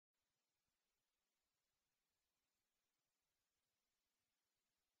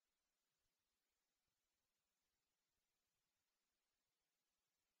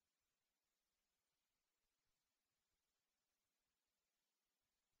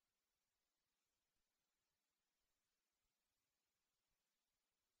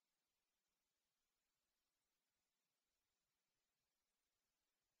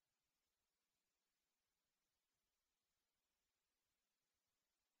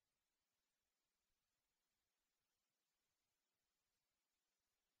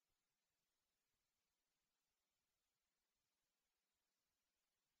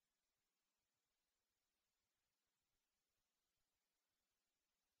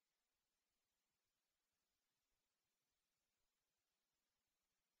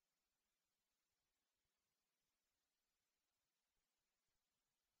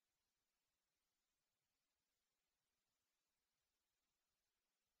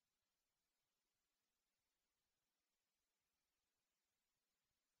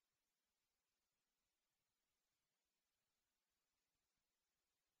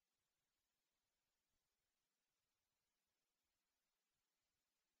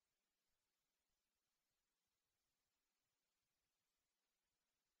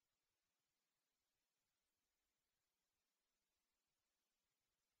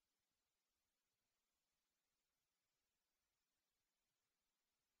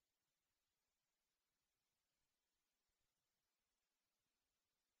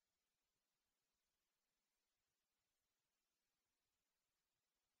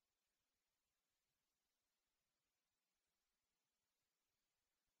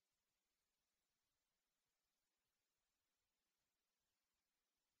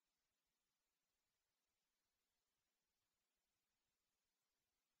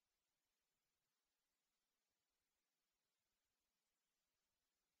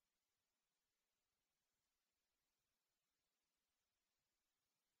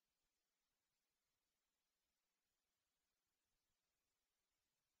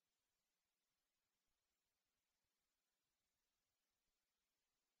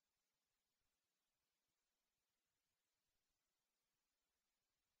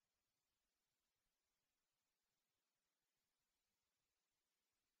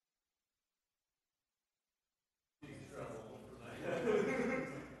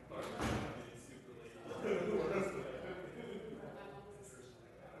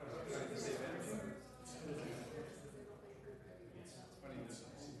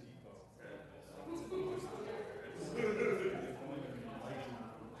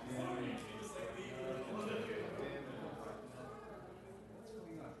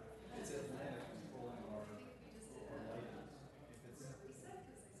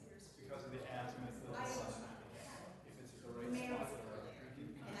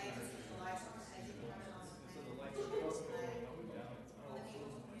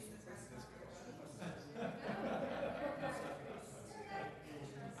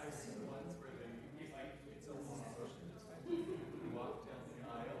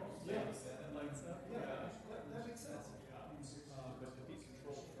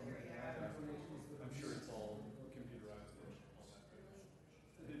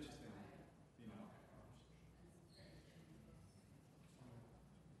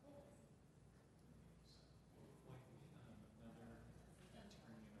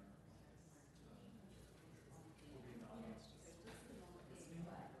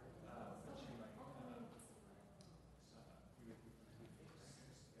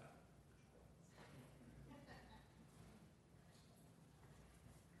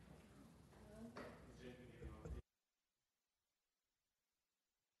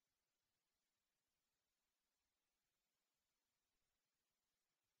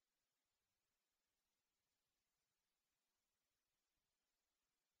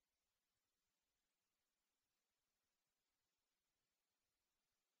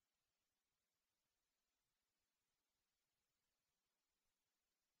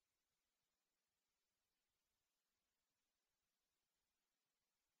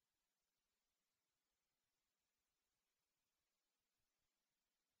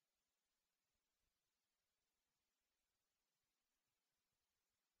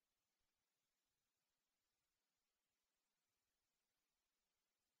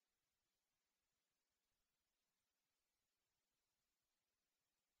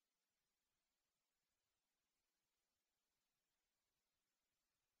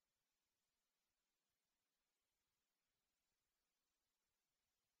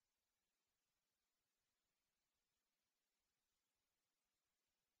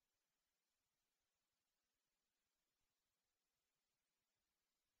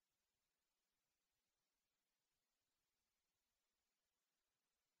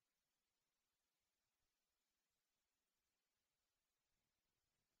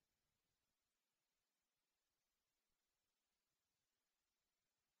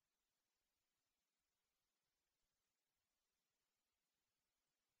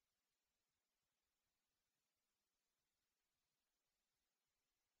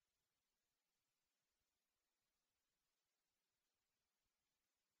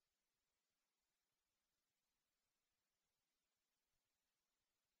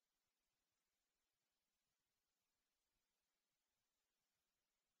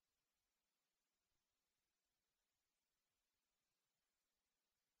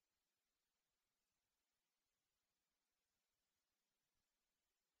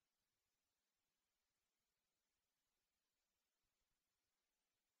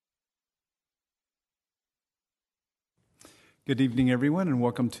Good evening, everyone, and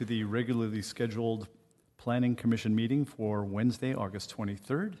welcome to the regularly scheduled Planning Commission meeting for Wednesday, August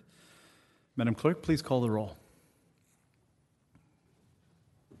 23rd. Madam Clerk, please call the roll.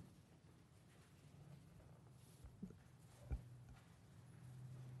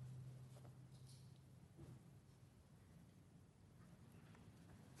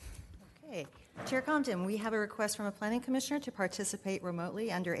 Okay. Chair Compton, we have a request from a planning commissioner to participate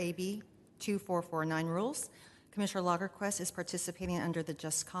remotely under AB 2449 rules. Commissioner Lagerquist is participating under the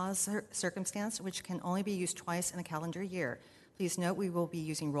just cause circumstance, which can only be used twice in a calendar year. Please note we will be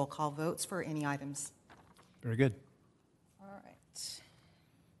using roll call votes for any items. Very good. All right.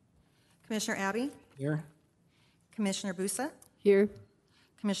 Commissioner Abbey? Here. Commissioner Busa? Here.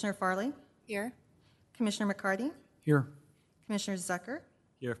 Commissioner Farley? Here. Commissioner McCarty? Here. Commissioner Zucker?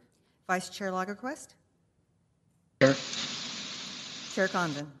 Here. Vice Chair Lagerquist? Here. Chair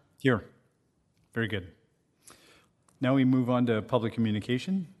Condon? Here. Very good. Now we move on to public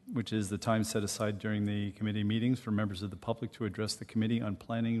communication, which is the time set aside during the committee meetings for members of the public to address the committee on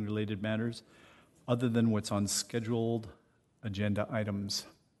planning-related matters other than what's on scheduled agenda items.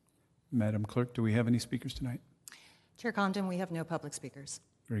 Madam Clerk, do we have any speakers tonight? Chair Condon, we have no public speakers.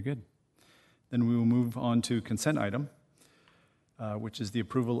 Very good. Then we will move on to consent item, which is the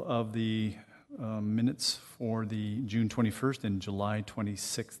approval of the minutes for the June 21st and July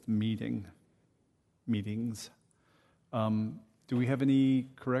 26th meetings. Do we have any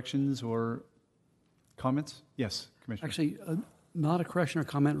corrections or comments? Yes, Commissioner. Actually, not a correction or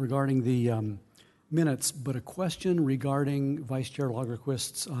comment regarding the minutes, but a question regarding Vice Chair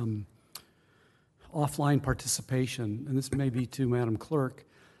Lagerquist's offline participation, and this may be to Madam Clerk.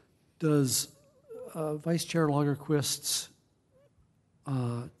 Does Vice Chair Lagerquist's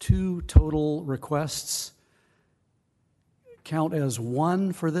two total requests count as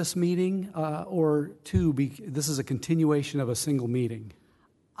one for this meeting, or two? This is a continuation of a single meeting.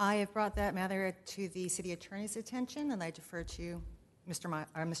 I have brought that matter to the city attorney's attention, and I defer to Mr.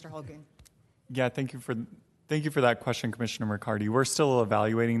 Holgun. Yeah, thank you for that question, Commissioner McCarty. We're still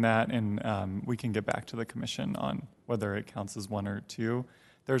evaluating that, and we can get back to the commission on whether it counts as one or two.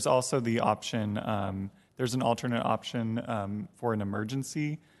 There's also the option. There's an alternate option for an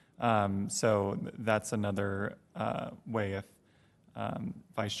emergency. So that's another way if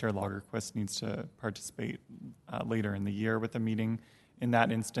Vice Chair Lagerquist needs to participate later in the year with a meeting. In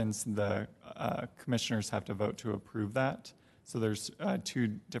that instance, the commissioners have to vote to approve that. So there's two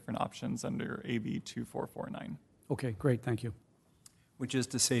different options under AB 2449. Okay, great, thank you. Which is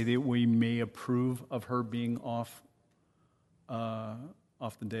to say that we may approve of her being off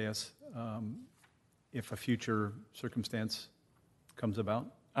the dais if a future circumstance comes about?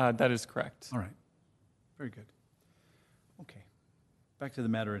 That is correct. All right. Very good. Okay. Back to the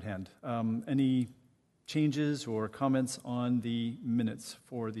matter at hand. Any changes or comments on the minutes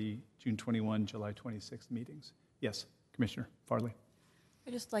for the June 21, July 26 meetings? Yes, Commissioner Farley.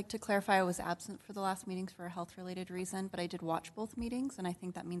 I'd just like to clarify I was absent for the last meetings for a health-related reason, but I did watch both meetings, and I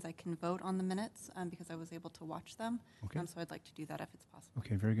think that means I can vote on the minutes because I was able to watch them. Okay. So I'd like to do that if it's possible.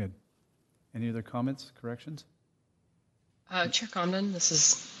 Okay, very good. Any other comments, corrections? Chair Comden, this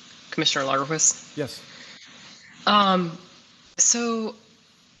is Commissioner Lagerquist. Yes. So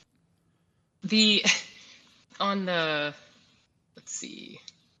on the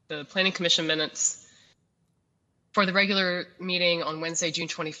Planning Commission minutes for the regular meeting on Wednesday, June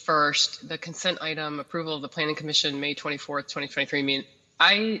 21st, the consent item approval of the Planning Commission May 24th, 2023 meeting,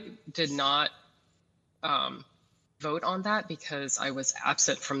 I did not vote on that because I was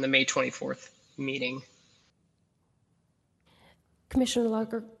absent from the May 24th meeting. Commissioner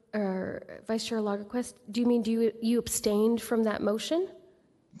Vice Chair Lagerquist, do you abstained from that motion?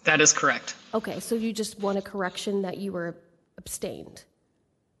 That is correct. Okay, so you just want a correction that you were abstained.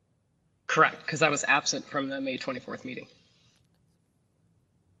 Correct, because I was absent from the May 24th meeting.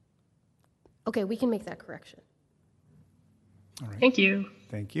 Okay, we can make that correction. All right. Thank you.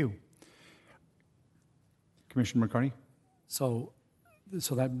 Thank you. Commissioner McCarty? So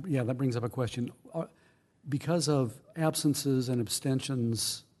that brings up a question. Because of absences and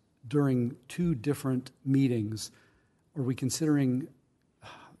abstentions during two different meetings, are we considering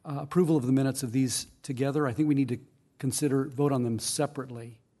approval of the minutes of these together? I think we need to vote on them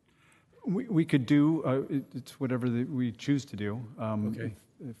separately. We could do, it's whatever we choose to do. Okay.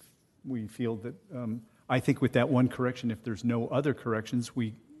 If we feel that, I think with that one correction, if there's no other corrections,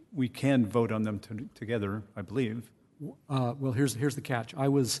 we can vote on them together, I believe. Well, here's the catch. I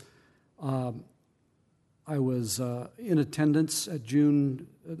was in attendance at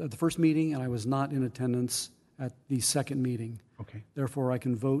the first meeting, and I was not in attendance at the second meeting. Okay. Therefore, I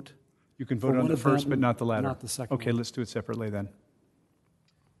can vote You can For vote on one the of them, first, but not the latter. not the second Okay, one. let's do it separately then.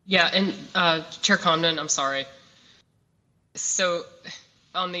 Yeah, and Chair Comden, I'm sorry. So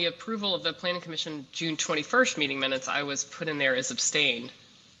on the approval of the Planning Commission June 21st meeting minutes, I was put in there as abstained.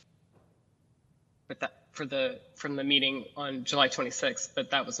 But that from the meeting on July 26th,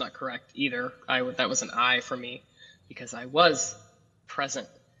 but that was not correct either. That was an aye for me because I was present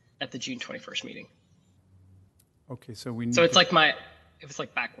at the June 21st meeting. Okay, so we need So it's to- like it was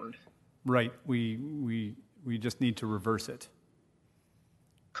like backward. Right, we just need to reverse it.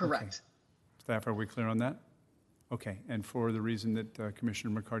 Correct. Staff, are we clear on that? Okay, and for the reason that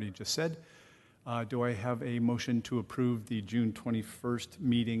Commissioner McCarty just said, do I have a motion to approve the June 21st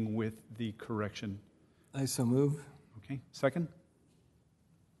meeting with the correction? I so move. Okay, second?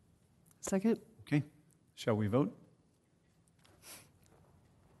 Second? Okay, shall we vote?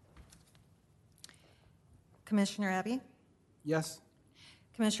 Commissioner Abbey? Yes.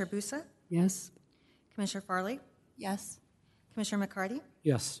 Commissioner Busa? Yes. Commissioner Farley? Yes. Commissioner McCarty?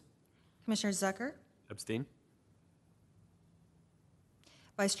 Yes. Commissioner Zucker? Abstain?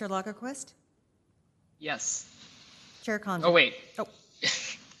 Vice Chair Lagerquist? Yes. Chair Condon? Oh, wait. Oh,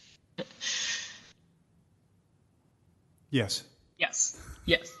 Yes. Yes.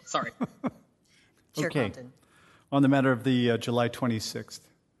 Yes. Sorry. Chair Okay. Condon. On the matter of the July 26th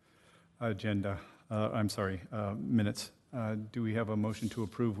minutes, do we have a motion to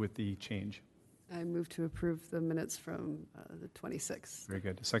approve with the change? I move to approve the minutes from the 26th. Very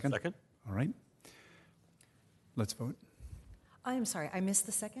good. A second? Second? All right. Let's vote. I am sorry, I missed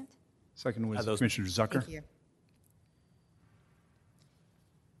the second? Second was those- Commissioner Zucker. Thank you.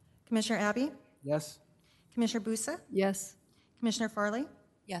 Commissioner Abbey? Yes. Commissioner Busa? Yes. Commissioner Farley?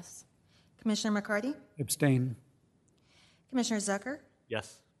 Yes. Commissioner McCarty? Abstain. Commissioner Zucker?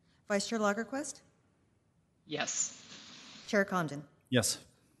 Yes. Vice Chair Lagerquist? Yes. Chair Condon? Yes.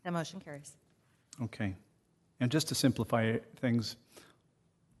 That motion carries. Okay. And just to simplify things,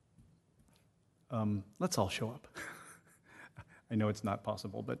 let's all show up. I know it's not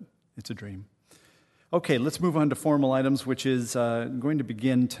possible, but it's a dream. Okay, let's move on to formal items, which is going to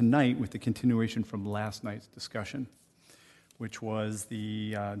begin tonight with the continuation from last night's discussion, which was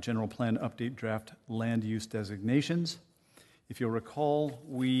the general plan update draft land use designations. If you'll recall,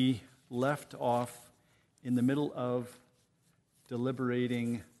 we left off in the middle of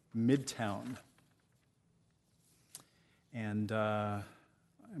deliberating Midtown. And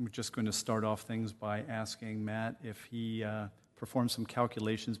I'm just going to start off things by asking Matt if he performed some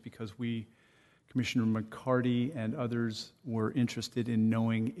calculations, because Commissioner McCarty and others were interested in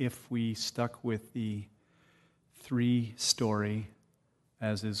knowing if we stuck with the 3-story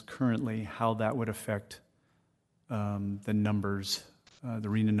as is currently, how that would affect the numbers, the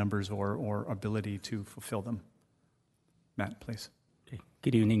RENA numbers, or ability to fulfill them. Matt, please.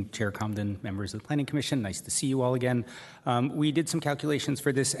 Good evening, Chair Comden, members of the Planning Commission. Nice to see you all again. We did some calculations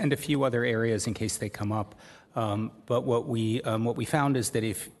for this and a few other areas in case they come up. But what we found is that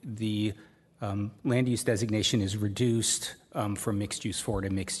if the land use designation is reduced from mixed use 4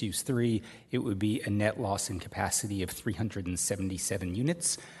 to mixed use 3, it would be a net loss in capacity of 377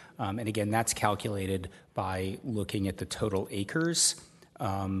 units. And again, that's calculated by looking at the total acres.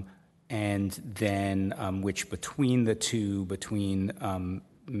 And then which between the two, between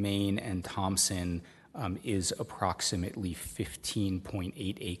Maine and Thompson, is approximately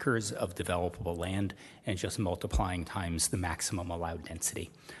 15.8 acres of developable land, and just multiplying times the maximum allowed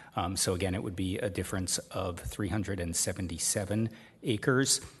density. So again, it would be a difference of 377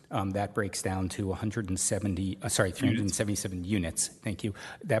 acres. That breaks down to 377 units. Thank you.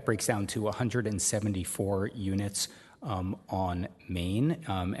 That breaks down to 174 units on Maine,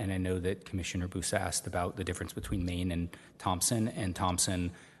 and I know that Commissioner Busa asked about the difference between Maine and Thompson.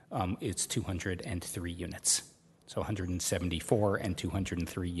 It's 203 units. So 174 and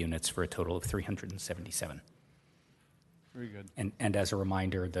 203 units for a total of 377. Very good. And as a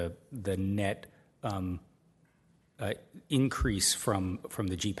reminder, the net increase from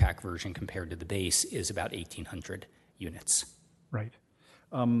the GPAC version compared to the base is about 1,800 units. Right.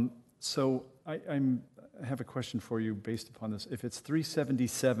 So I have a question for you based upon this. If it's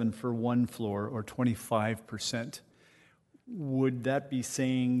 377 for one floor, or 25%, would that be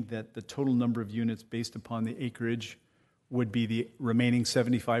saying that the total number of units based upon the acreage would be the remaining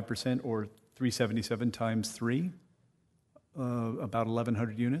 75%, or 377 times 3? About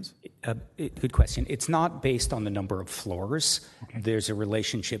 1,100 units? Good question. It's not based on the number of floors. Okay. There's a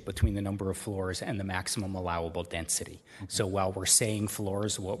relationship between the number of floors and the maximum allowable density. Okay. So while we're saying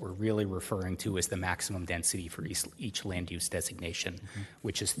floors, what we're really referring to is the maximum density for each land use designation,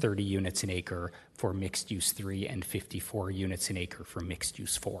 which is 30 units an acre for mixed use 3 and 54 units an acre for mixed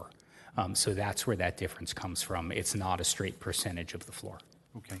use 4. So that's where that difference comes from. It's not a straight percentage of the floor.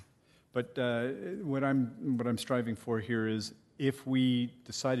 Okay. But what I'm striving for here is if we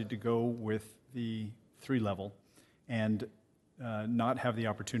decided to go with the 3-level and not have the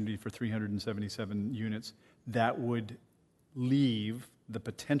opportunity for 377 units, that would leave the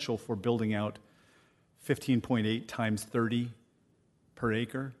potential for building out 15.8 times 30 per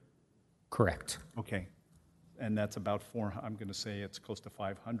acre? Correct. Okay. And that's about I'm going to say it's close to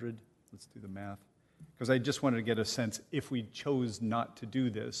 500. Let's do the math. Because I just wanted to get a sense, if we chose not to do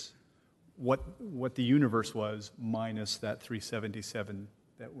this, what the universe was minus that 377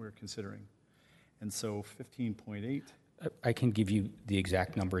 that we're considering. And so 15.8. I can give you the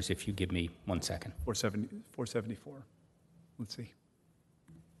exact numbers if you give me 1 second. 474. Let's see.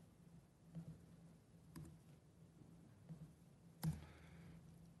 I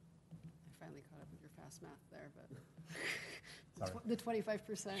finally caught up with your fast math there, but Sorry. the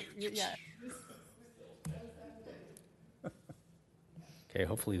 25%, yeah. Okay,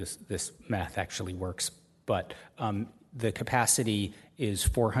 hopefully this math actually works. But the capacity is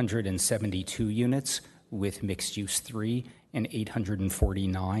 472 units with mixed use 3 and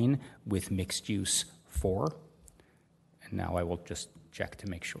 849 with mixed use 4. And now I will just check to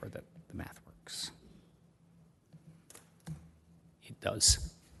make sure that the math works. It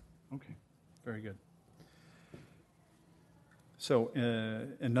does. Okay, very good. So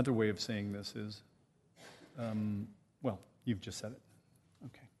another way of saying this is, well, you've just said it.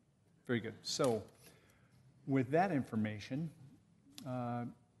 Okay, very good. So with that information,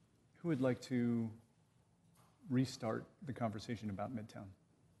 who would like to restart the conversation about Midtown?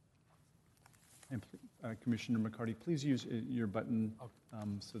 And Commissioner McCarty, please use your button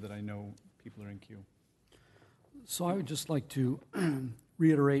so that I know people are in queue. So I would just like to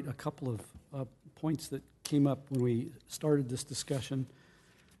reiterate a couple of points that came up when we started this discussion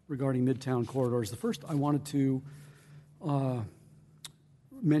regarding Midtown corridors. The first, I wanted to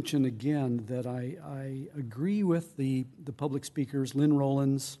mention again that I agree with the public speakers, Lynn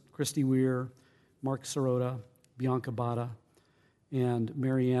Rollins, Christy Weir, Mark Sirota, Bianca Bada, and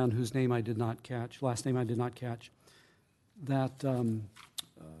Mary Ann, whose name I did not catch, last name I did not catch, that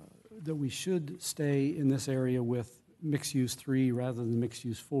that we should stay in this area with mixed use 3 rather than mixed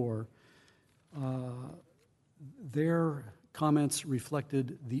use 4. Their comments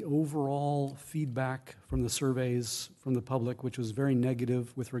reflected the overall feedback from the surveys from the public, which was very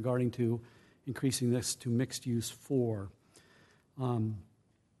negative with regarding to increasing this to mixed use 4. And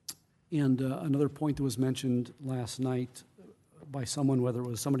another point that was mentioned last night by someone, whether it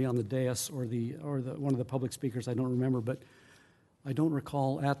was somebody on the dais or one of the public speakers, I don't remember, but I don't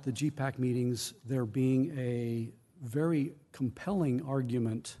recall at the GPAC meetings there being a very compelling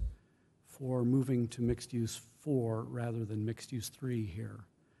argument for moving to mixed use 4 rather than mixed use 3 here.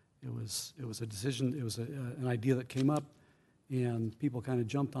 It was a decision, it was an idea that came up and people kind of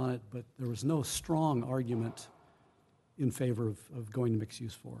jumped on it, but there was no strong argument in favor of going to mixed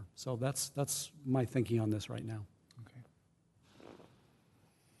use 4. So that's my thinking on this right now. Okay.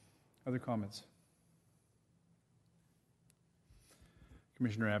 Other comments?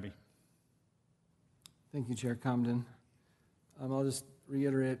 Commissioner Abbey. Thank you, Chair Comden. I'll just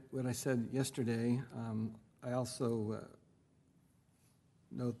reiterate what I said yesterday. I also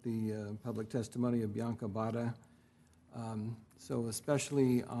note the public testimony of Bianca Bada. So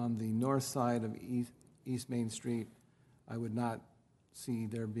especially on the north side of East Main Street, I would not see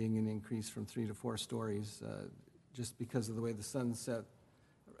there being an increase from 3 to 4 stories just because of the way the sunset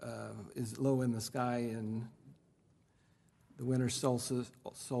is low in the sky and the winter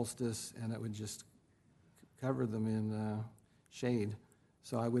solstice, and it would just cover them in shade.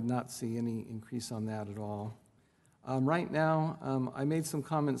 So I would not see any increase on that at all. Right now, I made some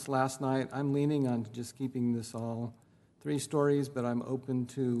comments last night. I'm leaning on just keeping this all 3 stories, but I'm open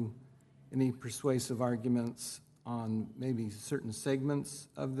to any persuasive arguments on maybe certain segments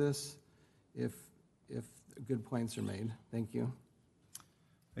of this if good points are made. Thank you.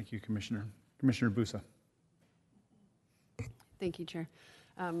 Thank you, Commissioner. Commissioner Busa. Thank you, Chair.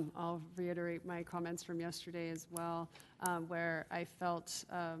 I'll reiterate my comments from yesterday as well, where I felt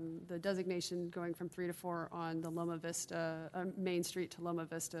the designation going from 3 to 4 on the Loma Vista, Main Street to Loma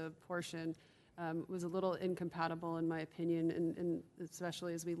Vista portion was a little incompatible in my opinion, and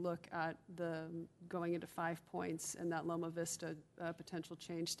especially as we look at the going into 5 points and that Loma Vista potential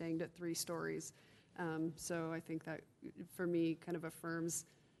change staying at 3 stories. So I think that for me kind of affirms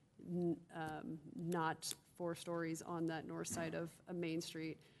not 4 stories on that north side of Main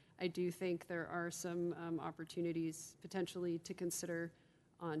Street. I do think there are some opportunities potentially to consider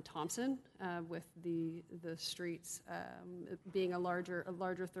on Thompson, with the streets being a larger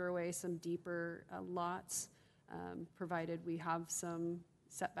thoroughway, some deeper lots, provided we have some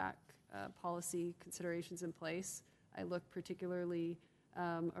setback policy considerations in place. I look particularly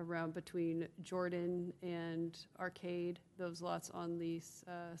around between Jordan and Arcade, those lots on the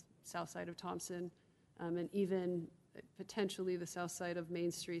south side of Thompson, and even potentially the south side of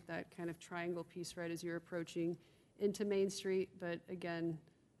Main Street, that kind of triangle piece right as you're approaching into Main Street. But again,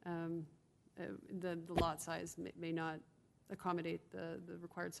 the lot size may not accommodate the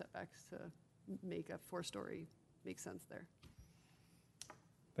required setbacks to make a 4-story make sense there.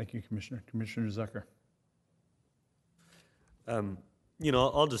 Thank you, Commissioner. Commissioner Zucker.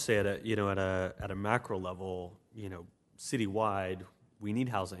 I'll just say at a macro level, citywide, we need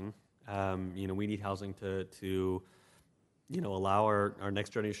housing. We need housing to allow our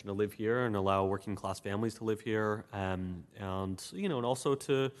next generation to live here and allow working class families to live here, and also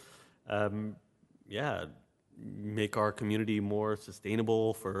to, make our community more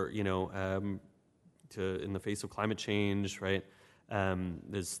sustainable for, in the face of climate change, right?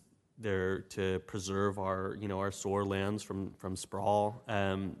 There's there to preserve our SOAR lands from sprawl.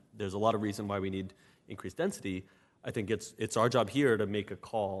 There's a lot of reason why we need increased density. I think it's our job here to make a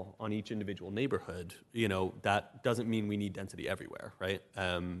call on each individual neighborhood. That doesn't mean we need density everywhere, right?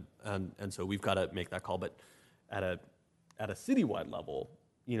 And so we've got to make that call. But at a citywide level,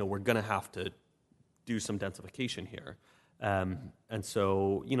 we're going to have to do some densification here. And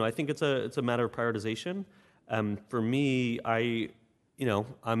so I think it's a matter of prioritization. For me, I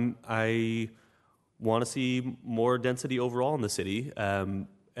want to see more density overall in the city, and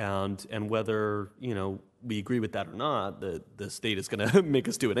whether we agree with that or not, the state is going to make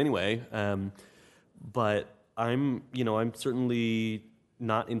us do it anyway. But I'm certainly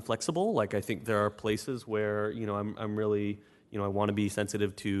not inflexible. Like, I think there are places where I'm really I want to be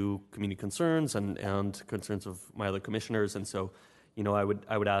sensitive to community concerns and concerns of my other commissioners, and so I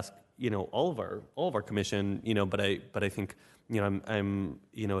would ask all of our commission, but I think I'm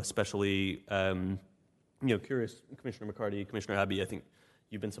especially curious, Commissioner McCarty, Commissioner Abbey. I think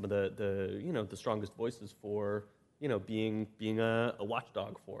you've been some of the strongest voices for being a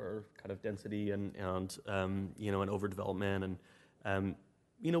watchdog for kind of density and overdevelopment, and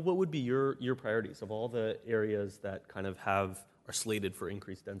what would be your priorities of all the areas that kind of are slated for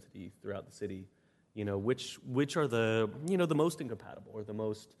increased density throughout the city? Which are the the most incompatible or the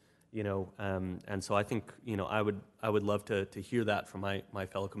most and so I think I would love to hear that from my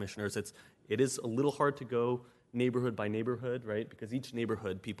fellow commissioners. It is a little hard to go neighborhood by neighborhood, right? Because each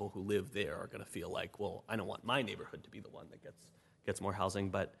neighborhood, people who live there are going to feel like, well, I don't want my neighborhood to be the one that gets more housing.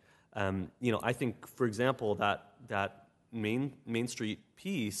 But I think, for example, that Main Street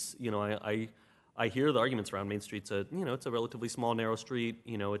piece, I hear the arguments around Main Street's it's a relatively small, narrow street.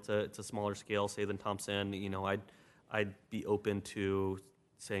 It's a smaller scale, say, than Thompson. I'd be open to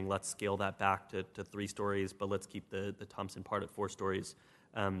saying let's scale that back to 3 stories, but let's keep the Thompson part at 4 stories.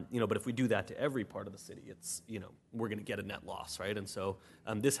 But if we do that to every part of the city, it's we're going to get a net loss, right? And so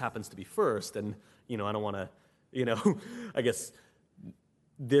this happens to be first, and I don't want to I guess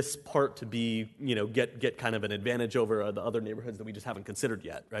this part to be get kind of an advantage over the other neighborhoods that we just haven't considered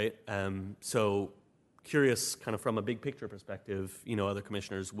yet, right? So curious, kind of from a big picture perspective, other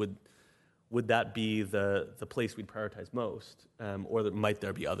commissioners, would that be the place we'd prioritize most, or might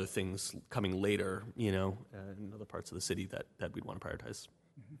there be other things coming later, in other parts of the city that we'd want to prioritize?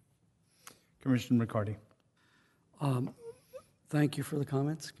 Mm-hmm. Commissioner McCarty. Thank you for the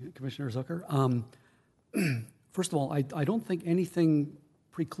comments, Commissioner Zucker. First of all, I don't think anything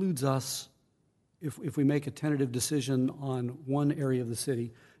precludes us, if we make a tentative decision on one area of the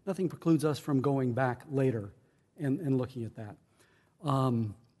city, nothing precludes us from going back later and looking at that.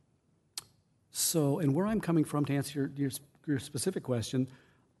 So, and where I'm coming from, to answer your specific question,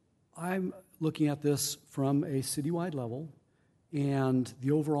 I'm looking at this from a citywide level and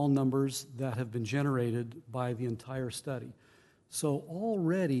the overall numbers that have been generated by the entire study. So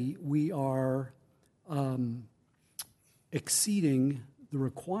already we are exceeding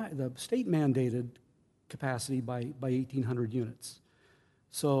the state-mandated capacity by 1,800 units.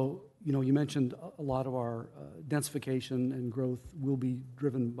 So, you mentioned a lot of our densification and growth will be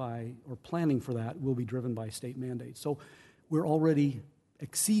driven by, or planning for that, will be driven by state mandates. So we're already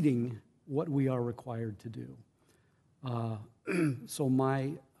exceeding what we are required to do. So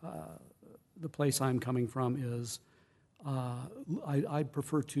the place I'm coming from is I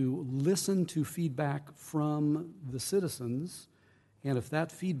prefer to listen to feedback from the citizens, and if that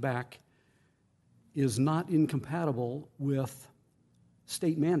feedback is not incompatible with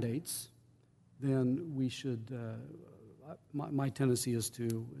state mandates, then we should, my tendency is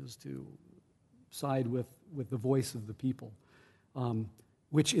to side with the voice of the people,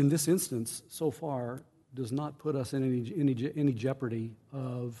 which in this instance, so far, does not put us in any jeopardy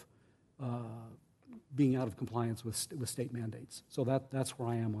of being out of compliance with state mandates. So that's where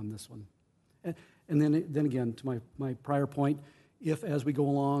I am on this one. And then again, to my prior point, if as we go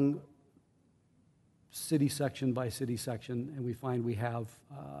along, city section by city section, and we find we have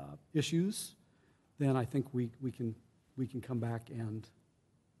issues, then I think we can come back and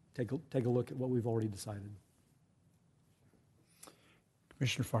take a look at what we've already decided.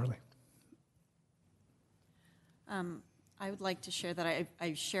 Commissioner Farley. I would like to share that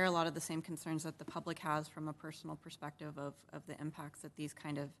I share a lot of the same concerns that the public has from a personal perspective of the impacts that these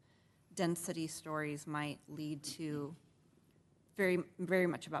kind of density stories might lead to. Very, very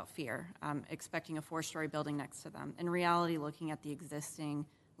much about fear, expecting a 4-story building next to them. In reality, looking at the existing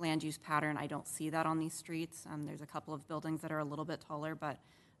land use pattern, I don't see that on these streets. There's a couple of buildings that are a little bit taller, but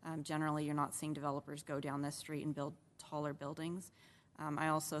generally you're not seeing developers go down this street and build taller buildings. I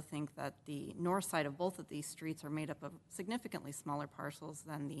also think that the north side of both of these streets are made up of significantly smaller parcels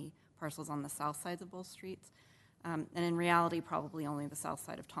than the parcels on the south sides of both streets. And in reality, probably only the south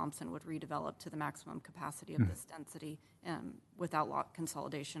side of Thompson would redevelop to the maximum capacity of this density without lot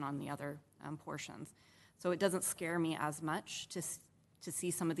consolidation on the other portions. So it doesn't scare me as much to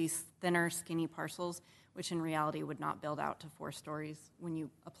see some of these thinner, skinny parcels, which in reality would not build out to 4 stories when you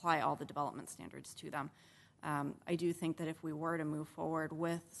apply all the development standards to them. I do think that if we were to move forward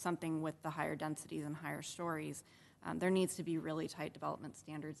with something with the higher densities and higher stories, there needs to be really tight development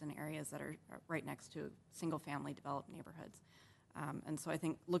standards in areas that are right next to single-family developed neighborhoods. And so I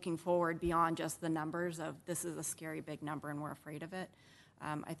think looking forward beyond just the numbers of this is a scary big number and we're afraid of it,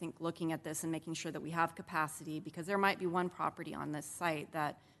 I think looking at this and making sure that we have capacity, because there might be one property on this site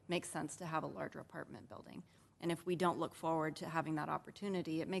that makes sense to have a larger apartment building. And if we don't look forward to having that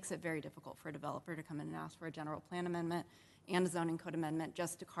opportunity, it makes it very difficult for a developer to come in and ask for a general plan amendment and a zoning code amendment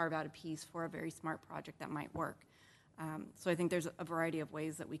just to carve out a piece for a very smart project that might work. So I think there's a variety of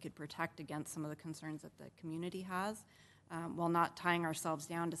ways that we could protect against some of the concerns that the community has, while not tying ourselves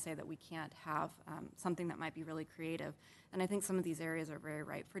down to say that we can't have something that might be really creative. And I think some of these areas are very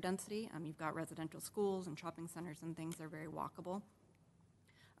ripe for density. You've got residential schools and shopping centers and things that are very walkable.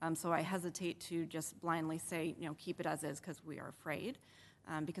 So I hesitate to just blindly say, keep it as is because we are afraid.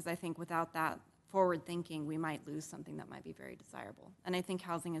 Because I think without that forward thinking, we might lose something that might be very desirable. And I think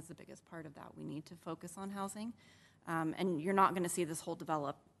housing is the biggest part of that. We need to focus on housing. And you're not going to see this whole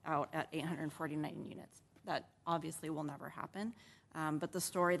develop out at 849 units. That obviously will never happen. But the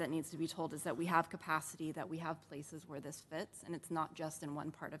story that needs to be told is that we have capacity, that we have places where this fits, and it's not just in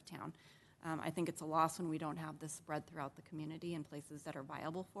one part of town. I think it's a loss when we don't have this spread throughout the community in places that are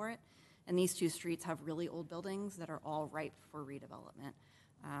viable for it. And these 2 streets have really old buildings that are all ripe for redevelopment.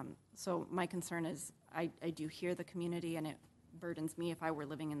 So my concern is I do hear the community, and it burdens me if I were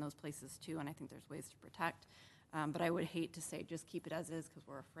living in those places too, and I think there's ways to protect. But I would hate to say just keep it as is because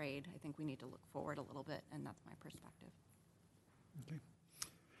we're afraid. I think we need to look forward a little bit, and that's my perspective.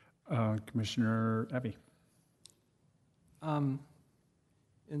 Okay. Commissioner Abbey.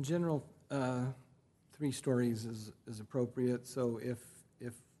 In general, 3 stories is appropriate. So if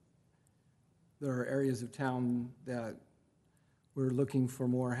there are areas of town that we're looking for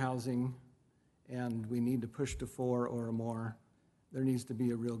more housing and we need to push to 4 or more, there needs to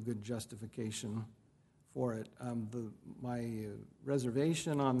be a real good justification for it. My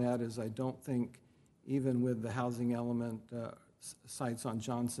reservation on that is I don't think, even with the housing element sites on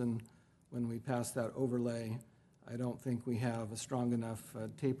Johnson, when we pass that overlay, I don't think we have a strong enough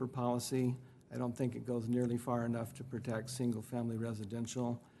taper policy. I don't think it goes nearly far enough to protect single-family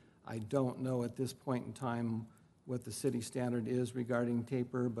residential. I don't know at this point in time what the city standard is regarding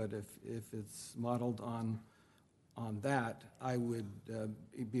taper, but if it's modeled on that, I would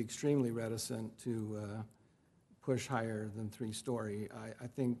be extremely reticent to push higher than 3-story. I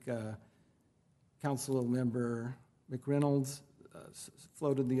think Council Member McReynolds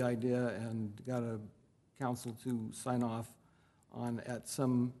floated the idea and got a council to sign off on at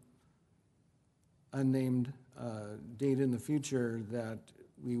some unnamed date in the future that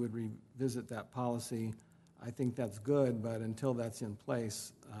we would revisit that policy. I think that's good, but until that's in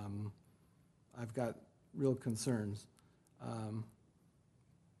place, I've got real concerns.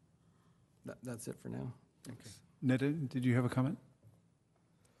 That's it for now. Thanks. Netta, did you have a comment?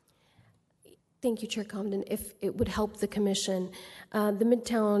 Thank you, Chair Comden. If it would help the commission, the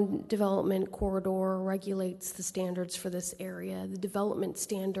Midtown Development Corridor regulates the standards for this area. The development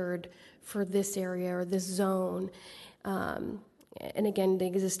standard for this area or this zone And again, the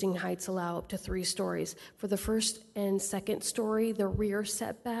existing heights allow up to 3 stories. For the first and second story, the rear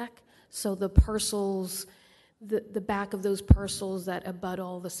setback, so the parcels, the back of those parcels that abut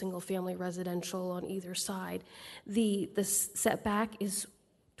all the single-family residential on either side, the setback is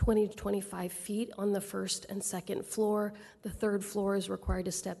 20 to 25 feet on the first and second floor. The third floor is required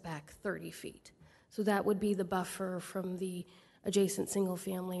to step back 30 feet. So that would be the buffer from the adjacent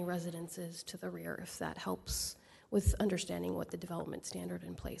single-family residences to the rear, if that helps with understanding what the development standard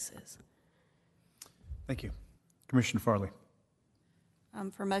in place is. Thank you. Commissioner Farley.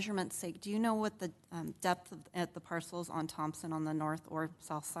 For measurement's sake, do you know what the depth at the parcels on Thompson on the north or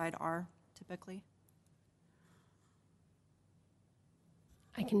south side are typically?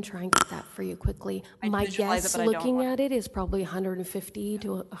 I can try and get that for you quickly. I My visualize guess, it, but I don't looking want- at it, is probably 150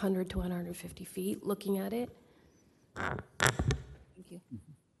 to 100 to 150 feet, looking at it. Thank you.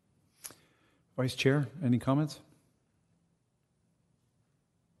 Vice Chair, any comments?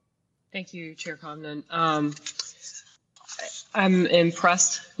 Thank you, Chair Comden. I'm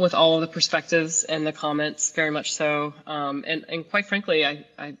impressed with all of the perspectives and the comments, very much so. And quite frankly,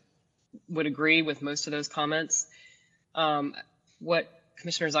 I would agree with most of those comments. What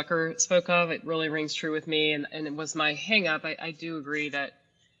Commissioner Zucker spoke of, it really rings true with me, and it was my hang up. I do agree that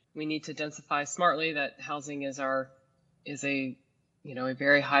we need to densify smartly, that housing is a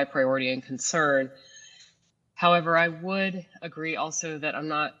very high priority and concern. However, I would agree also that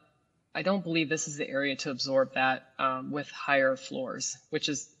I don't believe this is the area to absorb that with higher floors, which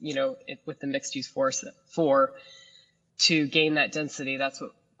is, with the mixed use for to gain that density, that's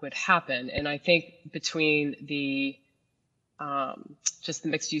what would happen. And I think between the just the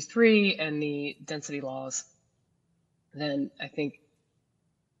mixed use 3 and the density laws, then I think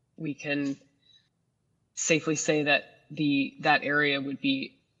we can safely say that that area would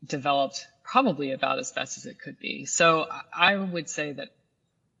be developed probably about as best as it could be. So I would say that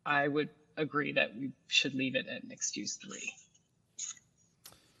I would agree that we should leave it at mixed use 3.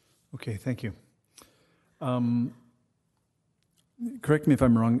 Okay, thank you. Correct me if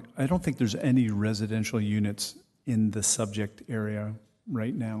I'm wrong, I don't think there's any residential units in the subject area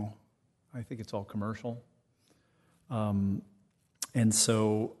right now. I think it's all commercial. And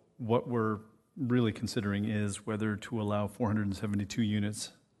so what we're really considering is whether to allow 472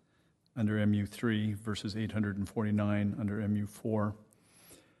 units under MU3 versus 849 under MU4.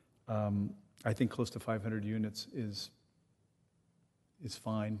 I think close to 500 units is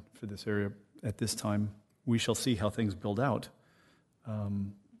fine for this area at this time. We shall see how things build out.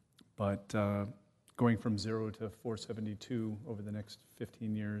 But going from 0 to 472 over the next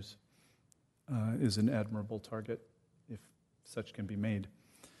 15 years is an admirable target, if such can be made.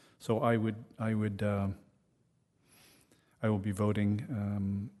 So I will be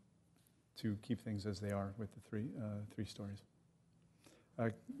voting to keep things as they are with the three stories.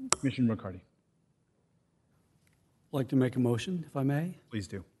 Commissioner McCarty. I'd like to make a motion, if I may. Please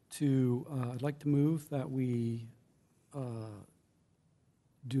do. I'd like to move that we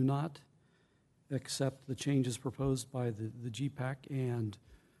do not accept the changes proposed by the GPAC and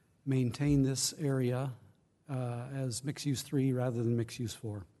maintain this area as mixed use 3 rather than mixed use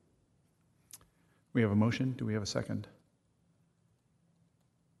 4. We have a motion. Do we have a second?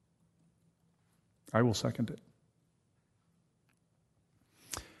 I will second it.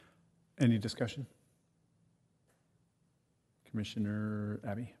 Any discussion? Commissioner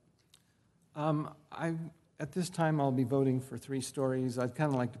Abbey? At this time, I'll be voting for 3 stories. I'd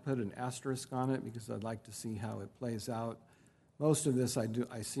kind of like to put an asterisk on it because I'd like to see how it plays out. Most of this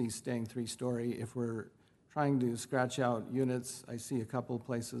I see staying 3-story. If we're trying to scratch out units, I see a couple of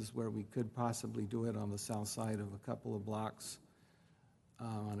places where we could possibly do it on the south side of a couple of blocks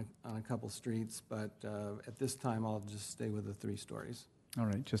on a couple streets. But at this time, I'll just stay with the 3 stories. All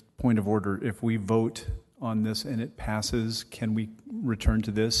right, just point of order. If we vote on this and it passes, can we return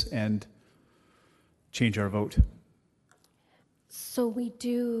to this and change our vote? So we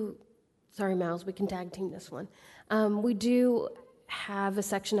do, sorry, Miles, we can tag team this one. We do have a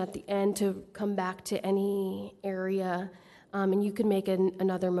section at the end to come back to any area, and you can make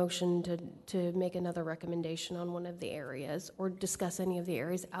another motion to make another recommendation on one of the areas or discuss any of the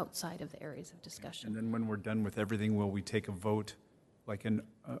areas outside of the areas of discussion. And then when we're done with everything, will we take a vote, like an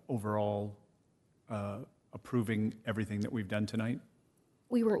overall approving everything that we've done tonight?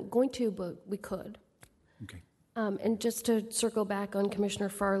 We weren't going to, but we could. Okay. And just to circle back on Commissioner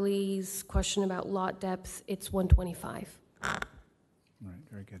Farley's question about lot depth, it's 125. All right,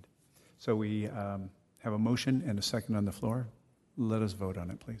 very good. So we have a motion and a second on the floor. Let us vote on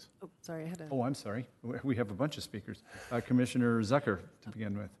it, please. Oh, sorry, I had a... Oh, I'm sorry. We have a bunch of speakers. Commissioner Zucker, to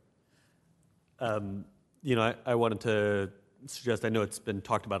begin with. I wanted to suggest, I know it's been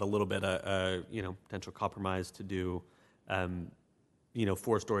talked about a little bit, potential compromise to do,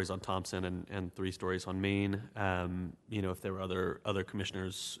 4 stories on Thompson and 3 stories on Main. If there were other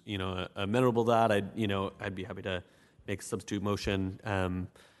commissioners, amenable to that, I'd be happy to make a substitute motion.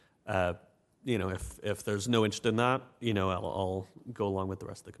 If there's no interest in that, I'll go along with the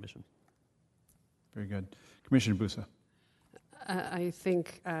rest of the commission. Very good. Commissioner Busa. I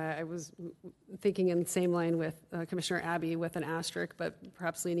think I was thinking in the same line with Commissioner Abbey with an asterisk, but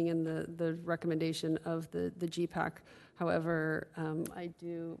perhaps leaning in the recommendation of the GPAC. However, I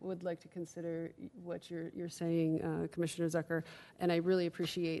would like to consider what you're saying, Commissioner Zucker, and I really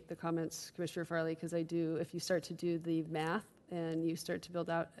appreciate the comments, Commissioner Farley, because if you start to do the math and you start to build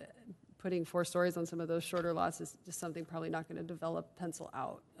out, putting 4 stories on some of those shorter lots is just something probably not going to pencil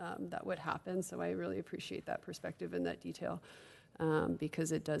out that would happen. So I really appreciate that perspective and that detail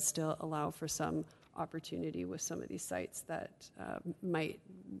because it does still allow for some opportunity with some of these sites that might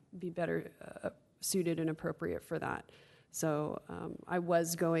be better suited and appropriate for that. So I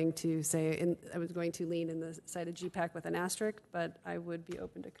was going to lean in the side of GPAC with an asterisk, but I would be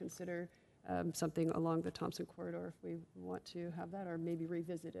open to consider something along the Thompson corridor if we want to have that, or maybe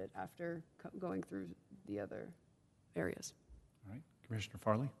revisit it after going through the other areas. All right, Commissioner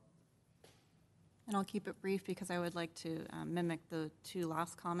Farley. And I'll keep it brief because I would like to mimic the 2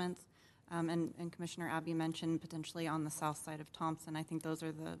 last comments. And Commissioner Abbey mentioned potentially on the south side of Thompson. I think those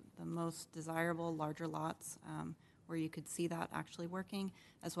are the most desirable larger lots where you could see that actually working,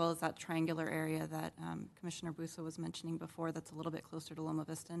 as well as that triangular area that Commissioner Busa was mentioning before that's a little bit closer to Loma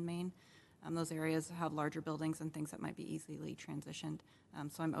Vista in Maine. Those areas have larger buildings and things that might be easily transitioned.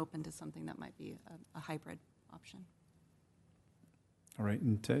 So I'm open to something that might be a hybrid option. All right,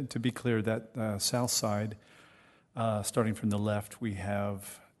 and to be clear, that south side, starting from the left, we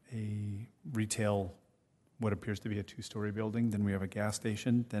have a retail, what appears to be a 2-story building. Then we have a gas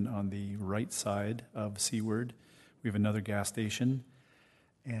station. Then on the right side of Seaward, we have another gas station.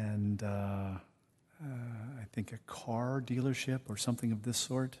 And I think a car dealership or something of this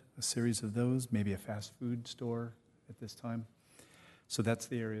sort, a series of those, maybe a fast food store at this time. So that's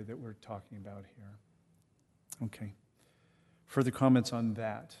the area that we're talking about here. Okay. Further comments on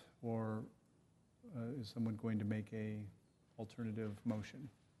that, or is someone going to make a alternative motion?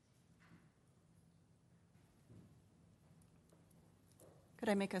 Could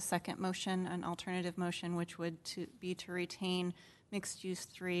I make a second motion, an alternative motion, which would be to retain mixed-use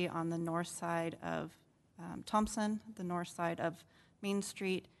 3 on the north side of Thompson, the north side of Main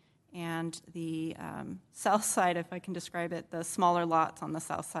Street, and the south side, if I can describe it, the smaller lots on the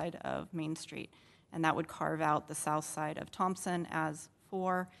south side of Main Street. And that would carve out the south side of Thompson as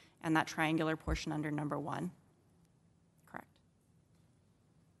 4 and that triangular portion under number 1. Correct.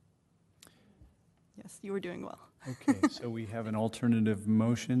 Yes, you were doing well. Okay, so we have an alternative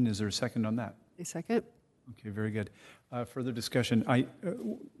motion. Is there a second on that? A second. Okay, very good. Further discussion.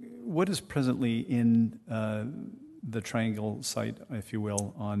 What is presently in the triangle site, if you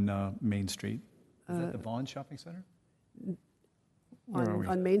will, on Main Street? Is that the Vaughn Shopping Center? Where are we?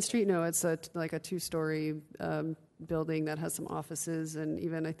 On Main Street, no, it's like a 2-story building that has some offices and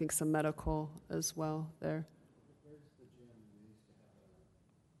even, I think, some medical as well there.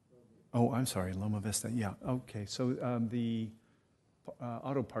 Oh, I'm sorry, Loma Vista. Yeah, okay. So the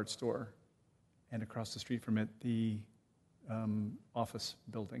auto parts store, and across the street from it, the office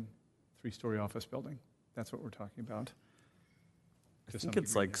building, 3-story office building. That's what we're talking about. I think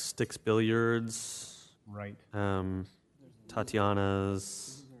it's like Sticks Billiards. Right.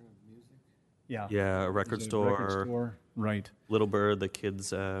 Tatiana's. Yeah. Yeah, a record store. Right. Little Bird, the kids.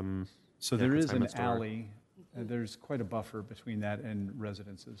 So there is an alley. There's quite a buffer between that and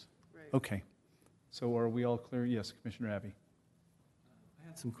residences. Right. Okay. So are we all clear? Yes, Commissioner Abbey. I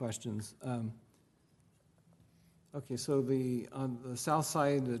had some questions. Okay, so on the south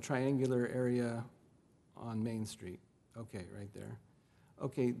side, the triangular area on Main Street. Okay, right there.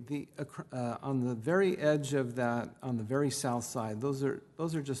 Okay, on the very edge of that, on the very south side, those are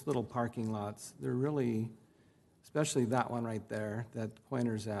just little parking lots. They're really, especially that one right there that the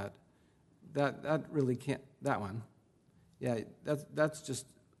pointer's at. That really can't. That one, yeah, that's just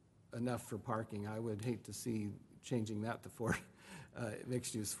enough for parking. I would hate to see changing that to 4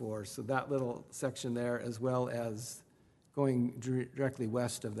 mixed use 4. So that little section there, as well as going directly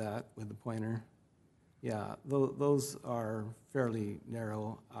west of that with the pointer. Yeah, those are fairly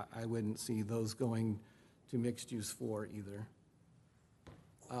narrow. I wouldn't see those going to mixed-use 4 either.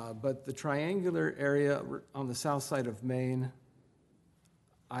 But the triangular area on the south side of Main,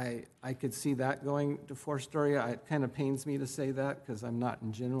 I could see that going to 4-story. It kind of pains me to say that because I'm not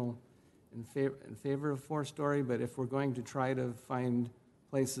in general in favor of 4-story, but if we're going to try to find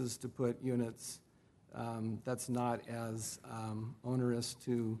places to put units, that's not as onerous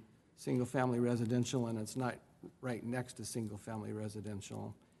to single-family residential, and it's not right next to single-family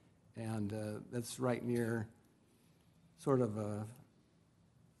residential. And that's right near sort of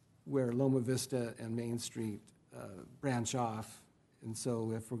where Loma Vista and Main Street branch off. And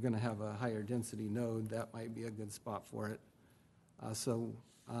so if we're going to have a higher density node, that might be a good spot for it. So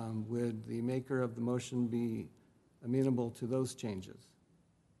would the maker of the motion be amenable to those changes?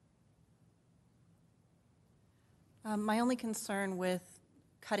 My only concern with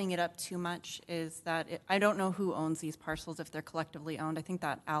cutting it up too much is that I don't know who owns these parcels, if they're collectively owned. I think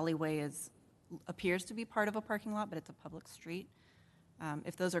that alleyway appears to be part of a parking lot, but it's a public street.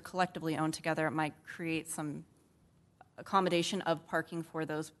 If those are collectively owned together, it might create some accommodation of parking for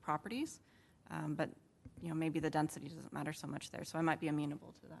those properties. But maybe the density doesn't matter so much there, so I might be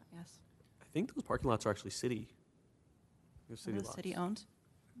amenable to that, yes. I think those parking lots are actually city. They're city Are those lots. city-owned?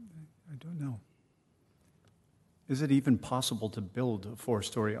 I don't know. Is it even possible to build a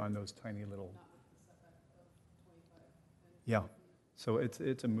 4-story on those tiny little? Yeah, so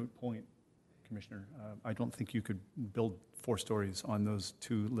it's a moot point, Commissioner. I don't think you could build 4 stories on those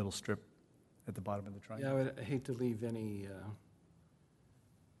 2 little strip at the bottom of the triangle. Yeah, I would hate to leave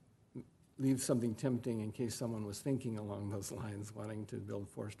leave something tempting in case someone was thinking along those lines, wanting to build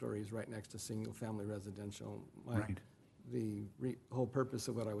 4 stories right next to single-family residential. Right. The whole purpose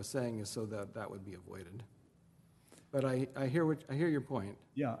of what I was saying is so that that would be avoided. But I hear your point.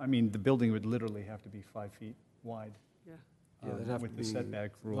 Yeah, I mean, the building would literally have to be 5 feet wide. Yeah. Yeah, that'd have with to the be,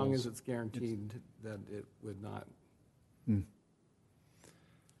 setback as long as rules. it's guaranteed that it would not. Hmm.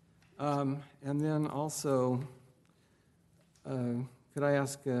 And then also, could I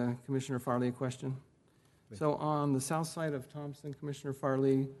ask Commissioner Farley a question? Please. So on the south side of Thompson, Commissioner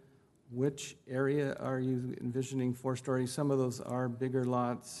Farley, which area are you envisioning 4 stories? Some of those are bigger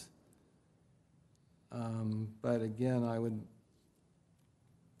lots. But again,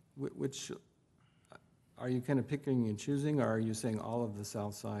 which, are you kind of picking and choosing, or are you saying all of the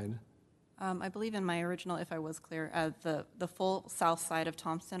south side? I believe in my original, if I was clear, the full south side of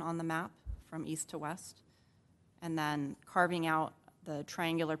Thompson on the map from east to west, and then carving out the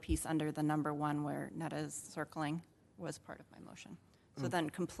triangular piece under the number 1 where Netta is circling was part of my motion. So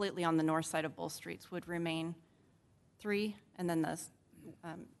then completely on the north side of both streets would remain 3, and then the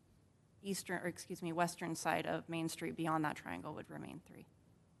western side of Main Street beyond that triangle would remain 3.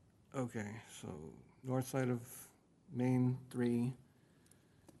 Okay, so north side of Main, 3.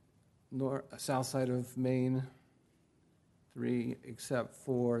 South side of Main, 3, except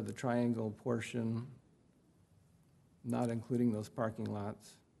for the triangle portion, not including those parking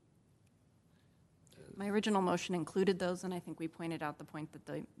lots. My original motion included those, and I think we pointed out the point that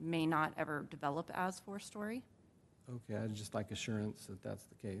they may not ever develop as 4-story. Okay, I'd just like assurance that that's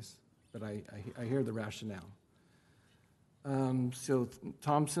the case, but I hear the rationale. So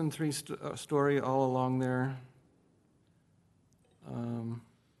Thompson, 3-story all along there.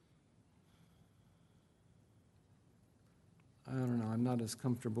 I don't know, I'm not as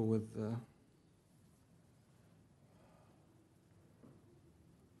comfortable with the,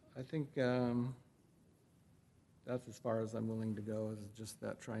 I think that's as far as I'm willing to go, is just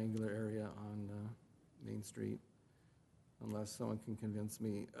that triangular area on Main Street, unless someone can convince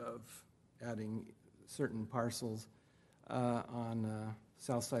me of adding certain parcels on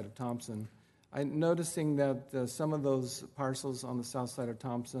south side of Thompson. I'm noticing that some of those parcels on the south side of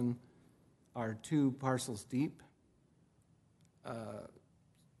Thompson are 2 parcels deep.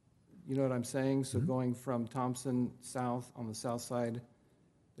 You know what I'm saying? So going from Thompson south on the south side,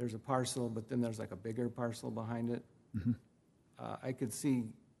 there's a parcel, but then there's like a bigger parcel behind it. I could see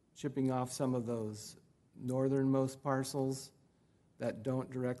chipping off some of those northernmost parcels that don't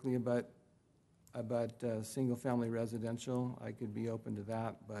directly abut single-family residential. I could be open to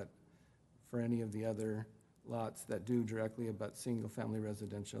that, but for any of the other lots that do directly abut single-family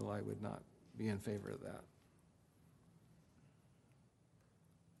residential, I would not be in favor of that.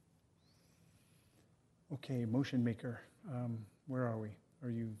 Okay, motion maker, where are we? Are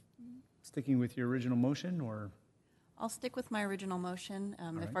you sticking with your original motion, or? I'll stick with my original motion.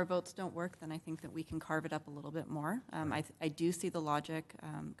 If right. our votes don't work, then I think that we can carve it up a little bit more. I do see the logic,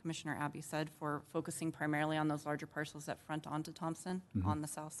 Commissioner Abbey said, for focusing primarily on those larger parcels that front onto Thompson on the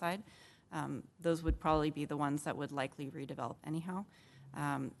south side. Those would probably be the ones that would likely redevelop anyhow.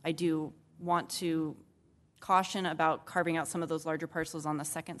 I do want to caution about carving out some of those larger parcels on the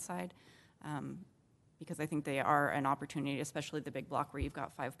second side, because I think they are an opportunity, especially the big block where you've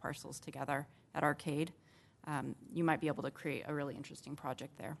got 5 parcels together at Arcade. You might be able to create a really interesting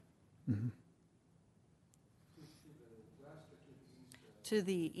project there. To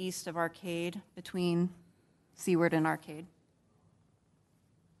the east of Arcade, between Seaward and Arcade.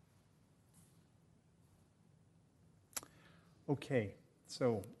 Okay,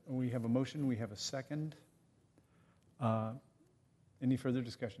 so we have a motion, we have a second. Any further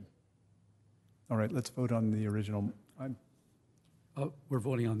discussion? All right, let's vote on the original. We're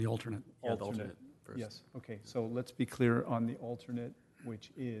voting on the alternate. Yeah, the alternate first. Yes, okay, so let's be clear on the alternate,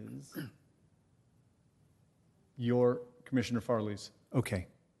 which is your Commissioner Farley's. Okay,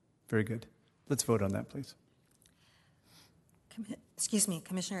 very good. Let's vote on that, please. Excuse me,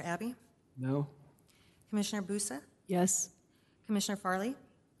 Commissioner Abbey? No? Commissioner Busa? Yes. Commissioner Farley?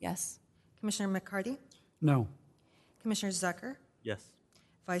 Yes. Commissioner McCarty? No. Commissioner Zucker? Yes.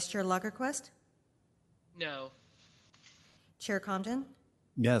 Vice Chair Lagerquist? No. Chair Comden?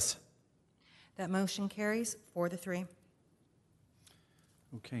 Yes. That motion carries 4-3.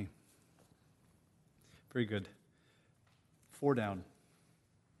 Okay. Very good. 4 down.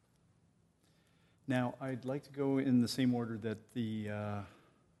 Now, I'd like to go in the same order that the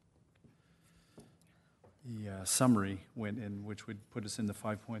summary went in, which would put us in the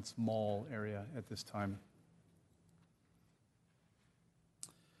 5 Points Mall area at this time.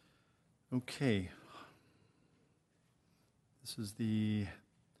 Okay. This is the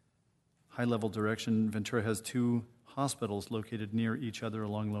high-level direction. Ventura has 2 hospitals located near each other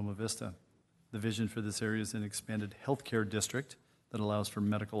along Loma Vista. The vision for this area is an expanded healthcare district that allows for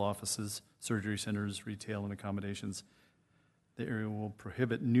medical offices, surgery centers, retail, and accommodations. The area will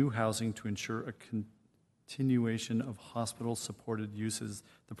prohibit new housing to ensure a continuation of hospital-supported uses.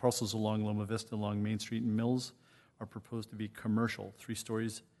 The parcels along Loma Vista, along Main Street and Mills, are proposed to be commercial, 3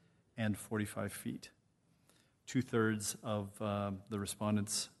 stories and 45 feet. 2/3 of the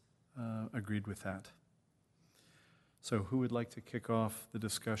respondents agreed with that. So who would like to kick off the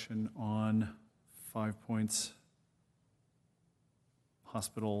discussion on 5 Points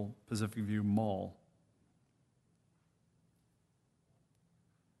Hospital Pacific View Mall?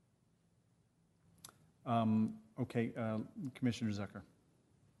 Okay, Commissioner Zucker.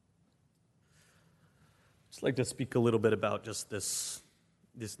 Just like to speak a little bit about just this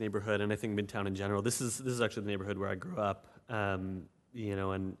neighborhood, and I think Midtown in general. This is actually the neighborhood where I grew up, you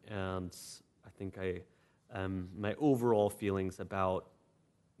know, and I think my overall feelings about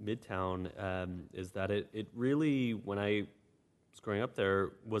Midtown is that it really, when I was growing up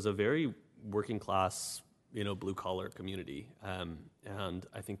there, was a very working class, you know, blue collar community, and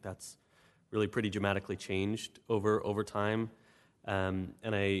I think that's really pretty dramatically changed over time, and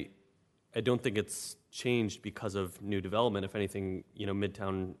I don't think it's changed because of new development. If anything, you know,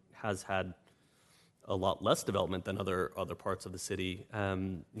 Midtown has had a lot less development than other parts of the city.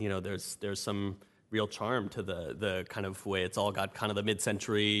 You know, there's some real charm to the kind of way it's all got kind of the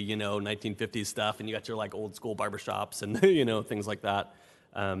mid-century, you know, 1950s stuff, and you got your like old school barbershops and you know, things like that.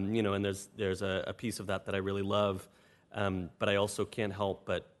 You know, and there's a piece of that I really love, but I also can't help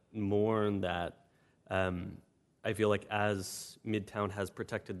but mourn that I feel like as Midtown has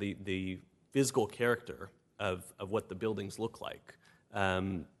protected the physical character of what the buildings look like,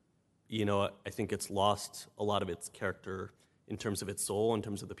 you know, I think it's lost a lot of its character in terms of its soul, in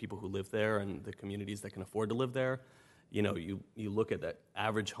terms of the people who live there and the communities that can afford to live there. You know, you look at that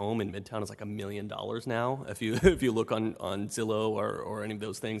average home in Midtown is like $1 million now. If you look on Zillow or any of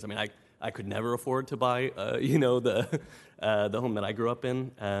those things, I mean, I could never afford to buy, you know, the home that I grew up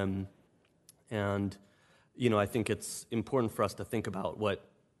in. And, you know, I think it's important for us to think about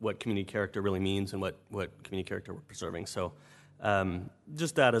what community character really means and what community character we're preserving. So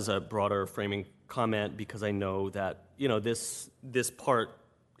just that as a broader framing comment, because I know that, you know, this part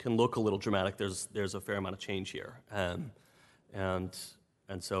can look a little dramatic. There's a fair amount of change here. And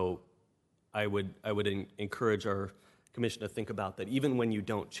so I would encourage our commission to think about that. Even when you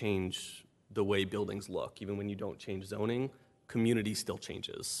don't change the way buildings look, even when you don't change zoning, community still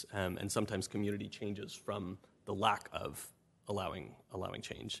changes. And sometimes community changes from the lack of allowing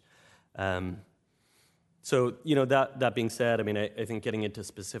change. So, you know, that being said, I mean, I think getting into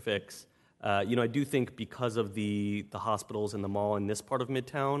specifics, you know, I do think because of the hospitals and the mall in this part of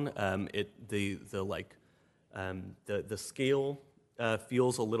Midtown, the scale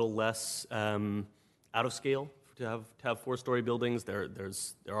feels a little less out of scale to have 4-story buildings. There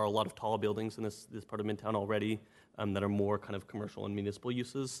are a lot of tall buildings in this part of Midtown already that are more kind of commercial and municipal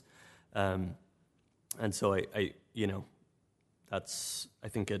uses, and so I you know, I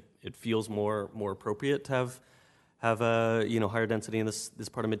think it feels more appropriate to have a, you know, higher density in this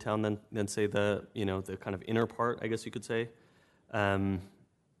part of Midtown than say the, you know, the kind of inner part, I guess you could say.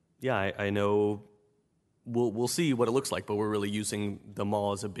 Yeah, I know we'll see what it looks like, but we're really using the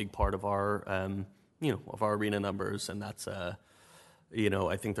mall as a big part of our, of our arena numbers, and that's, I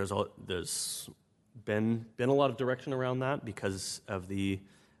think there's been a lot of direction around that because of the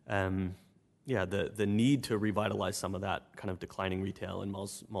need to revitalize some of that kind of declining retail and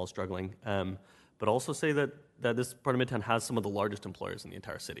malls struggling. But also say that this part of Midtown has some of the largest employers in the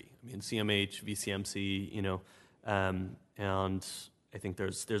entire city. I mean, CMH, VCMC, and I think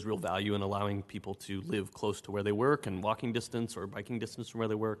there's real value in allowing people to live close to where they work and walking distance or biking distance from where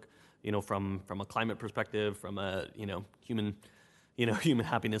they work, from a climate perspective, from a, human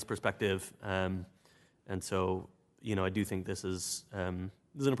happiness perspective. And so, I do think this is an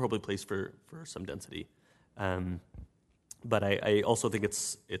appropriate place for some density. But I also think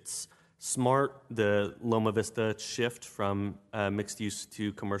it's smart, the Loma Vista shift from mixed use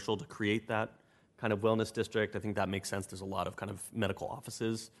to commercial to create that kind of wellness district. I think that makes sense. There's a lot of kind of medical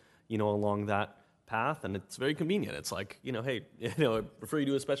offices, along that path, and it's very convenient. It's like, hey, I refer you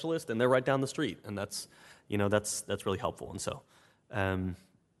to a specialist, and they're right down the street, and that's really helpful. And so,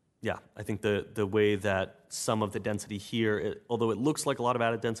 I think the way that some of the density here, although it looks like a lot of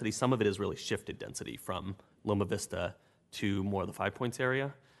added density, some of it is really shifted density from Loma Vista to more of the 5 Points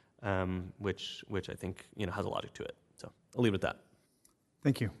area, which I think has a logic to it. So I'll leave it at that.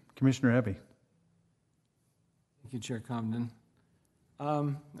 Thank you. Commissioner Abbey. Thank you, Chair Comden.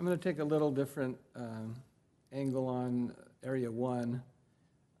 I'm going to take a little different angle on Area 1.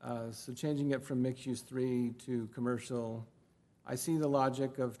 So changing it from mixed use 3 to commercial. I see the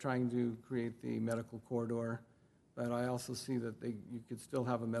logic of trying to create the medical corridor, but I also see that you could still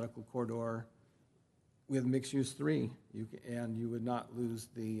have a medical corridor with mixed use 3, and you would not lose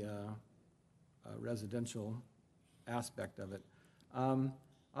the residential aspect of it.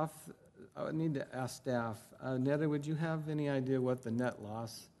 I would need to ask staff. Netta, would you have any idea what the net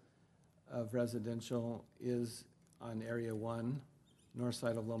loss of residential is on Area 1, north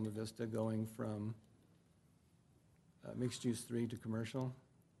side of Loma Vista, going from mixed use 3 to commercial?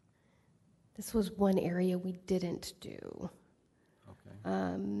 This was one area we didn't do.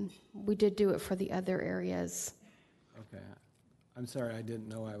 Okay. We did do it for the other areas. Okay. I'm sorry, I didn't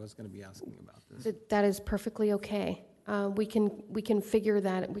know I was going to be asking about this. That is perfectly okay. We can figure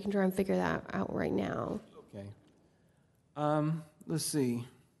that. We can try and figure that out right now. Okay. Let's see.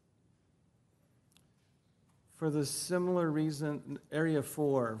 For the similar reason, Area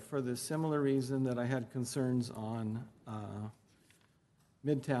 4, for the similar reason that I had concerns on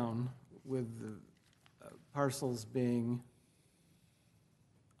Midtown with the parcels being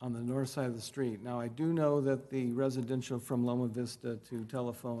on the north side of the street. Now, I do know that the residential from Loma Vista to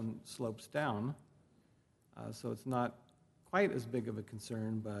Telephone slopes down, so it's not quite as big of a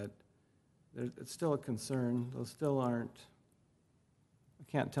concern, but it's still a concern. Those still aren't,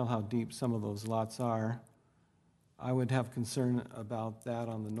 I can't tell how deep some of those lots are. I would have concern about that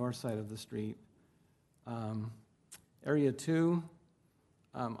on the north side of the street. Area 2,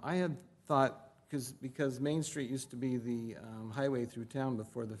 I had thought, because Main Street used to be the highway through town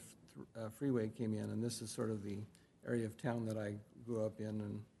before the freeway came in, and this is sort of the area of town that I grew up in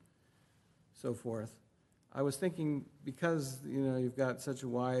and so forth. I was thinking, because you've got such a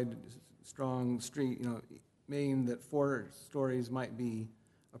wide, strong street, Main, that 4 stories might be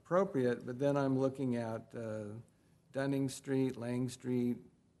appropriate, but then I'm looking at Dunning Street, Lang Street,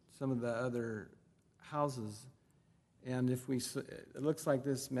 some of the other houses. And it looks like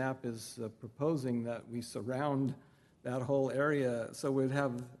this map is proposing that we surround that whole area. So we'd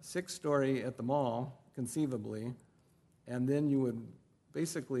have 6-story at the mall, conceivably, and then you would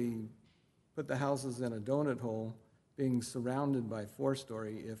basically put the houses in a donut hole, being surrounded by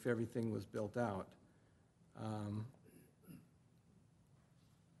 4-story if everything was built out.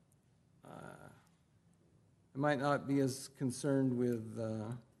 I might not be as concerned with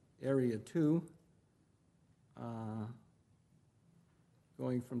Area 2,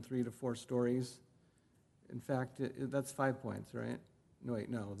 going from 3 to 4 stories. In fact, that's 5 Points, right? No, wait,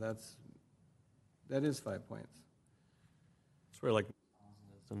 no, that is 5 Points. It's where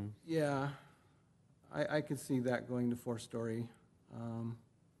Yeah, I could see that going to 4-story,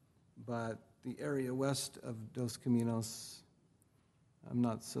 but the area west of Dos Caminos, I'm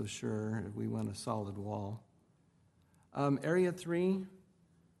not so sure if we want a solid wall. Area 3,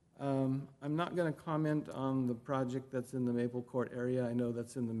 I'm not going to comment on the project that's in the Maple Court area. I know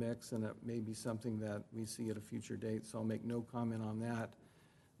that's in the mix, and it may be something that we see at a future date, so I'll make no comment on that.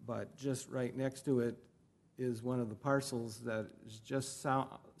 But just right next to it is one of the parcels that is just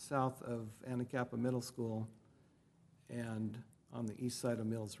south of Anacapa Middle School and on the east side of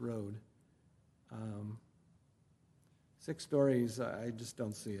Mills Road. 6 stories, I just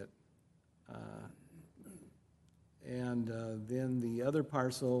don't see it. And then the other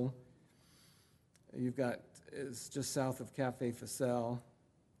parcel, you've got, is just south of Cafe Facel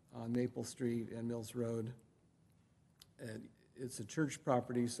on Maple Street and Mills Road. And it's a church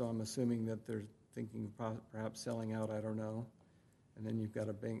property, so I'm assuming that they're thinking of perhaps selling out, I don't know. And then you've got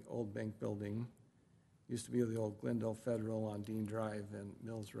a old bank building. Used to be the old Glendale Federal on Dean Drive and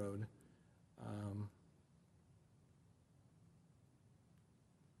Mills Road.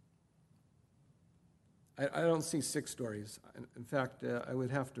 I don't see 6 stories. In fact, I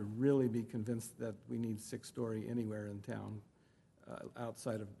would have to really be convinced that we need 6-story anywhere in town,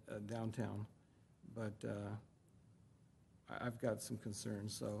 outside of downtown. But I've got some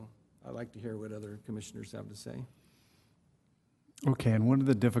concerns, so I'd like to hear what other commissioners have to say. Okay, and one of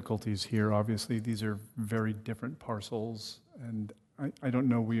the difficulties here, obviously, these are very different parcels, and I don't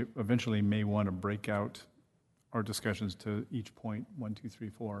know, we eventually may want to break out our discussions to each point, 1, 2, 3,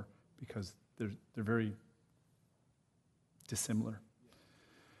 4, because they're very dissimilar.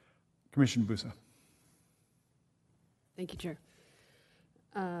 Commissioner Busa. Thank you, Chair.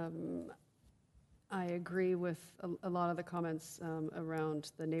 I agree with a lot of the comments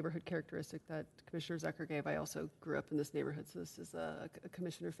around the neighborhood characteristic that Commissioner Zucker gave. I also grew up in this neighborhood, so this is a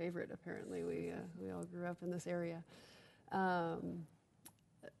commissioner favorite, apparently. We all grew up in this area.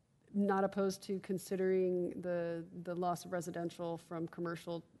 Not opposed to considering the loss of residential from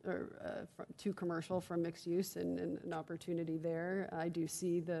commercial to commercial from mixed use and an opportunity there. I do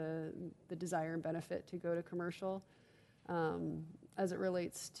see the desire and benefit to go to commercial. As it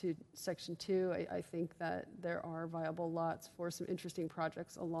relates to Section 2, I think that there are viable lots for some interesting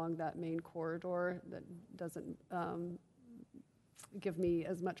projects along that main corridor that doesn't give me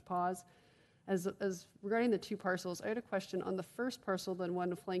as much pause. As regarding the 2 parcels, I had a question on the first parcel, the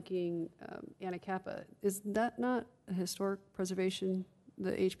one flanking Anacapa. Is that not a historic preservation,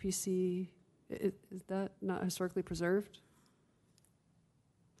 the HPC? Is that not historically preserved?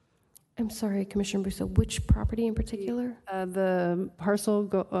 I'm sorry, Commissioner Busa, which property in particular? The parcel,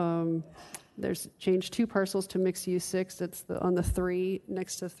 there's changed 2 parcels to mixed use 6. It's on the 3,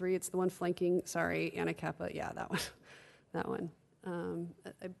 next to 3. It's the one flanking, sorry, Anacapa. Yeah, that one. That one.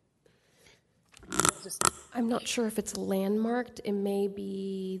 I'm not sure if it's landmarked. It may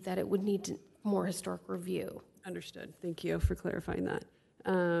be that it would need more historic review. Understood. Thank you for clarifying that.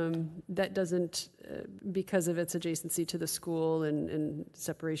 That doesn't, because of its adjacency to the school and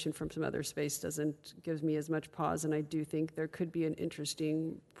separation from some other space, doesn't give me as much pause. And I do think there could be an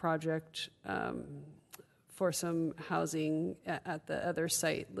interesting project for some housing at the other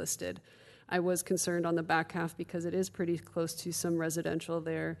site listed. I was concerned on the back half because it is pretty close to some residential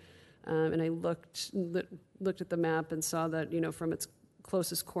there. And I looked at the map and saw that, from its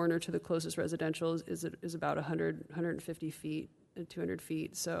closest corner to the closest residential is about 150 feet. 200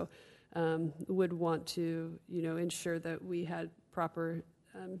 feet. So would want to, ensure that we had proper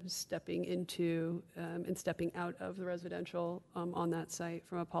stepping into and stepping out of the residential on that site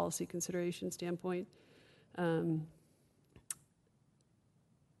from a policy consideration standpoint.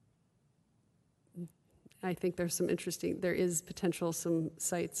 I think there's there is potential some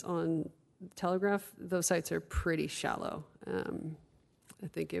sites on Telegraph. Those sites are pretty shallow. I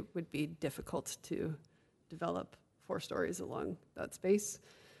think it would be difficult to develop 4 stories along that space,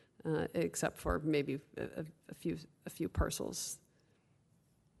 except for maybe a few parcels.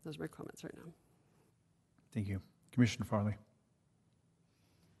 Those are my comments right now. Thank you. Commissioner Farley.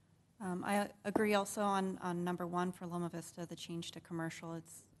 I agree also on number 1 for Loma Vista, the change to commercial.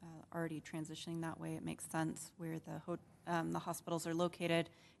 It's already transitioning that way. It makes sense where the hospitals are located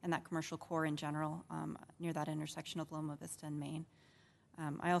and that commercial core in general near that intersection of Loma Vista and Main.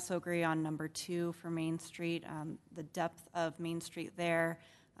 I also agree on number 2 for Main Street. The depth of Main Street there,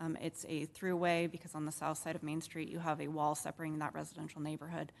 it's a throughway because on the south side of Main Street you have a wall separating that residential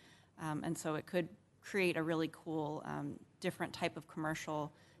neighborhood. And so it could create a really cool, different type of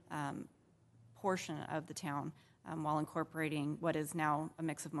commercial portion of the town while incorporating what is now a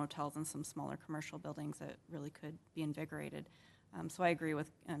mix of motels and some smaller commercial buildings that really could be invigorated. So I agree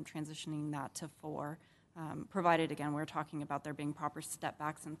with transitioning that to 4. Provided, again, we're talking about there being proper step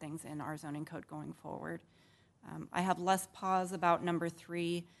backs and things in our zoning code going forward. I have less pause about number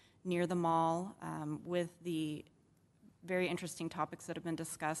 3 near the mall with the very interesting topics that have been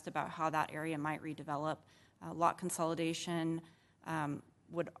discussed about how that area might redevelop. Lot consolidation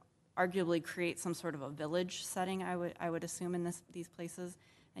would arguably create some sort of a village setting, I would assume, in these places.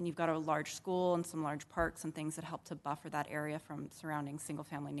 And you've got a large school and some large parks and things that help to buffer that area from surrounding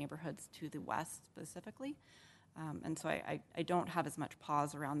single-family neighborhoods to the west specifically. And so I don't have as much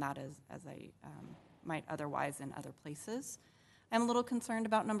pause around that as I might otherwise in other places. I'm a little concerned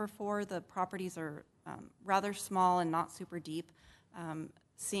about number 4. The properties are rather small and not super deep.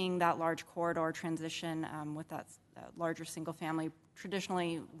 Seeing that large corridor transition with that larger single-family,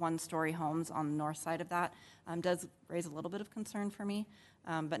 traditionally one-story homes on the north side of that does raise a little bit of concern for me.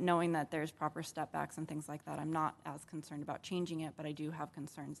 But knowing that there's proper step backs and things like that, I'm not as concerned about changing it, but I do have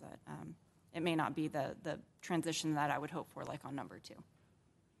concerns that it may not be the transition that I would hope for, like on number 2.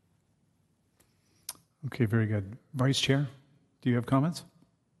 Okay, very good. Vice Chair, do you have comments?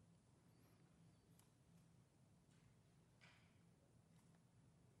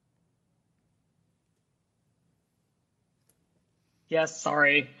 Yes,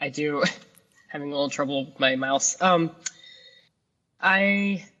 sorry, I do. Having a little trouble with my mouse.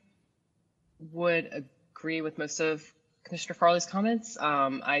 I would agree with most of Commissioner Farley's comments.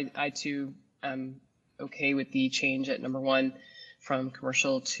 I too am okay with the change at number 1 from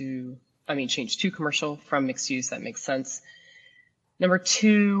commercial to, change to commercial from mixed use. That makes sense. Number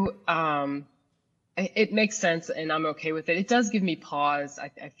 2, it makes sense and I'm okay with it. It does give me pause.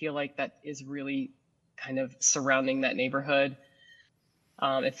 I feel like that is really kind of surrounding that neighborhood.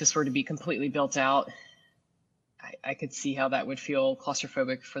 If this were to be completely built out, I could see how that would feel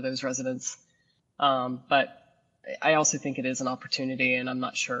claustrophobic for those residents. But I also think it is an opportunity, and I'm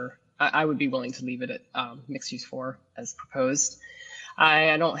not sure. I would be willing to leave it at mixed use 4 as proposed.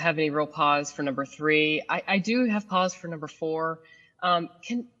 I don't have any real pause for number 3. I do have pause for number 4.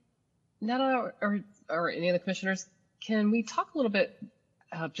 Can Netta or any of the commissioners, can we talk a little bit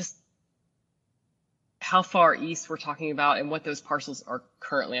just how far east we're talking about and what those parcels are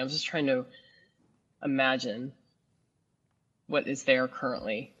currently? I'm just trying to imagine what is there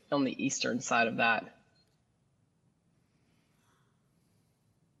currently on the eastern side of that.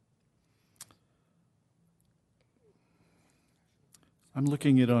 I'm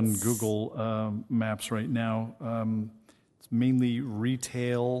looking it on Google Maps right now. It's mainly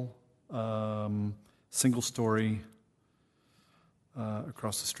retail, single story,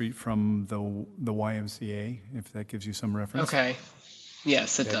 across the street from the YMCA, if that gives you some reference. Okay.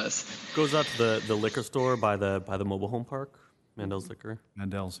 Yes, it does. Goes out to the liquor store by the mobile home park, Mandel's Liquor.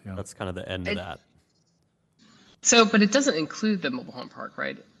 Mandel's, yeah. That's kind of the end of that. So, but it doesn't include the mobile home park,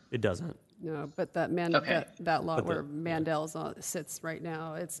 right? It doesn't. No, but that Okay. that lot But where Mandel's sits right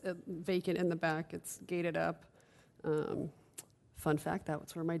now, it's vacant in the back. It's gated up. Fun fact, that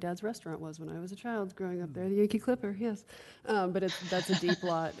was where my dad's restaurant was when I was a child growing up there, the Yankee Clipper, yes. But that's a deep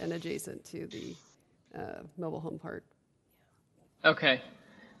lot and adjacent to the mobile home park. Okay.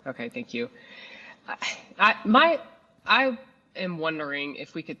 Okay, thank you. I am wondering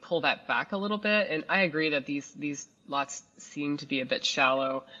if we could pull that back a little bit, and I agree that these lots seem to be a bit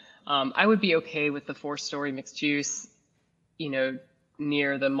shallow. I would be okay with the 4-story mixed use, near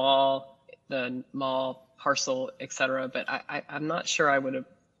the mall parcel, et cetera, but I'm not sure I would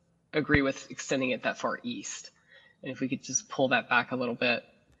agree with extending it that far east. And if we could just pull that back a little bit,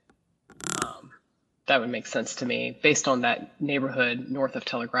 that would make sense to me based on that neighborhood north of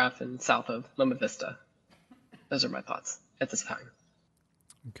Telegraph and south of Loma Vista. Those are my thoughts at this time.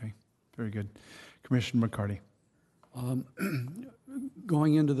 Okay, very good. Commissioner McCarty.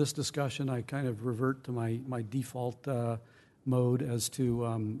 Going into this discussion, I kind of revert to my default mode as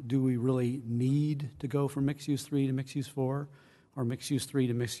to do we really need to go from mixed use 3 to mixed use 4 or mixed use 3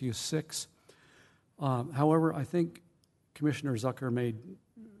 to mixed use 6. However, I think Commissioner Zucker made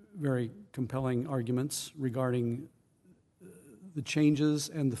very compelling arguments regarding the changes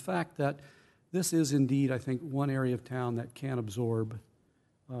and the fact that this is indeed, I think, one area of town that can absorb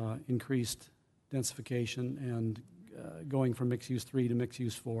increased densification and going from mixed use 3 to mixed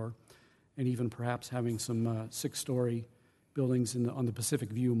use 4, and even perhaps having some 6-story buildings on the Pacific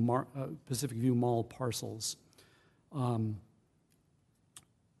View Mall parcels. One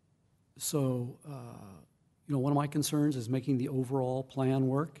of my concerns is making the overall plan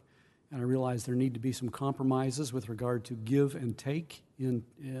work, and I realize there need to be some compromises with regard to give and take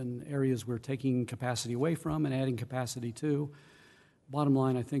in areas we're taking capacity away from and adding capacity to. Bottom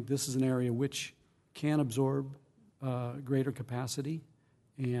line, I think this is an area which can absorb greater capacity,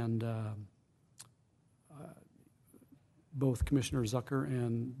 and both Commissioner Zucker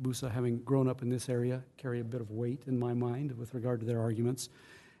and Busa, having grown up in this area, carry a bit of weight in my mind with regard to their arguments.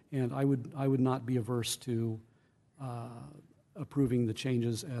 And I would not be averse to approving the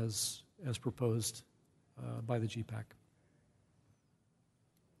changes as proposed by the GPAC.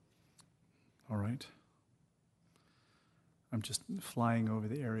 All right. I'm just flying over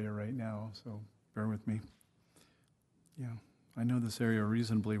the area right now, so bear with me. Yeah, I know this area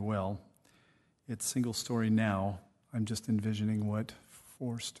reasonably well. It's single story now. I'm just envisioning what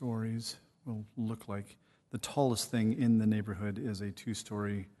 4 stories will look like. The tallest thing in the neighborhood is a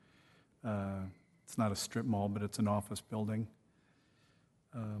 2-story It's not a strip mall, but it's an office building.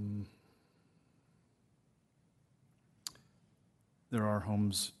 There are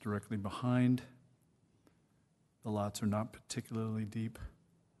homes directly behind. The lots are not particularly deep.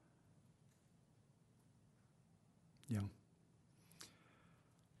 Yeah.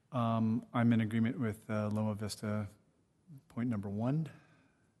 I'm in agreement with Loma Vista, point number 1,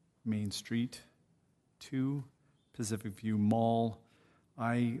 Main Street, 2, Pacific View Mall.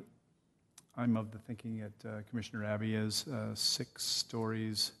 I'm of the thinking that Commissioner Abbey is 6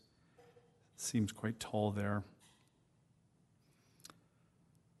 stories. Seems quite tall there.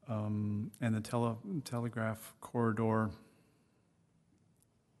 And the telegraph corridor,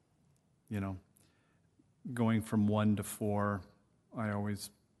 going from 1 to 4, I always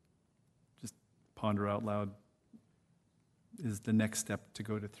just ponder out loud, is the next step to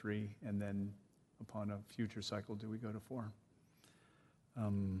go to 3, and then upon a future cycle, do we go to 4?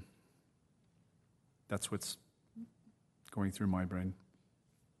 That's what's going through my brain.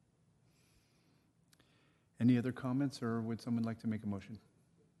 Any other comments, or would someone like to make a motion?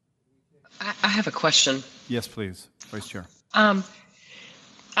 I have a question. Yes, please, Vice Chair. I'm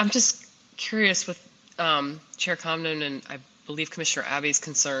just curious with Chair Comden and I believe Commissioner Abbey's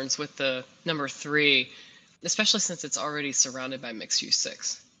concerns with the number 3, especially since it's already surrounded by mixed-use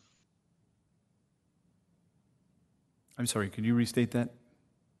 6. I'm sorry, could you restate that?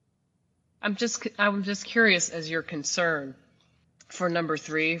 I'm just curious as your concern for number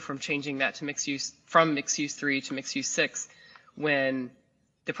 3 from changing that to mixed-use, from mixed-use 3 to mixed-use 6, when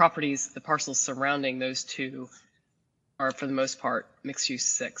the parcels surrounding those 2 are, for the most part, mixed-use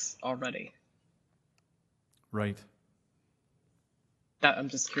 6 already. Right. I'm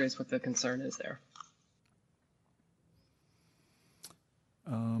just curious what the concern is there.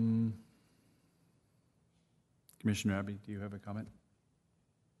 Commissioner Abbey, do you have a comment?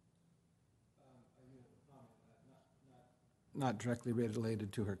 Not directly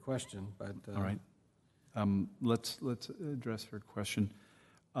related to her question, but... All right. Let's address her question.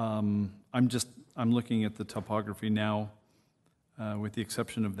 I'm looking at the topography now, with the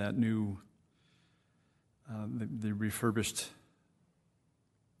exception of that new, the refurbished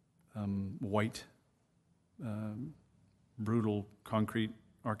white, brutal concrete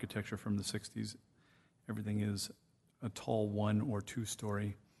architecture from the 60s. Everything is a tall 1 or 2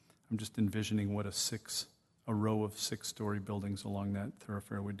 story. I'm just envisioning what a row of 6-story buildings along that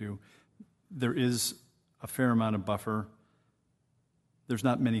thoroughfare would do. There is a fair amount of buffer. There's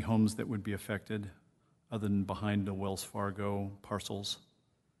not many homes that would be affected other than behind the Wells Fargo parcels,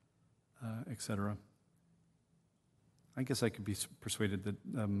 et cetera. I guess I could be persuaded that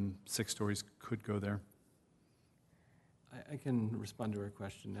 6 stories could go there. I can respond to her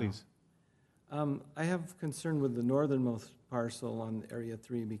question now. Please. I have concern with the northernmost parcel on Area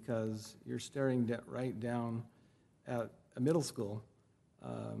 3 because you're staring right down at a middle school.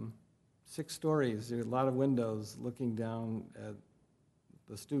 6 stories, there are a lot of windows looking down at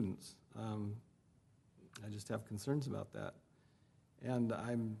the students. I just have concerns about that. And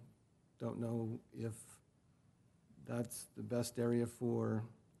I don't know if that's the best area for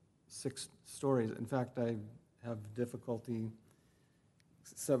 6 stories. In fact, I have difficulty,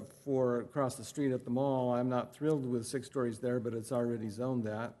 except for across the street at the mall. I'm not thrilled with 6 stories there, but it's already zoned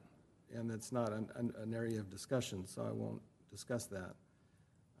that, and it's not an area of discussion, so I won't discuss that.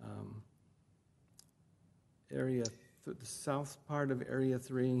 The south part of Area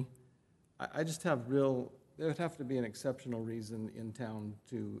 3, I just have there would have to be an exceptional reason in town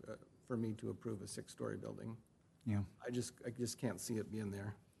for me to approve a 6-story building. Yeah. I just can't see it being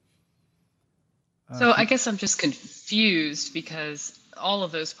there. So I guess I'm just confused because all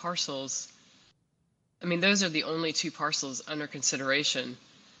of those parcels, those are the only 2 parcels under consideration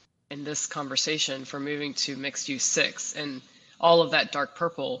in this conversation for moving to mixed use 6. And all of that dark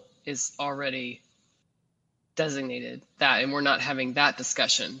purple is already designated that, and we're not having that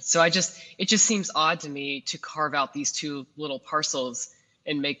discussion. So it just seems odd to me to carve out these 2 little parcels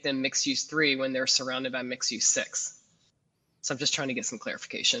and make them mixed use 3 when they're surrounded by mixed use 6. So I'm just trying to get some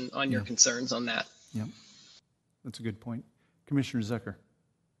clarification on your concerns on that. Yeah, that's a good point. Commissioner Zucker.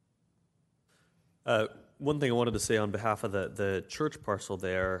 One thing I wanted to say on behalf of the church parcel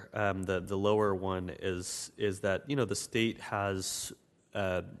there, the lower one is that, the state has,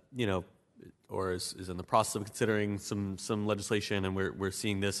 or is in the process of considering some legislation, and we're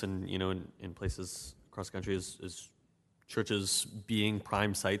seeing this in places across the country as churches being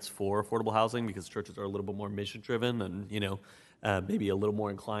prime sites for affordable housing, because churches are a little bit more mission driven and, maybe a little more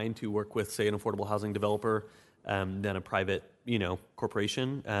inclined to work with, say, an affordable housing developer than a private,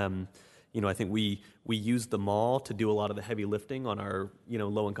 corporation. I think we use the mall to do a lot of the heavy lifting on our,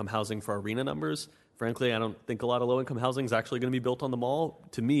 low-income housing for our RHNA numbers. frankly, I don't think a lot of low-income housing is actually going to be built on the mall.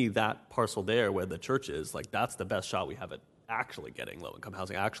 To me, that parcel there where the church is, like, that's the best shot we have at actually getting low-income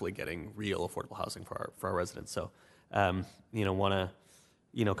housing, actually getting real affordable housing for our residents. So, want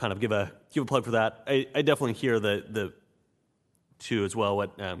to, kind of give a plug for that. I definitely hear the too as well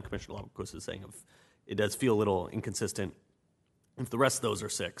what Commissioner Lobquist is saying. Of it does feel a little inconsistent if the rest of those are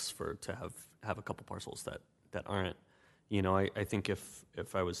 6 to have a couple parcels that aren't. I think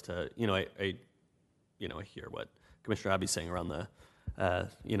if I was to, I hear what Commissioner Abbey's saying around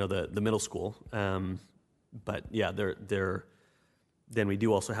the middle school. But yeah, then we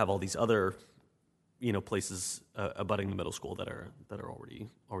do also have all these other, places abutting the middle school that are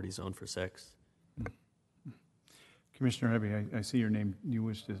already zoned for 6. Commissioner Abbey, I see your name. You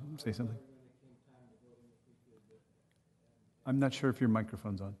wish to say something? I'm not sure if your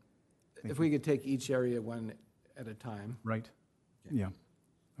microphone's on. If we could take each area one at a time. Right? Yeah.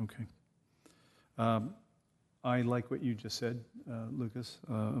 Okay. I like what you just said, Lucas,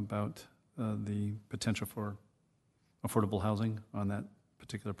 about the potential for affordable housing on that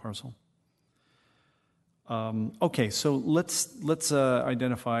particular parcel. Okay, so let's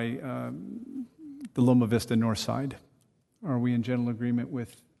identify the Loma Vista North Side. Are we in general agreement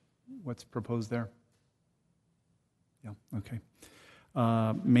with what's proposed there? Yeah, okay.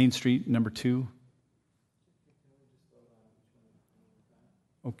 Main Street, number 2.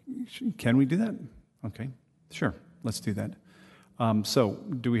 Okay, can we do that? Okay, sure, let's do that. So,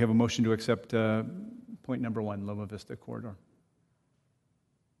 do we have a motion to accept point number 1, Loma Vista Corridor?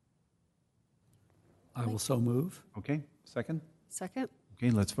 I will so move. Okay, second? Second?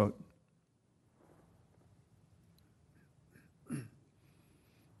 Okay, let's vote.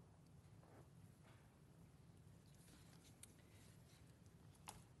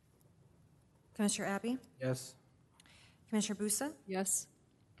 Commissioner Abbey? Yes. Commissioner Busa? Yes.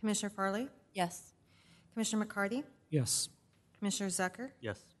 Commissioner Farley? Yes. Commissioner McCarty? Yes. Commissioner Zucker?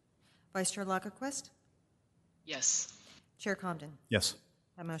 Yes. Vice Chair Lagerquist? Yes. Chair Comden? Yes.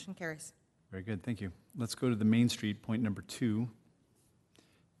 That motion carries. Very good, thank you. Let's go to the Main Street, point number 2.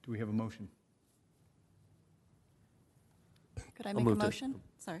 Do we have a motion? Could I I'll make a move to- motion?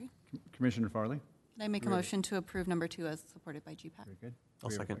 Sorry. Commissioner Farley? Could I make a motion to approve number 2 as supported by GPAC? Very good. I'll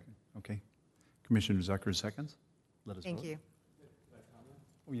Do we have a second. Okay. Commissioner Zucker seconds. Let us Thank vote. you.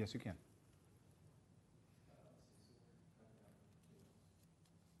 Oh, yes, you can.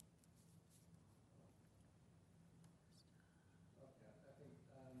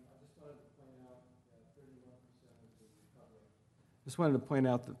 Just wanted to point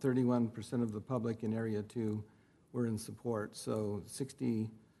out that 31% of the public in Area 2 were in support, so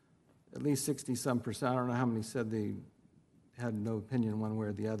at least 60-some percent, I don't know how many said they had no opinion one way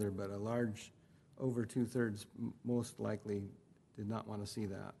or the other, but a large, over 2/3 most likely did not want to see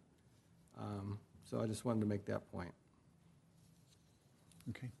that. So I just wanted to make that point.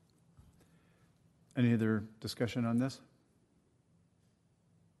 Okay. Any other discussion on this?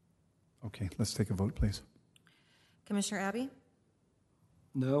 Okay, let's take a vote, please. Commissioner Abbey?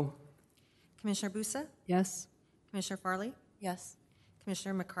 No? Commissioner Busa? Yes. Commissioner Farley? Yes.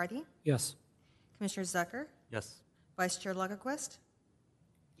 Commissioner McCarty? Yes. Commissioner Zucker? Yes. Vice Chair Lagerquist?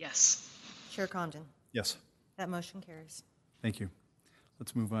 Yes. Chair Comden? Yes. That motion carries. Thank you.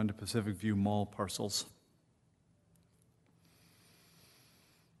 Let's move on to Pacific View Mall parcels.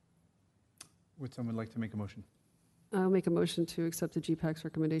 Would someone like to make a motion? I'll make a motion to accept the GPAC's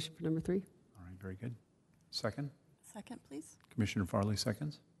recommendation for number 3. All right, very good. Second? Second, please. Commissioner Farley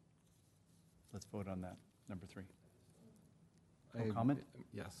seconds. Let's vote on that, number 3. No comment?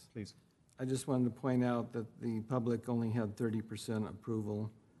 Yes. Please. I just wanted to point out that the public only had 30% approval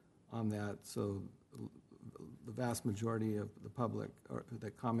on that, so the vast majority of the public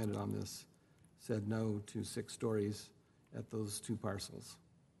that commented on this said no to 6 stories at those 2 parcels.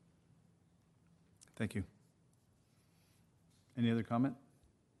 Thank you. Any other comment?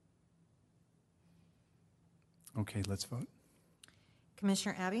 Okay, let's vote.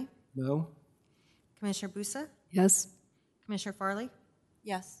 Commissioner Abbey? No? Commissioner Busa? Yes. Commissioner Farley?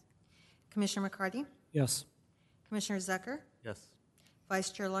 Yes. Commissioner McCarty? Yes. Commissioner Zucker? Yes. Vice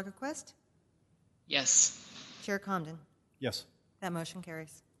Chair Lagerquist? Yes. Chair Comden? Yes. That motion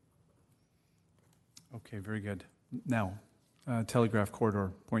carries. Okay, very good. Now, Telegraph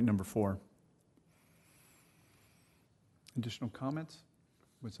Corridor, point number 4. Additional comments?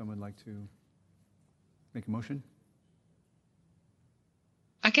 Would someone like to make a motion?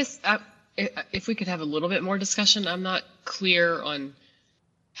 I guess if we could have a little bit more discussion, I'm not clear on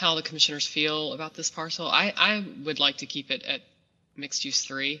how the commissioners feel about this parcel. I would like to keep it at mixed use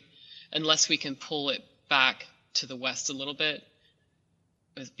 3, unless we can pull it back to the west a little bit.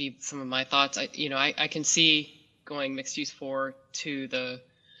 would be some of my thoughts. I can see going mixed use 4 to the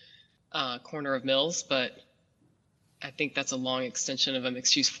corner of Mills, but I think that's a long extension of a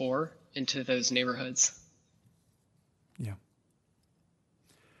mixed use 4 into those neighborhoods. Yeah.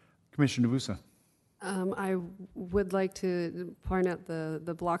 Commissioner Nabusa. I would like to point out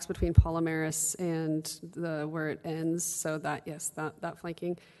the blocks between Palomares and where it ends. So that, yes, that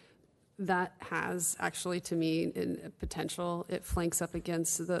flanking, that has actually, to me, in potential. It flanks up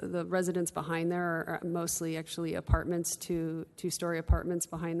against the residents behind there are mostly actually apartments, two-story apartments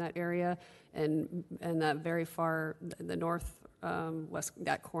behind that area, and that very far, the north west,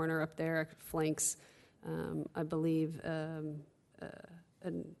 that corner up there flanks, I believe, an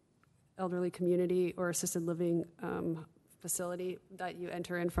elderly community or assisted living facility that you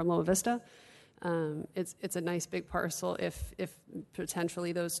enter in from Loma Vista. It's a nice big parcel. If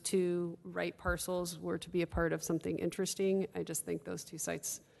potentially those two right parcels were to be a part of something interesting, I just think those two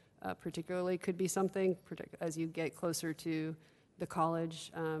sites particularly could be something as you get closer to the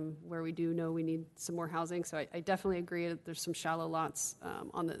college, where we do know we need some more housing. So I definitely agree that there's some shallow lots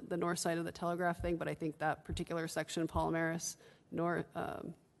on the north side of the Telegraph thing, but I think that particular section, Palomares north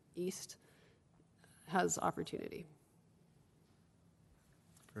east, has opportunity.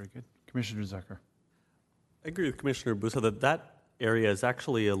 Very good. Commissioner Zucker. I agree with Commissioner Busa that area is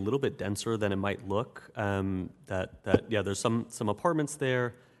actually a little bit denser than it might look. There's some apartments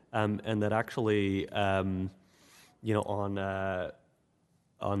there, and that actually, on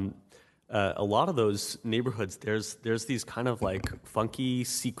a lot of those neighborhoods, there's these kind of like funky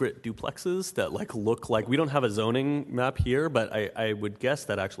secret duplexes that like look like, we don't have a zoning map here, but I would guess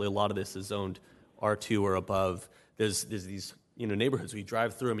that actually a lot of this is zoned R2 or above. There's these neighborhoods where you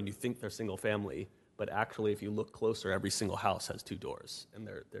drive through them and you think they're single family, but actually if you look closer, every single house has two doors, and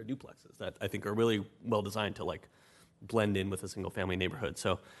they're duplexes that I think are really well designed to like blend in with a single family neighborhood.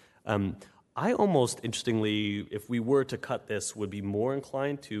 So I almost, interestingly, if we were to cut this, would be more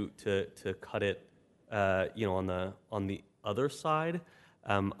inclined to cut it, on the other side.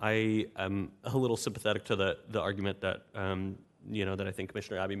 I am a little sympathetic to the argument that that I think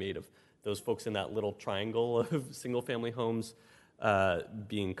Commissioner Abbey made of those folks in that little triangle of single family homes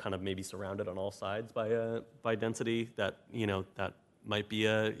being kind of maybe surrounded on all sides by density. That that might be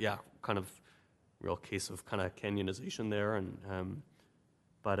a kind of real case of kind of canyonization there, and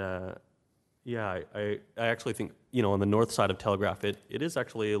I actually think, on the north side of Telegraph, it is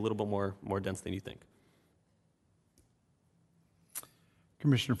actually a little bit more dense than you think.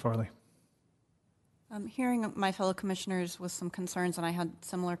 Commissioner Farley. Hearing my fellow commissioners with some concerns, and I had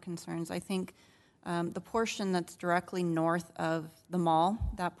similar concerns, I think the portion that's directly north of the mall,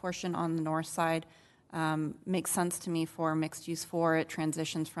 that portion on the north side, makes sense to me for mixed use 4. It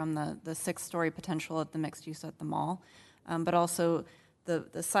transitions from the 6-story potential at the mixed use at the mall, but also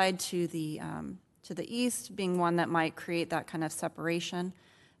the side to the east being one that might create that kind of separation,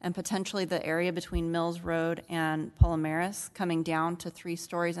 and potentially the area between Mills Road and Palomares coming down to 3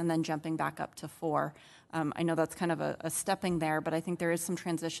 stories and then jumping back up to 4. I know that's kind of a stepping there, but I think there is some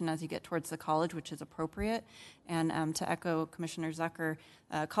transition as you get towards the college, which is appropriate. And to echo Commissioner Zucker,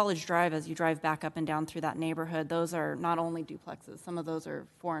 College Drive, as you drive back up and down through that neighborhood, those are not only duplexes. Some of those are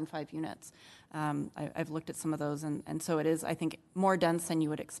 4 and 5 units. I've looked at some of those, and so it is, I think, more dense than you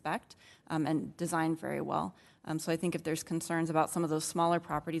would expect, and designed very well. So I think if there's concerns about some of those smaller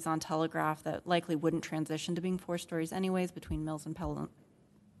properties on Telegraph that likely wouldn't transition to being 4 stories anyways between Mills and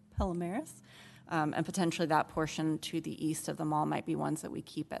Palomares, and potentially that portion to the east of the mall might be ones that we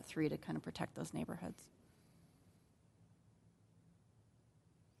keep at 3 to kind of protect those neighborhoods.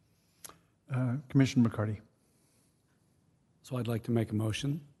 Commissioner McCarty. So I'd like to make a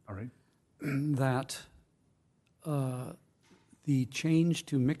motion. All right. That the change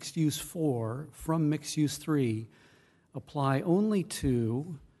to mixed use 4 from mixed use 3 apply only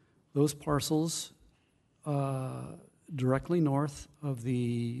to those parcels directly north of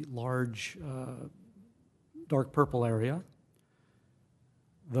the large dark purple area,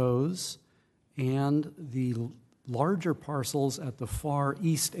 those, and the larger parcels at the far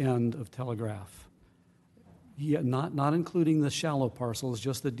east end of Telegraph. Yeah, not including the shallow parcels,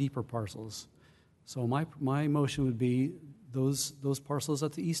 just the deeper parcels. So my motion would be those parcels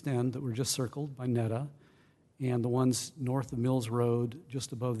at the east end that were just circled by Netta, and the ones north of Mills Road,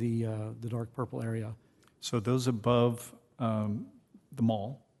 just above the dark purple area. So those above the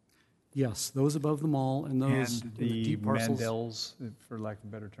mall. Yes, those above the mall and those And in the deep parcels. Mandel's, for lack of a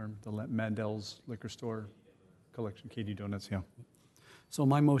better term, the Mandel's liquor store collection, Katie Donuts, yeah. So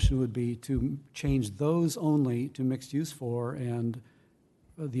my motion would be to change those only to mixed use 4, and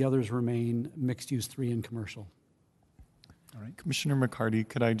the others remain mixed use 3 and commercial. All right. Commissioner McCarty,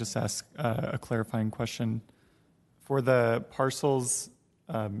 could I just ask a clarifying question? For the parcels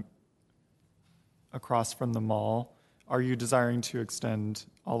across from the mall, are you desiring to extend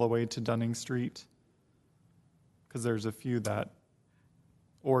all the way to Dunning Street? Because there's a few that,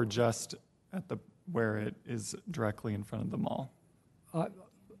 or just at the where it is directly in front of the mall.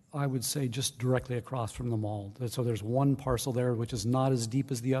 I would say just directly across from the mall. So there's one parcel there which is not as deep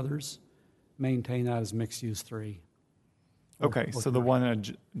as the others. Maintain that as mixed use 3. Okay, so the one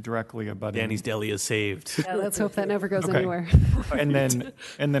directly abutting. Danny's Deli is saved. Yeah, let's hope that never goes Okay. anywhere.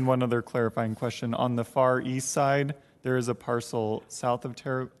 and then one other clarifying question. On the far east side, there is a parcel south of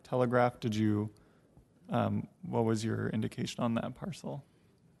Telegraph. Did you, what was your indication on that parcel?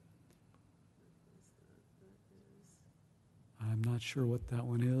 I'm not sure what that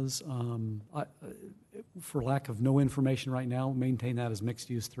one is. For lack of no information right now, maintain that as mixed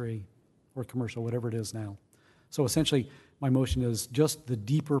use 3 or commercial, whatever it is now. So essentially, my motion is just the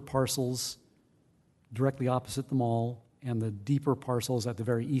deeper parcels directly opposite the mall and the deeper parcels at the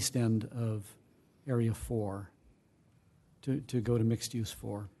very east end of Area 4 to go to mixed use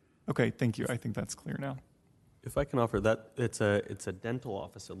 4. Okay, thank you. I think that's clear now. If I can offer that, it's a dental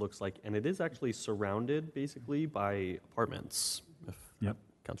office, it looks like, and it is actually surrounded basically by apartments, if Yep.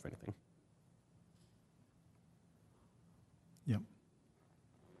 that counts for anything. Yep.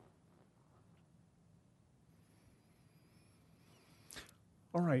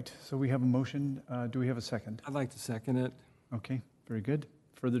 All right, so we have a motion. Do we have a second? I'd like to second it. Okay, very good.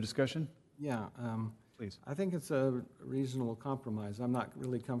 Further discussion? Yeah. Please. I think it's a reasonable compromise. I'm not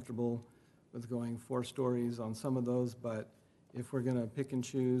really comfortable with going 4 stories on some of those, but if we're going to pick and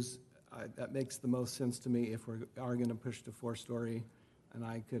choose, that makes the most sense to me if we are going to push to 4-story, and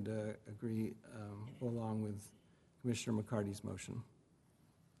I could agree, go along with Commissioner McCarty's motion.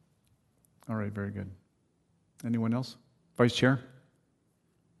 All right, very good. Anyone else? Vice Chair?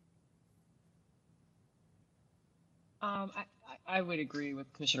 I would agree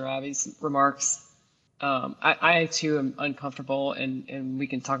with Commissioner Abbey's remarks. I too am uncomfortable, and we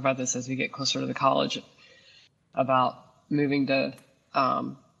can talk about this as we get closer to the college about moving to,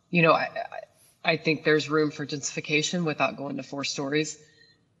 I think there's room for densification without going to 4 stories.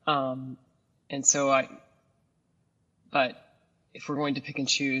 And so but if we're going to pick and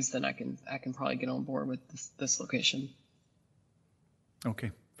choose, then I can probably get on board with this location.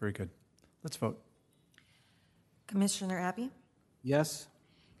 Okay, very good. Let's vote. Commissioner Abbey? Yes?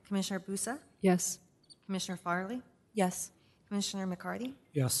 Commissioner Busa? Yes. Commissioner Farley? Yes. Commissioner McCarty?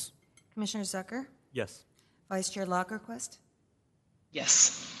 Yes. Commissioner Zucker? Yes. Vice Chair Lagerquist?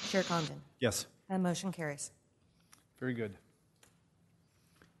 Yes. Chair Condon? Yes. And motion carries. Very good.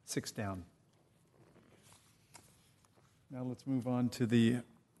 6 down. Now let's move on to the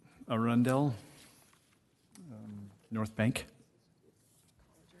Arundel North Bank.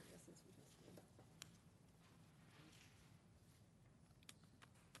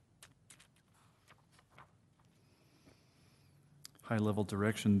 High-level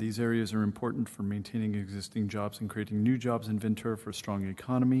direction. These areas are important for maintaining existing jobs and creating new jobs in Ventura for a strong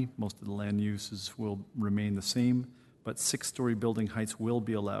economy. Most of the land uses will remain the same, but 6-story building heights will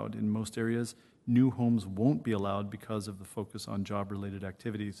be allowed. In most areas, new homes won't be allowed because of the focus on job-related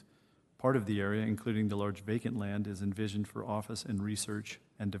activities. Part of the area, including the large vacant land, is envisioned for office and research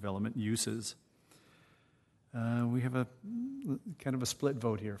and development uses. We have a kind of a split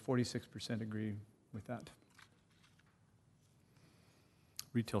vote here. 46% agree with that.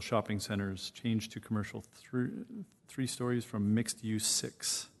 Retail shopping centers changed to commercial 3 stories from mixed use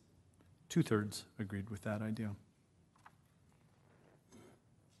 6. 2/3 agreed with that idea.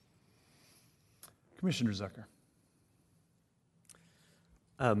 Commissioner Zucker.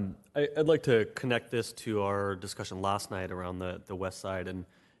 I'd like to connect this to our discussion last night around the west side and,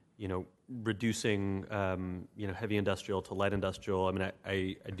 reducing, heavy industrial to light industrial. I mean,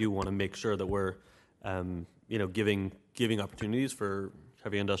 I do want to make sure that we're, giving opportunities for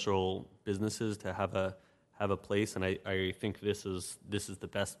heavy industrial businesses to have a place, and I think this is the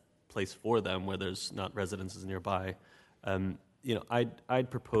best place for them where there's not residences nearby. I'd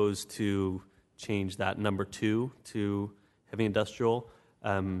propose to change that number 2 to heavy industrial.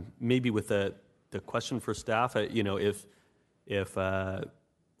 Maybe with the question for staff, if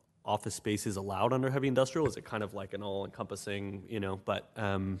office space is allowed under heavy industrial, is it kind of like an all-encompassing, but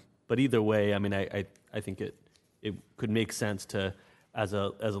either way, I mean, I think it could make sense to, as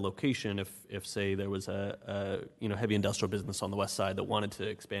a location, if say there was a heavy industrial business on the west side that wanted to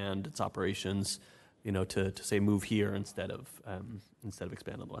expand its operations, to say move here instead of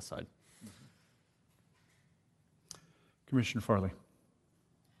expand on the west side. Commissioner Farley.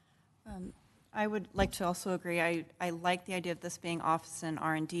 I would like to also agree. I like the idea of this being office and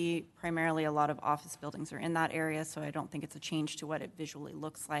R&D. Primarily, a lot of office buildings are in that area, so I don't think it's a change to what it visually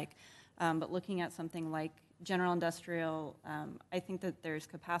looks like. But looking at something like general industrial, I think that there's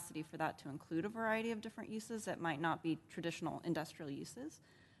capacity for that to include a variety of different uses that might not be traditional industrial uses.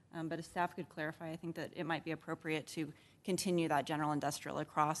 But if staff could clarify, I think that it might be appropriate to continue that general industrial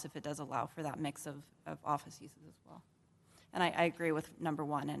across if it does allow for that mix of office uses as well. And I agree with number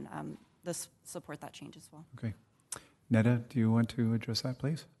one and support that change as well. Okay. Netta, do you want to address that,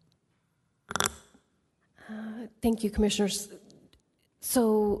 please? Thank you, Commissioners.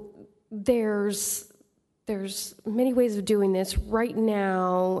 So there's many ways of doing this. Right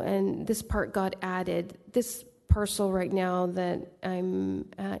now, and this part got added, this parcel right now that I'm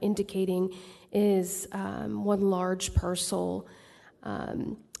indicating is one large parcel.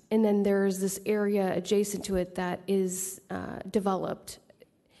 And then there's this area adjacent to it that is developed.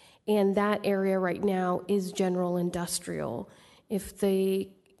 And that area right now is general industrial. If the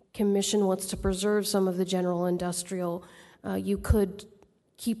commission wants to preserve some of the general industrial, you could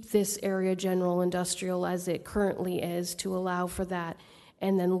keep this area general industrial as it currently is to allow for that,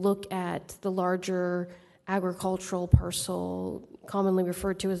 and then look at the larger agricultural parcel, commonly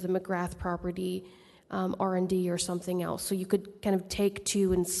referred to as the McGrath property, R&D or something else. So you could kind of take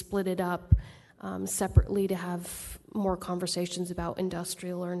two and split it up separately to have more conversations about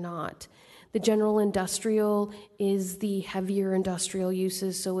industrial or not. The general industrial is the heavier industrial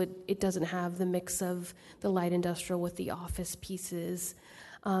uses, so it doesn't have the mix of the light industrial with the office pieces.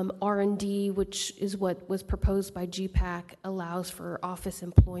 R&D, which is what was proposed by GPAC, allows for office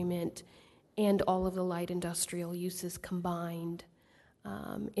employment and all of the light industrial uses combined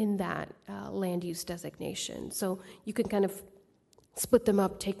in that land use designation. So you can kind of split them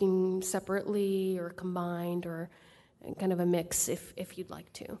up, taking separately or combined, or kind of a mix if you'd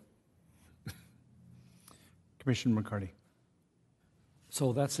like to. Commissioner McCarty.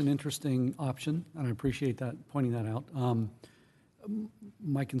 So that's an interesting option, and I appreciate that, pointing that out.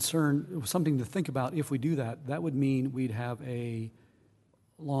 My concern, something to think about, if we do that, that would mean we'd have a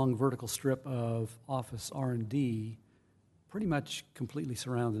long vertical strip of office R&D pretty much completely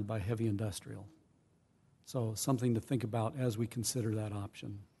surrounded by heavy industrial. So something to think about as we consider that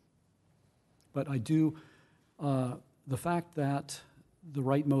option. But I do, the fact that the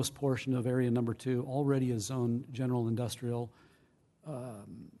rightmost portion of area number 2 already is zoned general industrial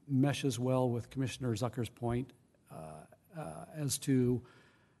meshes well with Commissioner Zucker's point as to,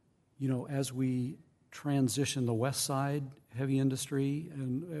 as we transition the west side heavy industry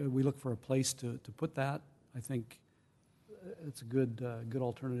and we look for a place to put that, I think it's a good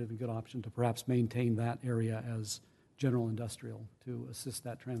alternative and good option to perhaps maintain that area as general industrial to assist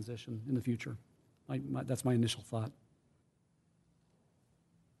that transition in the future. That's my initial thought.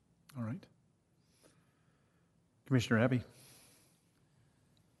 All right. Commissioner Abbey.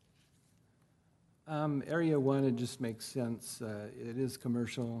 Area 1, it just makes sense. It is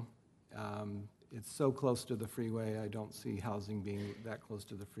commercial. It's so close to the freeway. I don't see housing being that close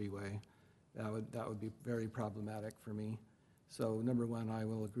to the freeway. That would be very problematic for me. So number 1, I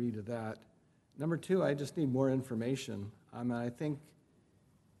will agree to that. Number 2, I just need more information. I think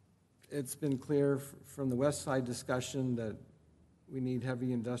it's been clear from the west side discussion that we need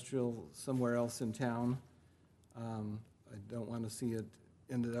heavy industrial somewhere else in town. I don't want to see it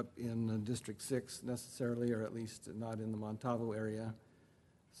ended up in District 6 necessarily, or at least not in the Montalvo area.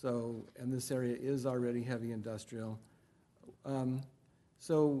 So, and this area is already heavy industrial.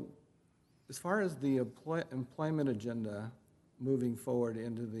 So as far as the employment agenda moving forward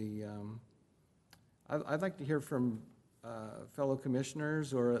into the, I'd like to hear from fellow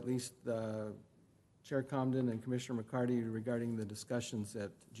commissioners, or at least Chair Comden and Commissioner McCarty regarding the discussions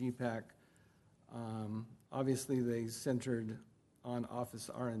at GPAC. Obviously, they centered on office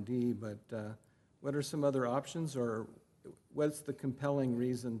R&D, but what are some other options, or what's the compelling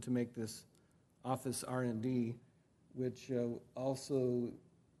reason to make this office R&D, which also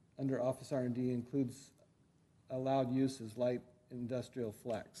under office R&D includes allowed uses light industrial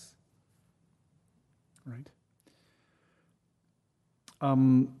flex? Right.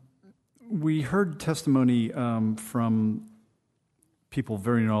 We heard testimony from people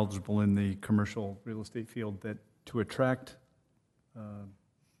very knowledgeable in the commercial real estate field that to attract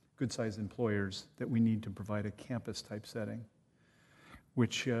good-sized employers that we need to provide a campus-type setting,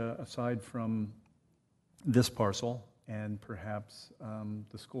 which aside from this parcel and perhaps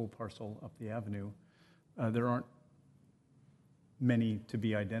the school parcel up the avenue, there aren't many to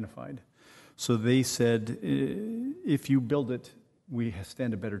be identified. So they said, if you build it, we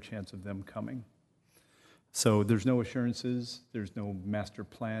stand a better chance of them coming. So there's no assurances, there's no master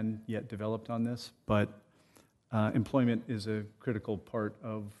plan yet developed on this, but employment is a critical part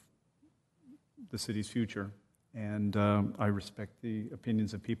of the city's future. And I respect the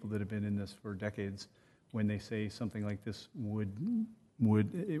opinions of people that have been in this for decades when they say something like this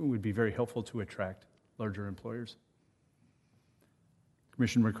would be very helpful to attract larger employers.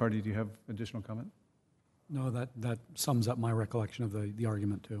 Commissioner Riccardi, do you have additional comment? No, that sums up my recollection of the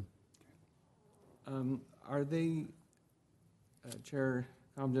argument, too. Are they, Chair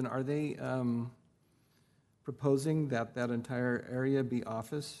Comden, are they proposing that that entire area be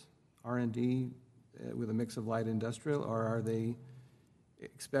office, R&D, with a mix of light industrial, or are they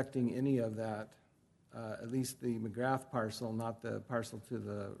expecting any of that, at least the McGrath parcel, not the parcel to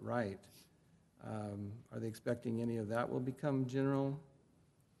the right? Are they expecting any of that will become general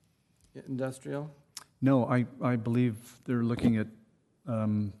industrial? No, I believe they're looking at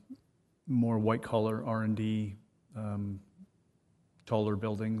more white-collar R&D, taller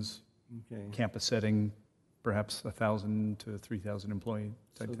buildings, Okay. campus setting, perhaps 1,000 to 3,000 employee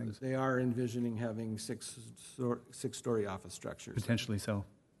type So things. they are envisioning having six-story office structures. Potentially so,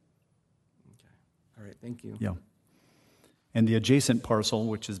 Okay. All right, thank you. yeah. And the adjacent parcel,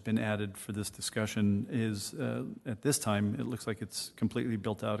 which has been added for this discussion, is, at this time, it looks like it's completely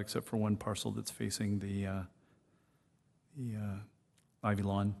built out except for one parcel that's facing the Ivy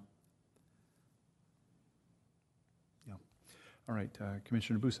Lawn. Yeah. All right,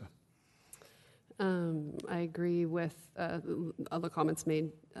 Commissioner Busa. I agree with all the comments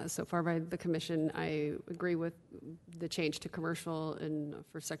made so far by the commission. I agree with the change to commercial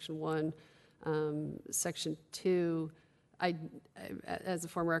for Section 1. Section 2, as a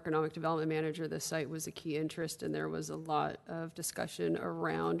former economic development manager, the site was a key interest, and there was a lot of discussion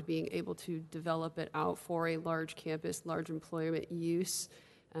around being able to develop it out for a large campus, large employment use.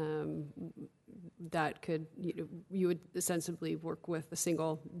 That could, you would ostensibly work with a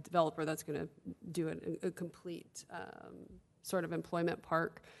single developer that's going to do a complete sort of employment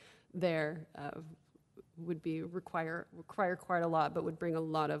park there. Would be require quite a lot, but would bring a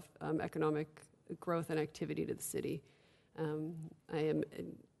lot of economic growth and activity to the city. I am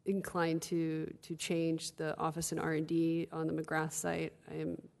inclined to change the office and R&D on the McGrath site. I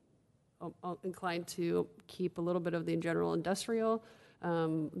am inclined to keep a little bit of the general industrial,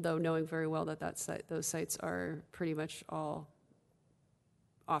 though knowing very well that those sites are pretty much all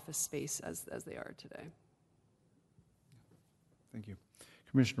office space as they are today. Thank you.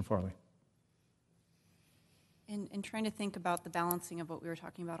 Commissioner Farley. In trying to think about the balancing of what we were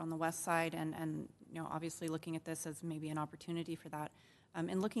talking about on the west side and obviously looking at this as maybe an opportunity for that,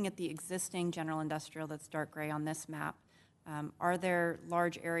 and looking at the existing general industrial that's dark gray on this map, are there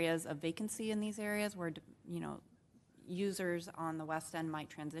large areas of vacancy in these areas where, users on the west end might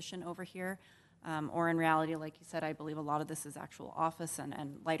transition over here? Or in reality, like you said, I believe a lot of this is actual office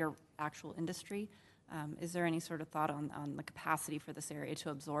and lighter actual industry. Is there any sort of thought on the capacity for this area to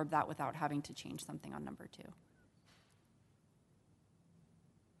absorb that without having to change something on number 2?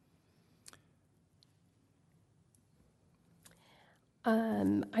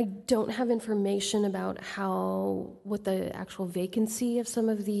 I don't have information about what the actual vacancy of some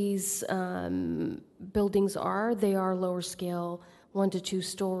of these buildings are. They are lower scale, 1 to 2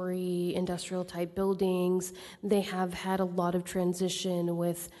 story industrial type buildings. They have had a lot of transition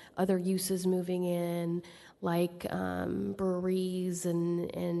with other uses moving in, like breweries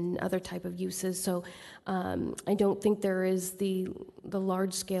and other type of uses. So I don't think there is the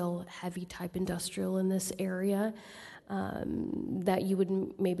large scale heavy type industrial in this area that you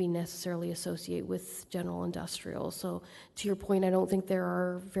would maybe necessarily associate with general industrial. So to your point, I don't think there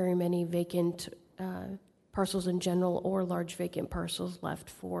are very many vacant parcels in general or large vacant parcels left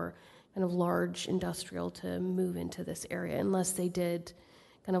for kind of large industrial to move into this area unless they did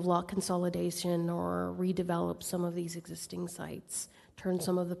kind of lot consolidation or redevelop some of these existing sites, turn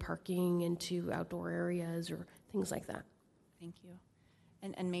some of the parking into outdoor areas or things like that. Thank you.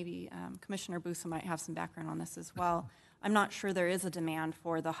 And maybe Commissioner Busa might have some background on this as well. I'm not sure there is a demand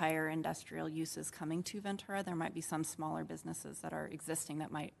for the higher industrial uses coming to Ventura. There might be some smaller businesses that are existing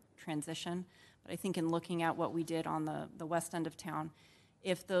that might transition. But I think in looking at what we did on the west end of town,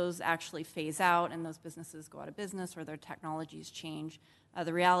 if those actually phase out and those businesses go out of business or their technologies change,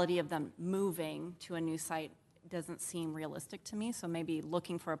 the reality of them moving to a new site doesn't seem realistic to me. So maybe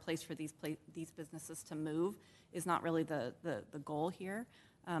looking for a place for these businesses to move is not really the goal here,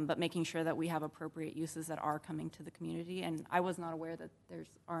 but making sure that we have appropriate uses that are coming to the community. And I was not aware that there's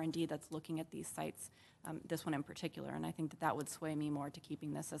R&D that's looking at these sites, this one in particular, and I think that would sway me more to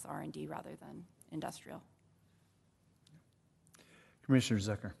keeping this as R&D rather than industrial. Commissioner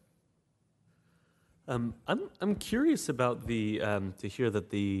Zucker. I'm curious about the to hear that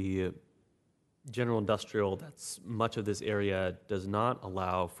the general industrial, that's much of this area, does not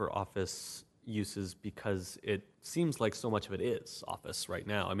allow for office uses because it seems like so much of it is office right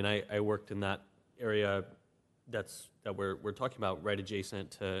now. I mean, I worked in that area that we're talking about, right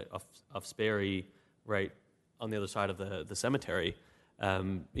adjacent to Sperry, right on the other side of the cemetery.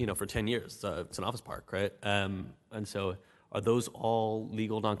 For 10 years, it's an office park, right? And so, are those all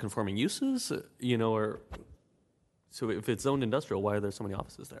legal non-conforming uses? Or so if it's zoned industrial, why are there so many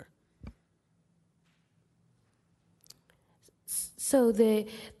offices there? So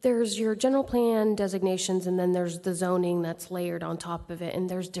there's your general plan designations, and then there's the zoning that's layered on top of it, and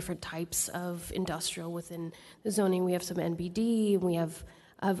there's different types of industrial within the zoning. We have some NBD, and we have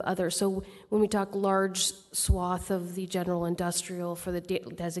others. So when we talk large swath of the general industrial for the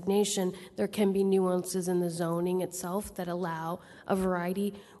designation, there can be nuances in the zoning itself that allow a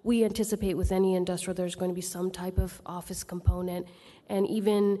variety. We anticipate with any industrial there's going to be some type of office component, and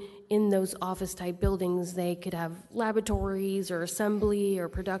even in those office type buildings they could have laboratories or assembly or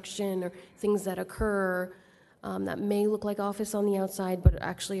production or things that occur that may look like office on the outside but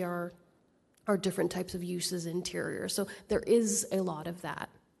actually are different types of uses interior. So there is a lot of that.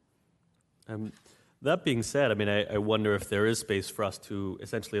 That being said, I mean, I wonder if there is space for us to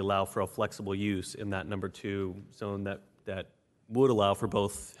essentially allow for a flexible use in that number 2 zone that would allow for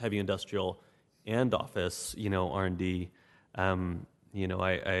both heavy industrial and office, R&D. I'm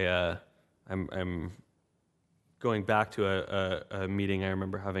going back to a meeting I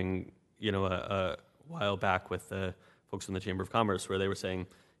remember having, a while back with the folks from the Chamber of Commerce where they were saying,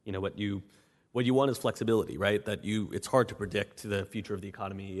 what you want is flexibility, right? That it's hard to predict the future of the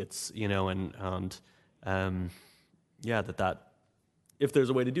economy. It's, that if there's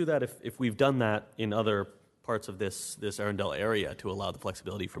a way to do that, if we've done that in other parts of this Arundel area to allow the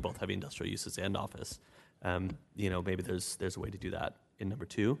flexibility for both heavy industrial uses and office, maybe there's a way to do that in number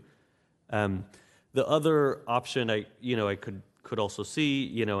 2. The other option I could also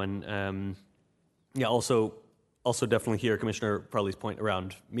see, also definitely hear Commissioner Farley's point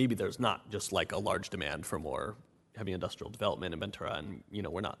around maybe there's not just like a large demand for more heavy industrial development in Ventura, and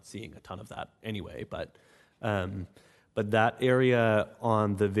we're not seeing a ton of that anyway. But that area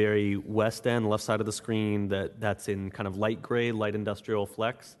on the very west end, left side of the screen, that's in kind of light gray, light industrial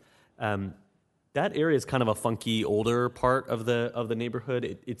flex. That area is kind of a funky, older part of the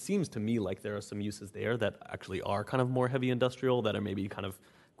neighborhood. It seems to me like there are some uses there that actually are kind of more heavy industrial that are maybe kind of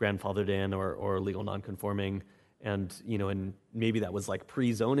grandfathered in or legal non-conforming. And and maybe that was like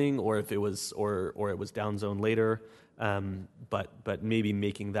pre-zoning, or if it was or it was down zoned later. But maybe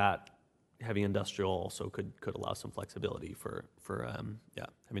making that heavy industrial also could allow some flexibility for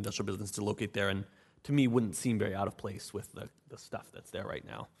heavy industrial business to locate there, and to me wouldn't seem very out of place with the stuff that's there right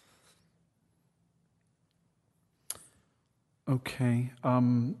now. Okay.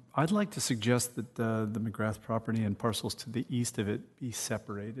 I'd like to suggest that the McGrath property and parcels to the east of it be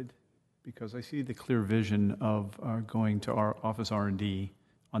separated, because I see the clear vision of going to our office R&D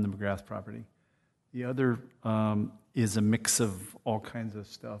on the McGrath property. The other is a mix of all kinds of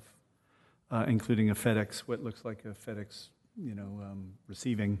stuff, including a FedEx, what looks like a FedEx,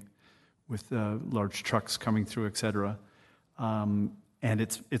 receiving with large trucks coming through, et cetera. And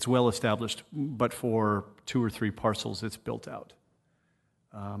it's well established, but for 2 or 3 parcels, it's built out.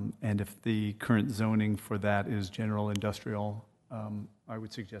 And if the current zoning for that is general industrial, I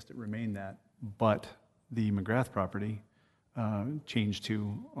would suggest it remain that. But the McGrath property change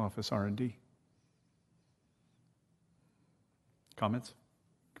to office R&D. Comments?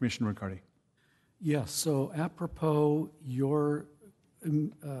 Commissioner Riccardi. Yes, so apropos your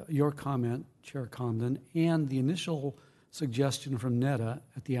comment, Chair Comden, and the initial suggestion from Netta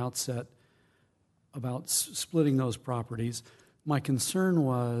at the outset about splitting those properties, my concern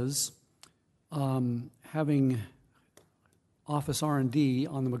was having office R&D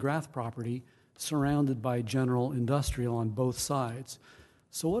on the McGrath property surrounded by general industrial on both sides.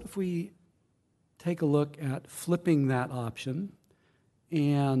 So what if we take a look at flipping that option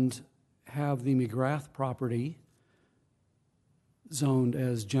and have the McGrath property zoned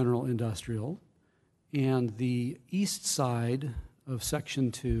as general industrial, and the east side of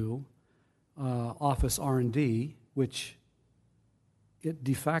Section 2, office R&D, which it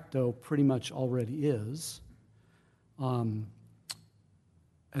de facto pretty much already is, and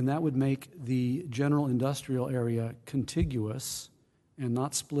that would make the general industrial area contiguous and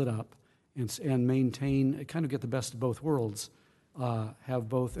not split up, and maintain, kind of get the best of both worlds, have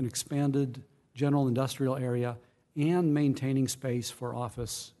both an expanded general industrial area and maintaining space for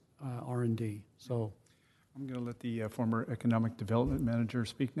office R&D. So I'm going to let the former economic development manager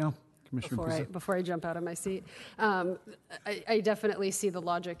speak now. Commissioner Busa. Before I jump out of my seat, I definitely see the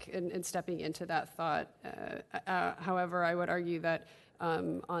logic in stepping into that thought. However, I would argue that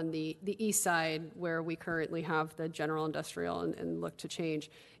on the east side, where we currently have the general industrial and look to change,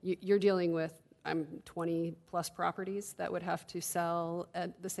 you're dealing with 20 plus properties that would have to sell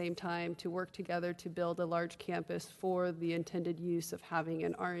at the same time to work together to build a large campus for the intended use of having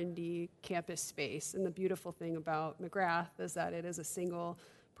an R&D campus space. And the beautiful thing about McGrath is that it is a single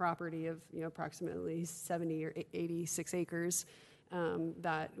property of approximately 70 or 86 acres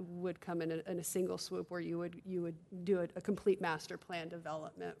that would come in a single swoop, where you would do a complete master plan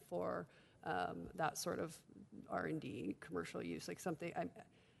development for that sort of R&D commercial use, like something.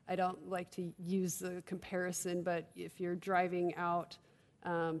 I don't like to use the comparison, but if you're driving out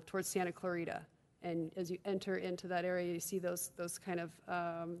towards Santa Clarita, and as you enter into that area, you see those kind of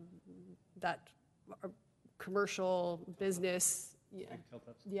that commercial business,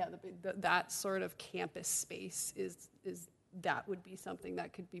 that sort of campus space is that would be something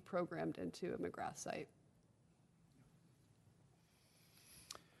that could be programmed into a McGrath site.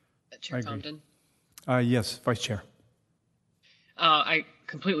 Chair Compton. Yes, Vice Chair. I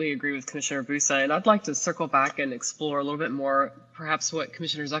completely agree with Commissioner Busa, and I'd like to circle back and explore a little bit more perhaps what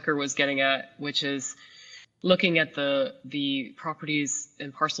Commissioner Zucker was getting at, which is looking at the properties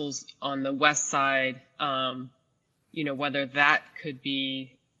and parcels on the west side, whether that could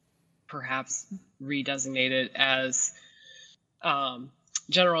be perhaps redesignated as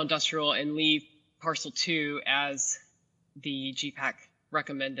general industrial and leave parcel 2 as the GPAC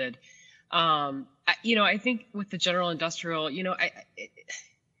recommended. I think with the general industrial,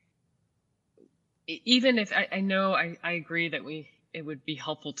 even if I know I agree that it would be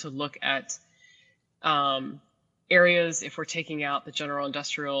helpful to look at areas, if we're taking out the general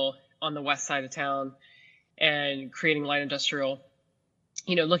industrial on the west side of town and creating light industrial,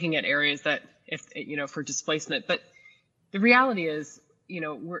 looking at areas that for displacement. But the reality is,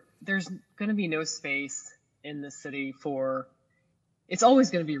 there's going to be no space in the city it's always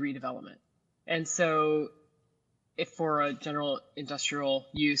going to be redevelopment. And so if for a general industrial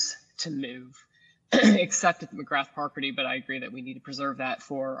use to move, except at the McGrath property, but I agree that we need to preserve that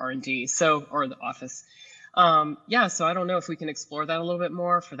for R&D, or the office. So I don't know if we can explore that a little bit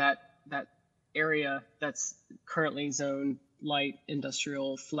more for that area that's currently zone light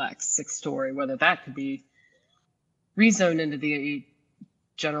industrial flex 6-story, whether that could be rezoned into the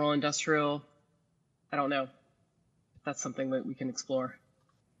general industrial. I don't know. That's something that we can explore.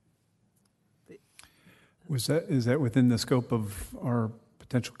 Is that within the scope of our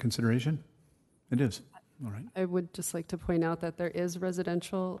potential consideration? It is. All right. I would just like to point out that there is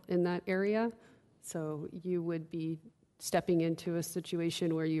residential in that area, so you would be stepping into a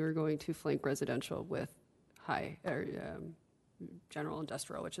situation where you are going to flank residential with general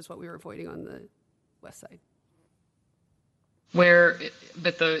industrial, which is what we were avoiding on the west side.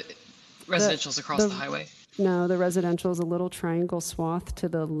 But the residential's across the highway? No, the residential is a little triangle swath to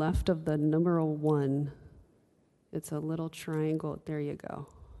the left of the numeral 1. It's a little triangle. There you go.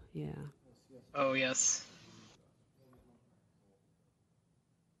 Yeah. Oh, yes.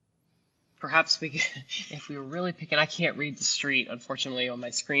 Perhaps if we were really picking, I can't read the street, unfortunately, on my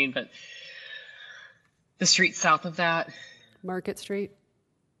screen, but the street south of that. Market Street.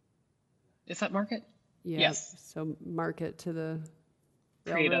 Is that Market? Yeah, yes. So Market to the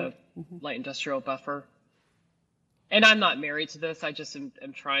create a light industrial buffer. And I'm not married to this. I just am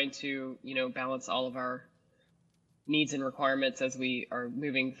trying to, balance all of our needs and requirements as we are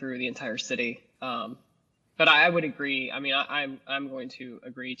moving through the entire city. But I would agree. I mean, I'm going to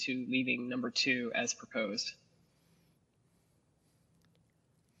agree to leaving number 2 as proposed.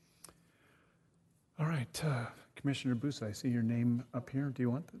 All right, Commissioner Busa, I see your name up here. Do you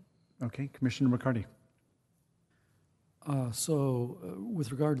want that? Okay, Commissioner McCarty.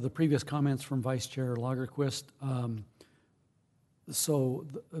 With regard to the previous comments from Vice Chair Lagerquist, a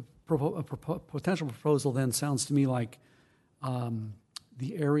potential proposal then sounds to me like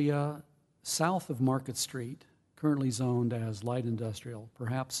the area south of Market Street, currently zoned as light industrial,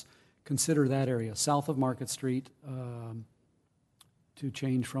 perhaps consider that area south of Market Street to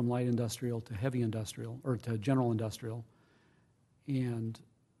change from light industrial to heavy industrial, or to general industrial, and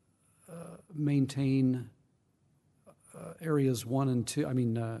maintain areas 1 and 2. I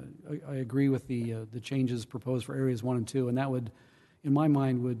mean, I agree with the changes proposed for areas 1 and 2, and that would, in my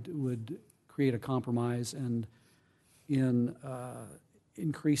mind, would create a compromise, and in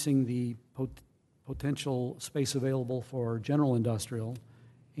increasing the potential space available for general industrial,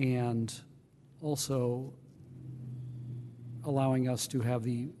 and also allowing us to have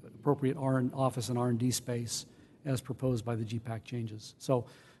the appropriate office and R&D space as proposed by the GPAC changes. So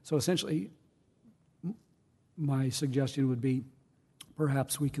So essentially, my suggestion would be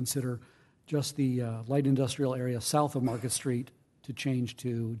perhaps we consider just the light industrial area south of Market Street to change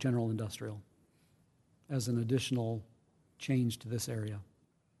to general industrial as an additional change to this area.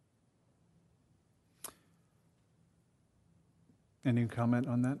 Any comment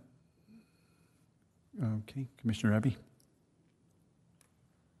on that? Okay, Commissioner Abbey.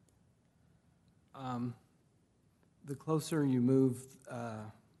 The closer you move,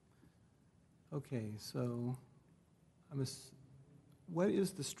 okay, so what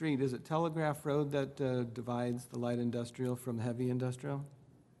is the street? Is it Telegraph Road that divides the light industrial from heavy industrial?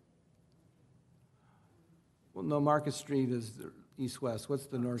 Well, no, Market Street is east-west. What's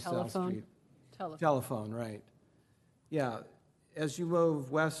the north-south street? Telephone, right. Yeah, as you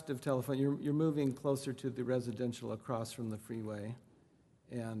move west of Telephone, you're moving closer to the residential across from the freeway.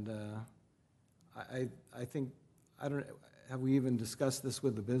 And I think, I don't, have we even discussed this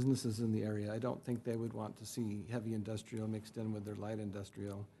with the businesses in the area? I don't think they would want to see heavy industrial mixed in with their light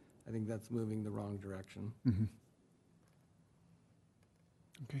industrial. I think that's moving the wrong direction. Mm-hmm.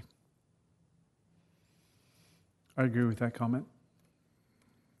 Okay. I agree with that comment.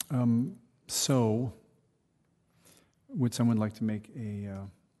 So, would someone like to make a,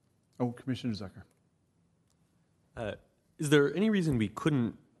 Commissioner Zucker. Is there any reason we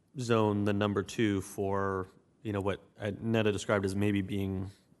couldn't zone the number 2 for, what Netta described as maybe being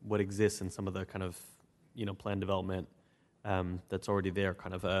what exists in some of the kind of, planned development that's already there,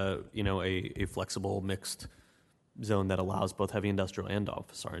 kind of a flexible mixed zone that allows both heavy industrial and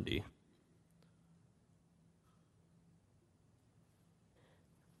office R&D?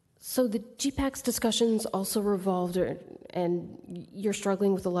 So the GPAC's discussions also revolved, and you're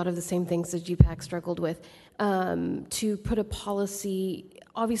struggling with a lot of the same things that GPAC struggled with, to put a policy.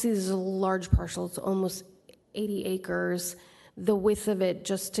 Obviously, this is a large parcel. It's almost 80 acres. The width of it,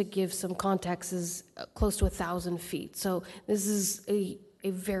 just to give some context, is close to 1,000 feet. So this is a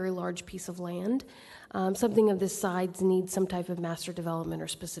very large piece of land. Something of this size needs some type of master development or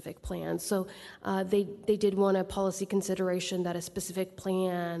specific plan. So they did want a policy consideration that a specific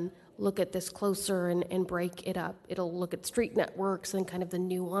plan look at this closer and break it up. It'll look at street networks and kind of the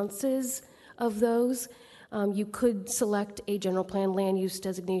nuances of those. You could select a general plan land use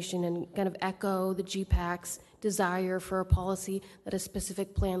designation and kind of echo the GPAC's desire for a policy that a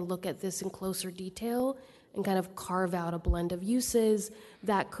specific plan look at this in closer detail and kind of carve out a blend of uses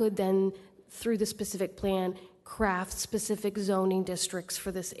that could then, through the specific plan, craft specific zoning districts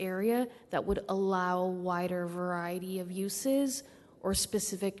for this area that would allow a wider variety of uses or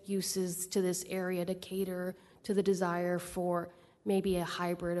specific uses to this area to cater to the desire for maybe a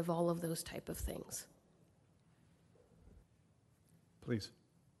hybrid of all of those type of things. Please.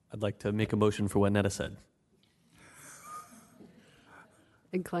 I'd like to make a motion for what Netta said.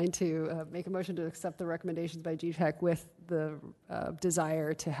 Inclined to make a motion to accept the recommendations by GPAC with the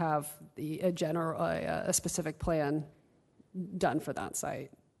desire to have a specific plan done for that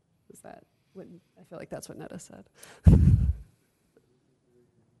site. Is that what, I feel like that's what Netta said.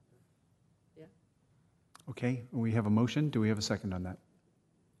 Yeah. Okay, we have a motion. Do we have a second on that?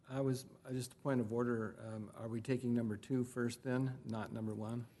 Just a point of order, are we taking number 2 first then, not number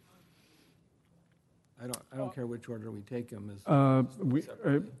 1? I don't care which order we take them.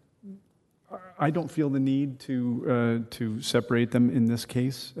 I don't feel the need to separate them in this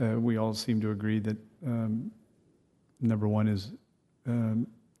case. We all seem to agree that number 1 is. Am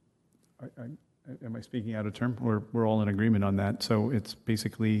I speaking out of term? We're all in agreement on that. So it's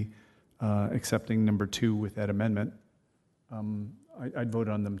basically accepting number 2 with that amendment. I'd vote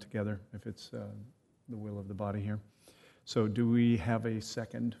on them together if it's the will of the body here. So do we have a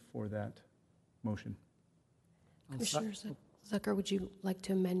second for that motion? Commissioner Zucker, would you like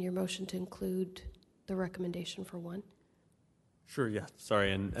to amend your motion to include the recommendation for 1? Sure, yeah,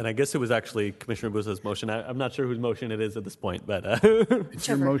 sorry, and I guess it was actually Commissioner Busa's motion. I'm not sure whose motion it is at this point, but... It's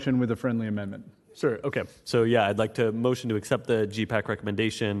your motion with a friendly amendment. Sure, okay. So yeah, I'd like to motion to accept the GPAC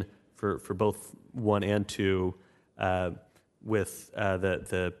recommendation for both 1 and 2, with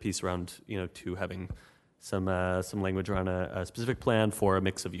the piece around 2 having some language around a specific plan for a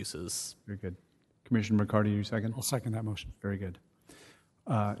mix of uses. Very good. Commissioner McCarty, you second? I'll second that motion. Very good.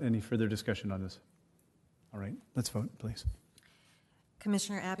 Any further discussion on this? All right, let's vote, please.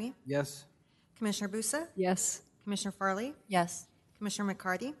 Commissioner Abbey? Yes. Commissioner Busa? Yes. Commissioner Farley? Yes. Commissioner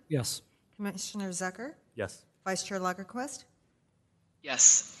McCarty? Yes. Commissioner Zucker? Yes. Vice Chair Lagerquist?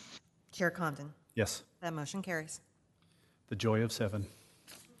 Yes. Chair Comden? Yes. That motion carries. The joy of 7.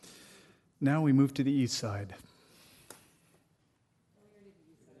 Now we move to the east side.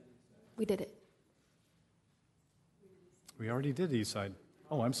 We did it. We already did east side.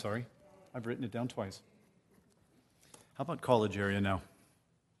 Oh, I'm sorry. I've written it down twice. How about college area now?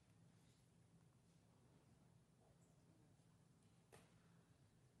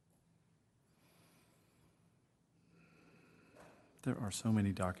 There are so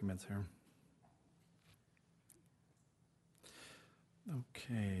many documents here.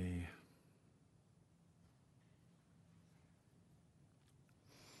 Okay.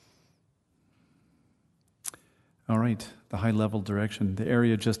 All right, the high-level direction. The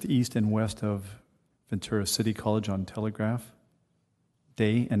area just east and west of Ventura City College on Telegraph,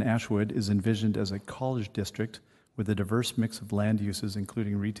 Day, and Ashwood is envisioned as a college district with a diverse mix of land uses,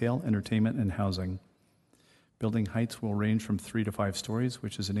 including retail, entertainment, and housing. Building heights will range from 3 to 5 stories,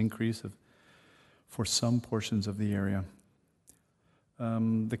 which is an increase for some portions of the area.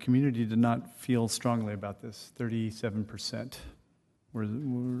 The community did not feel strongly about this. 37% were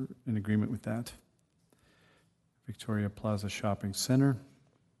in agreement with that. Victoria Plaza Shopping Center,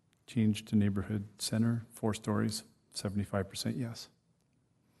 changed to neighborhood center, 4 stories, 75% yes.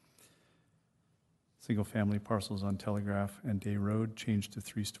 Single-family parcels on Telegraph and Day Road, changed to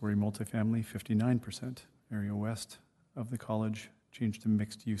 3-story multifamily, 59%. Area west of the college, changed to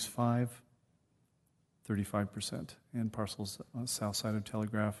mixed-use 5, 35%. And parcels on the south side of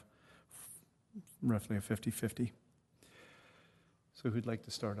Telegraph, roughly a 50-50. So who'd like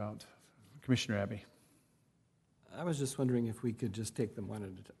to start out? Commissioner Abbey. I was just wondering if we could just take them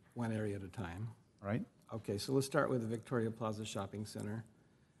one area at a time. All right. Okay, so let's start with the Victoria Plaza Shopping Center.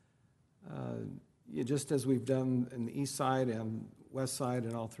 Just as we've done in the east side and west side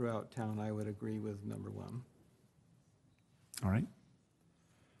and all throughout town, I would agree with number 1. All right.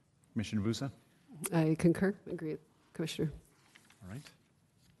 Commissioner Busa? I concur, agree, Commissioner. All right.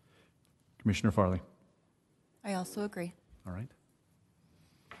 Commissioner Farley? I also agree. All right.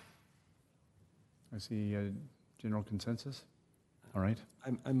 I see general consensus. All right.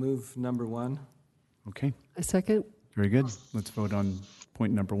 I move number 1. Okay. A second? Very good. Let's vote on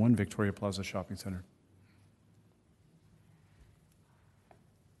point number 1, Victoria Plaza Shopping Center.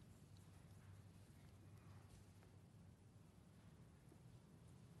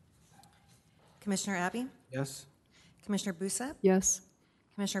 Commissioner Abbey? Yes? Commissioner Busa? Yes.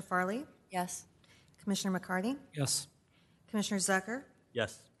 Commissioner Farley? Yes. Commissioner McCarty? Yes. Commissioner Zucker?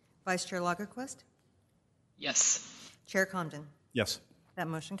 Yes. Vice Chair Lagerquist? Yes. Chair Comden? Yes. That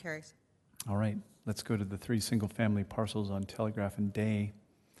motion carries. All right. Let's go to the 3 single-family parcels on Telegraph and Day.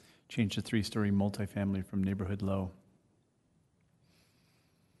 Change to 3-story multifamily from neighborhood low.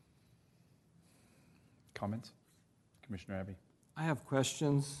 Comments? Commissioner Abbey. I have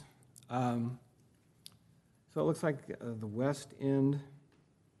questions. So it looks like the west end,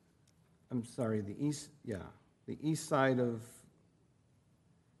 the east side of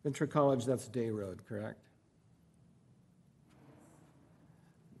Ventura College, that's Day Road, correct?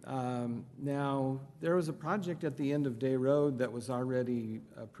 Now, there was a project at the end of Day Road that was already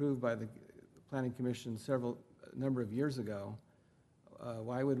approved by the Planning Commission a number of years ago.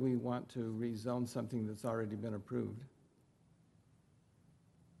 Why would we want to rezone something that's already been approved?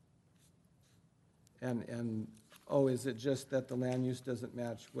 Is it just that the land use doesn't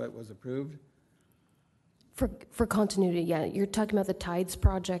match what was approved? For continuity, yeah, you're talking about the Tides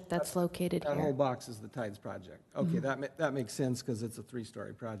project that's located That whole here. box is the Tides project. Okay, that makes sense because it's a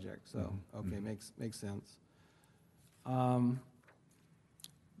 3-story project, so, okay, makes sense. On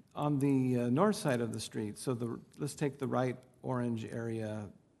the north side of the street, so let's take the right orange area.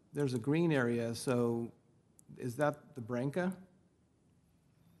 There's a green area, so is that the Branca?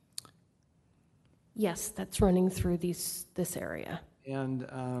 Yes, that's running through this area.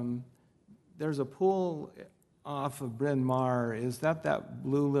 And there's a pool off of Bryn Mawr. Is that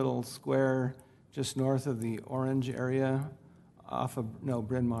blue little square just north of the orange area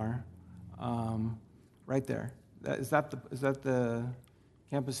Bryn Mawr? Right there. Is that the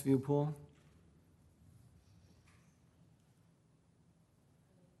Campus View pool?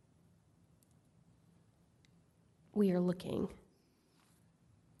 We are looking.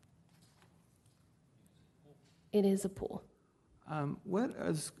 It is a pool.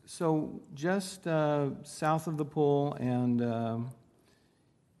 So just south of the pool and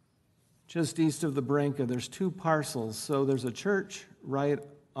just east of the Branca, there's 2 parcels. So there's a church right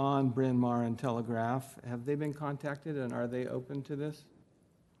on Bryn Mawr and Telegraph. Have they been contacted and are they open to this?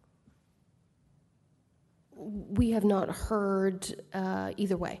 We have not heard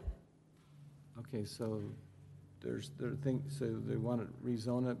either way. Okay, so so they want to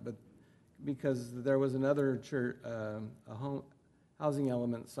rezone it, but because there was another church, housing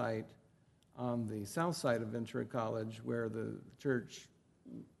element site on the south side of Ventura College where the church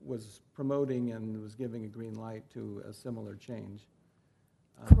was promoting and was giving a green light to a similar change.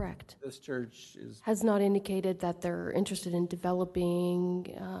 Correct. This church is, Has not indicated that they're interested in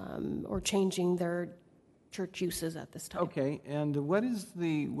developing or changing their church uses at this time. okay, and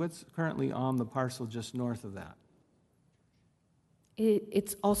what's currently on the parcel just north of that?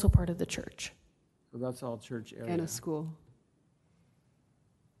 It's also part of the church. So that's all church area? And a school.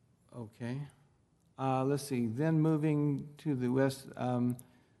 Okay. Let's see, then moving to the west,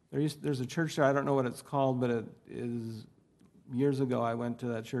 there's a church there, I don't know what it's called, but it is, years ago, I went to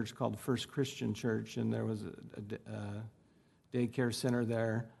that church called First Christian Church, and there was a daycare center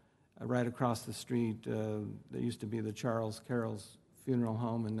there. Right across the street, there used to be the Charles Carroll's Funeral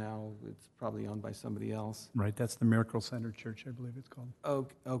Home, and now it's probably owned by somebody else. Right, that's the Miracle Center Church, I believe it's called.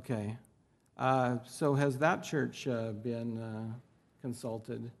 Okay. So has that church been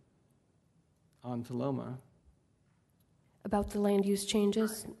consulted on Taloma? About the land use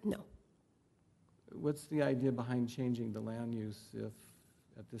changes? No. What's the idea behind changing the land use if,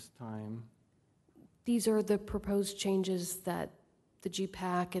 at this time? These are the proposed changes that the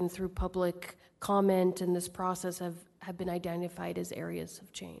GPAC and through public comment and this process have been identified as areas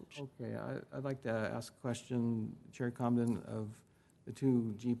of change. Okay, I'd like to ask a question, Chair Comden, of the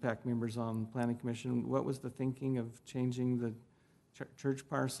two GPAC members on Planning Commission. What was the thinking of changing the church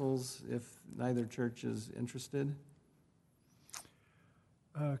parcels if neither church is interested?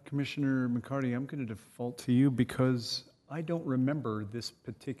 Commissioner McCarty, I'm going to default to you because I don't remember this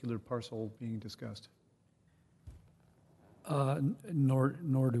particular parcel being discussed.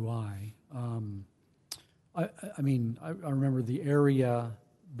 Nor do I. I mean, I remember the area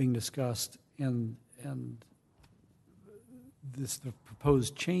being discussed and the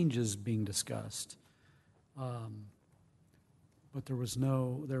proposed changes being discussed. But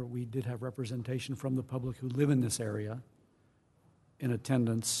we did have representation from the public who live in this area in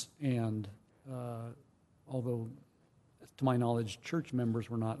attendance, and although, to my knowledge, church members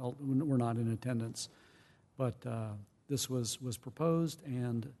were not in attendance, but this was proposed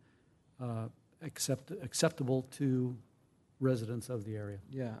and acceptable to residents of the area.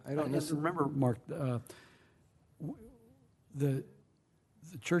 Yeah, I don't necessarily remember, Mark. The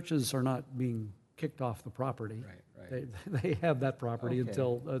churches are not being kicked off the property. Right. They have that property Okay.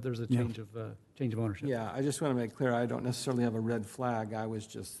 until there's a change of ownership. Yeah, I just want to make clear, I don't necessarily have a red flag. I was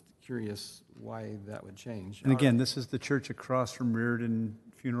just curious why that would change. And again, this is the church across from Reardon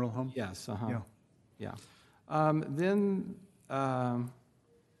Funeral Home? Yes, Yeah. Then,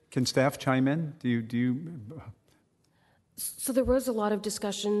 Can staff chime in? Do you, So there was a lot of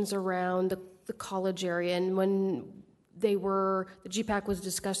discussions around the college area, and when the GPAC was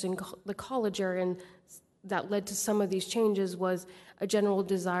discussing the college area, and that led to some of these changes was a general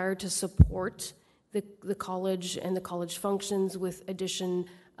desire to support the college and the college functions with addition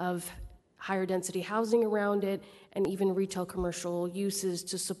of higher density housing around it and even retail commercial uses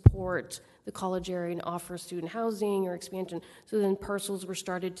to support the college area and offer student housing or expansion. So then parcels were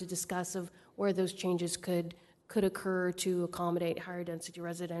started to discuss of where those changes could occur to accommodate higher density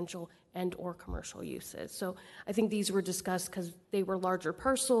residential and or commercial uses. So I think these were discussed because they were larger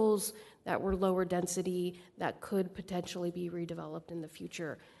parcels that were lower density that could potentially be redeveloped in the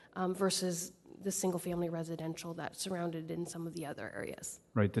future versus the single family residential that's surrounded in some of the other areas.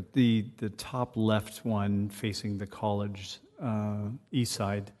 right, the top left one facing the college east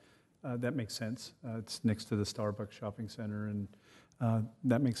side, that makes sense. It's next to the Starbucks shopping center, and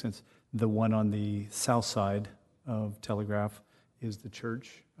that makes sense. The one on the south side of Telegraph is the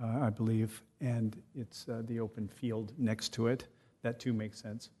church, I believe, and it's the open field next to it. That too makes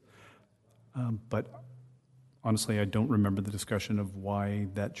sense. But honestly, I don't remember the discussion of why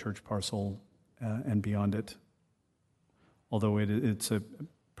that church parcel and beyond it, although it's a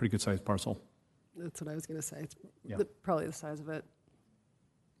pretty good-sized parcel. That's what I was going to say. It's Yeah. probably the size of it.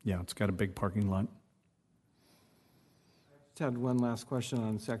 Yeah, it's got a big parking lot. just had one last question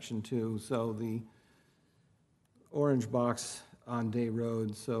on section 2. So the orange box on Day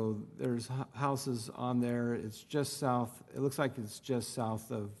Road, so there's houses on there. It's just south, it looks like it's just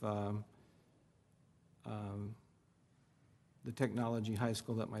south of the technology high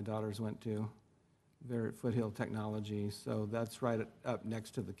school that my daughters went to. They're at Foothill Technology, so that's right up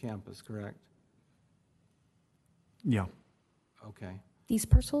next to the campus, correct? Yeah, Okay, These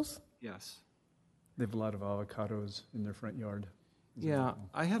parcels? yes. they have a lot of avocados in their front yard. Yeah,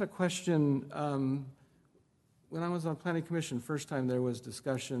 I had a question. When I was on Planning Commission first time, there was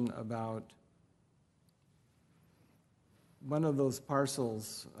discussion about one of those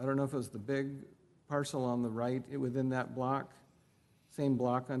parcels. I don't know if it was the big parcel on the right within that block, same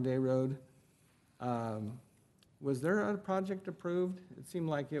block on Day Road. Was there a project approved? It seemed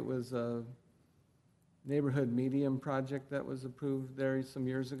like it was neighborhood medium project that was approved there some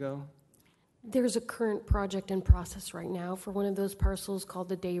years ago? There's a current project in process right now for one of those parcels called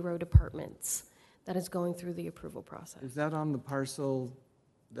the Day Road Apartments that is going through the approval process. Is that on the parcel,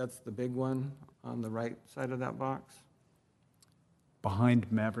 that's the big one, on the right side of that box?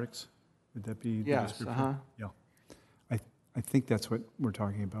 Behind Mavericks, would that be? the Yes, description? Yeah. I think that's what we're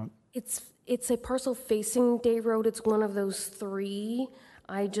talking about. It's a parcel facing Day Road. It's one of those three.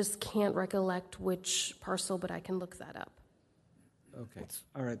 I just can't recollect which parcel, but I can look that up. Okay,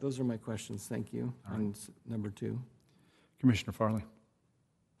 all right, those are my questions, thank you, on number 2. Commissioner Farley.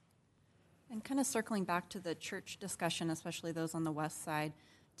 And kind of circling back to the church discussion, especially those on the west side,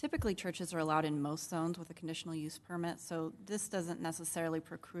 typically churches are allowed in most zones with a conditional use permit, so this doesn't necessarily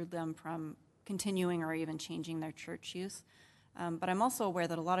preclude them from continuing or even changing their church use. But I'm also aware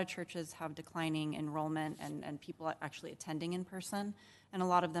that a lot of churches have declining enrollment and people actually attending in person, and a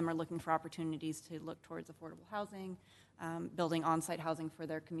lot of them are looking for opportunities to look towards affordable housing, building on-site housing for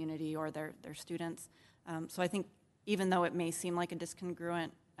their community or their students. So I think even though it may seem like a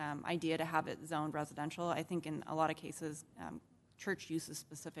discongruent idea to have it zoned residential, I think in a lot of cases, church uses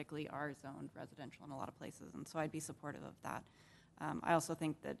specifically are zoned residential in a lot of places, and so I'd be supportive of that. I also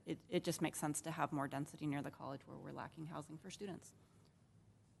think that it just makes sense to have more density near the college where we're lacking housing for students.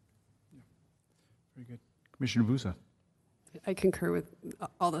 Very good. Commissioner Busa. I concur with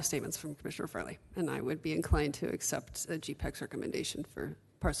all those statements from Commissioner Farley, and I would be inclined to accept a GPEC's recommendation for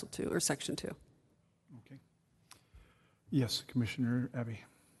Parcel 2 or Section 2. Okay. Yes, Commissioner Abbey.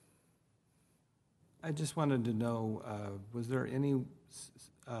 I just wanted to know, was there any,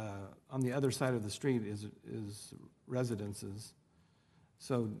 on the other side of the street is residences.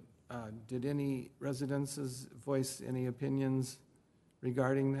 So did any residences voice any opinions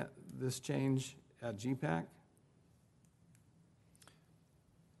regarding this change at GPAC?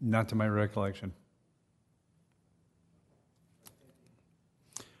 Not to my recollection.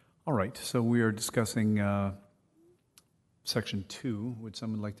 All right, so we are discussing Section 2. Would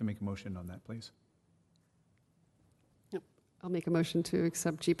someone like to make a motion on that, please? Yep. I'll make a motion to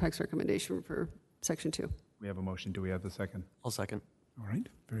accept GPEC's recommendation for Section 2. We have a motion. Do we have the second? I'll second. All right,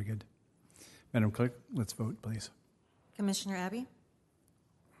 very good. Madam Clerk, let's vote, please. Commissioner Abbey?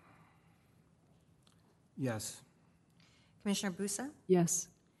 Yes. Commissioner Busa? Yes.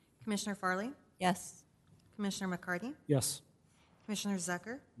 Commissioner Farley? Yes. Commissioner McCarty? Yes. Commissioner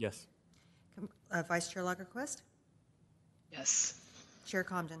Zucker? Yes. Vice Chair Lagerquist? Yes. Chair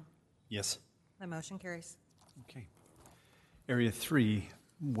Comden? Yes. The motion carries. Okay. Area 3,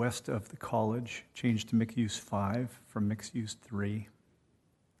 west of the college, changed to mixed use 5 from mixed use 3.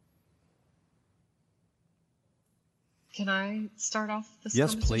 Can I start off this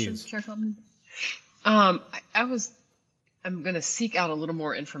Yes, conversation, please. Chair Feldman? I'm going to seek out a little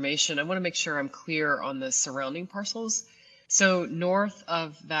more information. I want to make sure I'm clear on the surrounding parcels. So north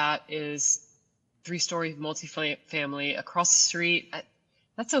of that is 3-story multifamily. Across the street,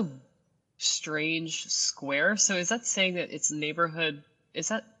 that's a strange square. So is that saying that it's neighborhood? Is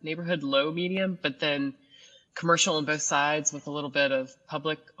that neighborhood low medium, but then commercial on both sides with a little bit of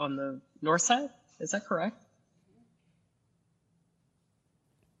public on the north side? Is that correct?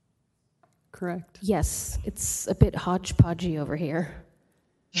 Correct. Yes, it's a bit hodgepodgey over here.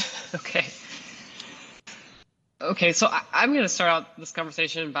 Okay. Okay, so I'm going to start out this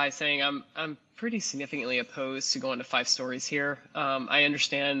conversation by saying I'm pretty significantly opposed to going to 5 stories here. I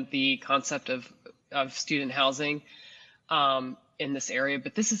understand the concept of student housing in this area,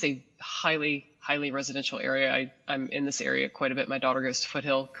 but this is a highly residential area. I'm in this area quite a bit. My daughter goes to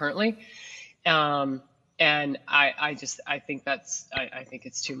Foothill currently, and I think I think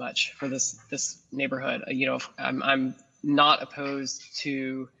it's too much for this neighborhood. You know, I'm not opposed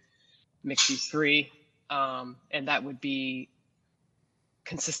to mixed use 3. And that would be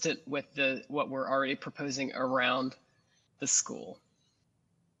consistent with what we're already proposing around the school.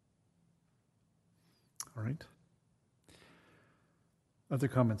 All right. Other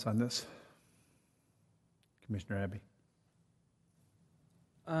comments on this? Commissioner Abbey.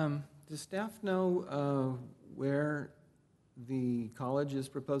 Does staff know where the college is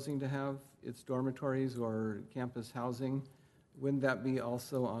proposing to have its dormitories or campus housing? Wouldn't that be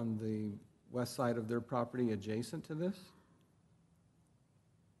also on the west side of their property adjacent to this?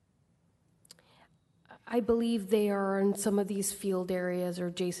 I believe they are in some of these field areas or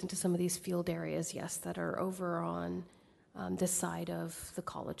adjacent to some of these field areas, yes, that are over on this side of the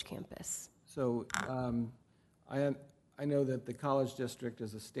college campus. So I know that the college district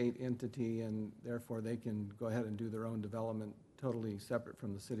is a state entity, and therefore they can go ahead and do their own development totally separate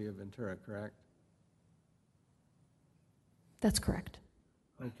from the city of Ventura, correct? That's correct.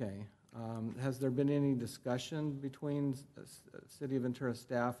 Okay. Has there been any discussion between City of Ventura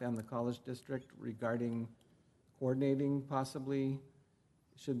staff and the college district regarding coordinating possibly,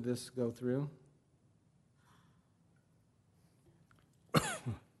 should this go through?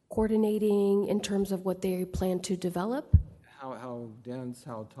 Coordinating in terms of what they plan to develop? How dense,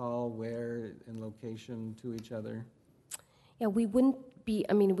 how tall, where, in location to each other? Yeah, we wouldn't be,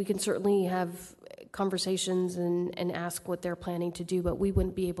 I mean, we can certainly have conversations and ask what they're planning to do, but we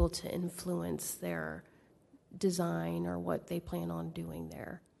wouldn't be able to influence their design or what they plan on doing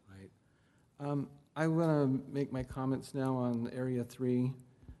there. Right. I want to make my comments now on Area 3.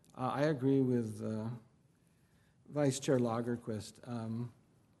 I agree with Vice Chair Lagerquist.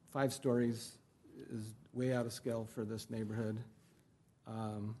 5 stories is way out of scale for this neighborhood.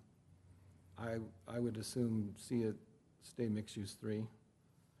 I would assume see it stay mixed use 3.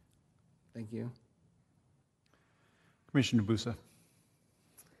 Thank you. Commissioner Busa.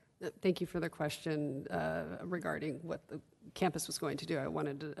 Thank you for the question regarding what the campus was going to do. I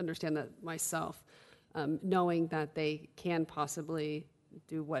wanted to understand that myself, knowing that they can possibly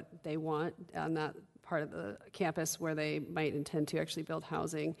do what they want on that part of the campus where they might intend to actually build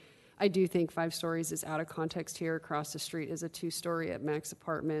housing. I do think 5 stories is out of context here. Across the street is a 2-story at Max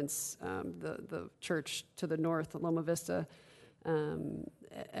Apartments, the church to the north, Loma Vista.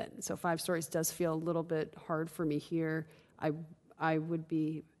 So 5 stories does feel a little bit hard for me here. I would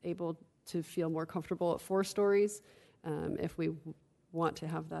be able to feel more comfortable at 4 stories if we want to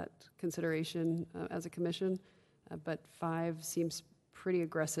have that consideration as a commission. But 5 seems pretty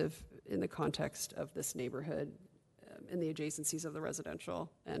aggressive in the context of this neighborhood in the adjacencies of the residential.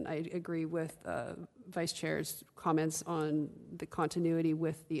 And I agree with Vice Chair's comments on the continuity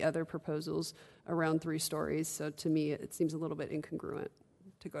with the other proposals around 3 stories. So to me, it seems a little bit incongruent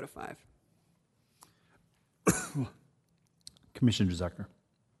to go to 5. Commissioner Zucker.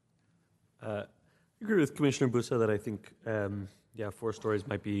 I agree with Commissioner Busa that I think, 4 stories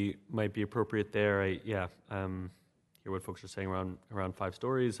might be appropriate there. Hear what folks are saying around 5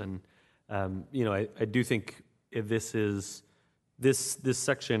 stories, and I do think if this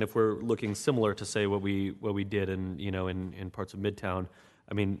section, if we're looking similar to say what we did in parts of Midtown,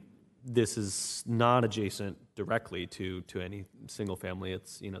 I mean, this is not adjacent directly to any single family.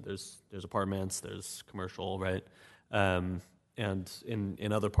 It's there's apartments, there's commercial, right? And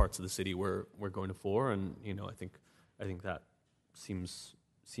in other parts of the city, we're going to 4, and I think that seems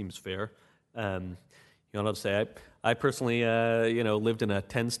fair. I'll say I personally lived in a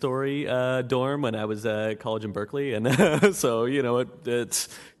 10-story dorm when I was at college in Berkeley, and so it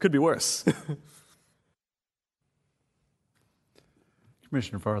could be worse.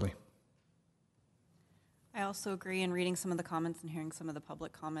 Commissioner Farley. I also agree in reading some of the comments and hearing some of the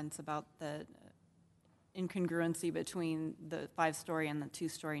public comments about the incongruency between the 5-story and the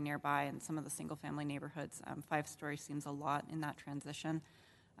 2-story nearby and some of the single-family neighborhoods. 5-story seems a lot in that transition.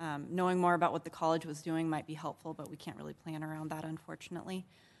 Knowing more about what the college was doing might be helpful, but we can't really plan around that, unfortunately.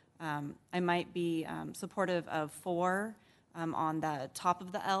 I might be supportive of 4 on the top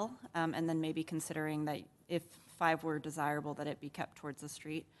of the L, and then maybe considering that if 5 were desirable, that it be kept towards the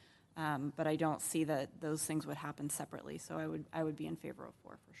street. But I don't see that those things would happen separately, so I would be in favor of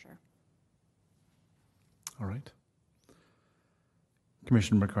 4 for sure. All right.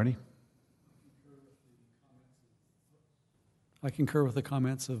 Commissioner McCarty. I concur with the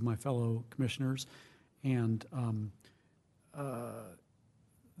comments of my fellow commissioners, and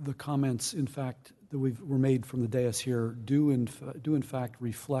the comments, in fact, that were made from the dais here do in fact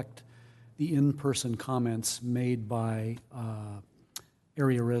reflect the in-person comments made by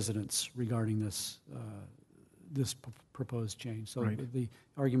area residents regarding this proposed change. So right. The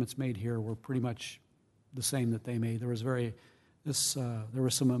arguments made here were pretty much the same that they made. There was there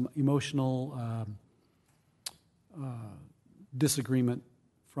was some emotional disagreement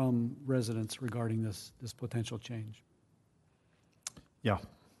from residents regarding this potential change. Yeah.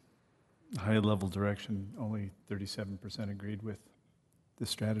 High-level direction, only 37% agreed with this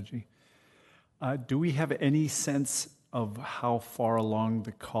strategy. Do we have any sense of how far along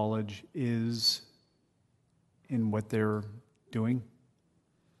the college is in what they're doing?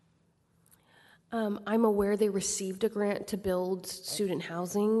 I'm aware they received a grant to build student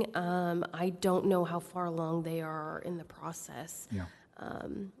housing. I don't know how far along they are in the process. Yeah.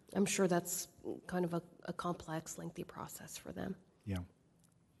 I'm sure that's kind of a complex, lengthy process for them. Yeah.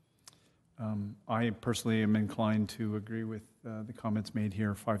 I personally am inclined to agree with the comments made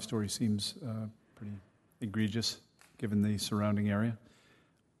here. 5-story seems pretty egregious given the surrounding area.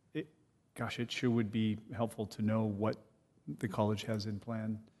 It sure would be helpful to know what the college has in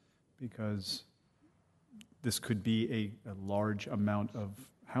plan, because this could be a large amount of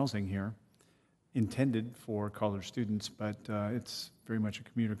housing here, intended for college students, but it's very much a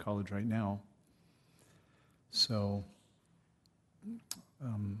commuter college right now. So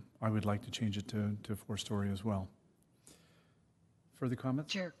I would like to change it to 4-story as well. Further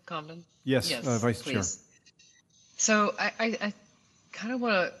comments? Chair Comden? Yes, Vice Chair. please. So I kind of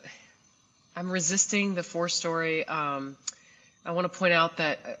want to, I'm resisting the 4-story. I want to point out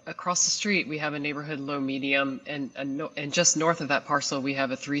that across the street, we have a neighborhood low medium, and just north of that parcel, we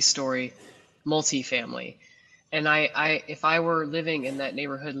have a 3-story multifamily. And if I were living in that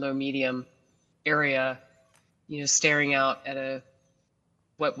neighborhood low medium area, staring out at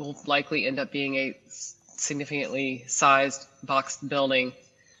what will likely end up being a significantly sized boxed building,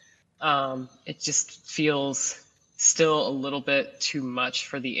 it just feels still a little bit too much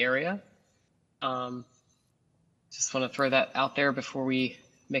for the area. Just want to throw that out there before we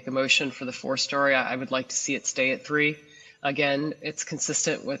make a motion for the 4-story. I would like to see it stay at 3. Again, it's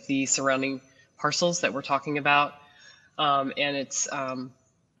consistent with the surrounding parcels that we're talking about, and it's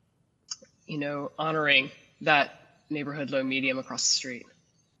honoring that neighborhood low medium across the street.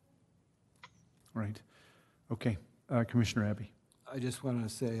 Right. Okay. Commissioner Abbey. I just want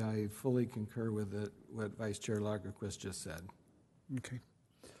to say I fully concur with what Vice Chair Lagerquist just said. Okay.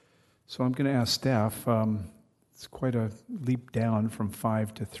 So I'm going to ask staff, it's quite a leap down from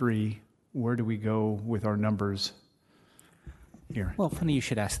 5 to 3. Where do we go with our numbers here? Well, funny you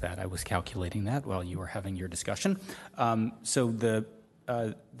should ask that. I was calculating that while you were having your discussion. So the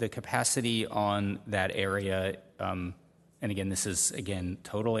capacity on that area, and again, this is,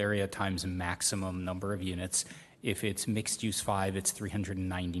 total area times maximum number of units. If it's mixed use 5, it's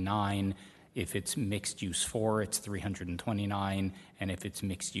 399. If it's mixed use 4, it's 329. And if it's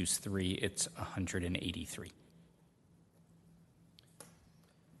mixed use 3, it's 183.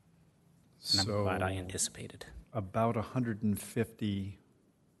 And I'm glad I anticipated. About 150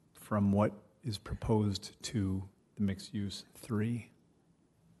 from what is proposed to the mixed use 3.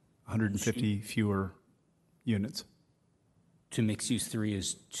 150 fewer units. To mixed use 3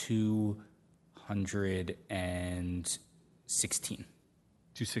 is 216.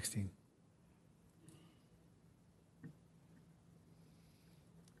 216.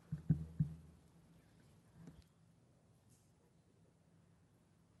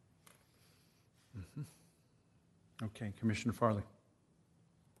 Okay, Commissioner Farley.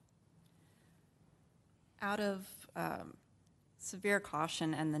 Out of severe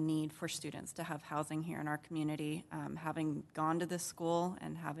caution and the need for students to have housing here in our community, having gone to this school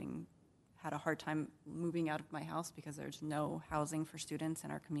and having had a hard time moving out of my house because there's no housing for students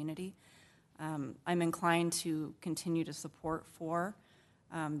in our community, I'm inclined to continue to support 4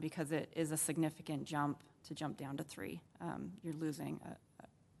 because it is a significant jump down to 3. You're losing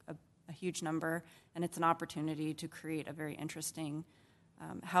a huge number, and it's an opportunity to create a very interesting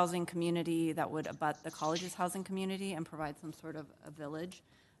housing community that would abut the college's housing community and provide some sort of a village.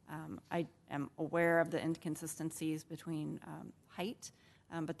 I am aware of the inconsistencies between height,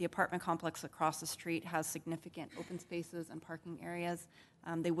 but the apartment complex across the street has significant open spaces and parking areas.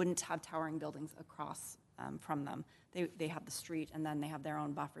 They wouldn't have towering buildings across from them. They have the street, and then they have their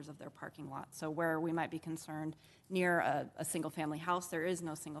own buffers of their parking lot. So where we might be concerned near a single-family house, there is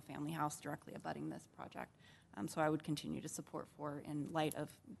no single-family house directly abutting this project. So I would continue to support 4 in light of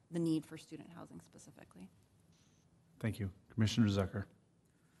the need for student housing specifically. Thank you. Commissioner Zucker.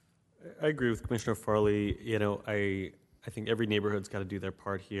 I agree with Commissioner Farley. I think every neighborhood's got to do their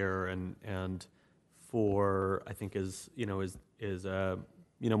part here, and 4, I think, is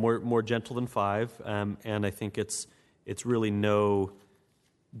more gentle than 5, and I think it's really no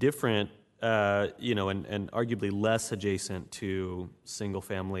different, and arguably less adjacent to single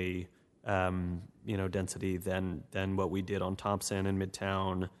family, density than what we did on Thompson and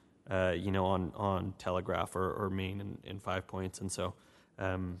Midtown, on Telegraph or Main in 5 Points, and so.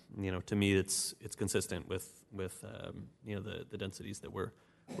 To me, it's consistent with the densities that we're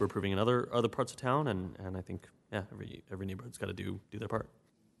approving in other parts of town, and I think every neighborhood's got to do their part.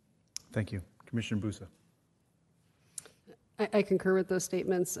 Thank you, Commissioner Busa. I concur with those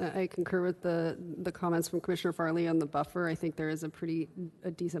statements. I concur with the comments from Commissioner Farley on the buffer. I think there is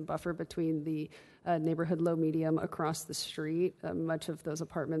a decent buffer between the neighborhood low medium across the street. Much of those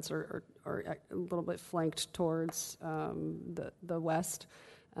apartments are a little bit flanked towards the west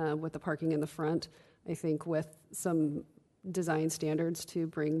with the parking in the front. I think with some design standards to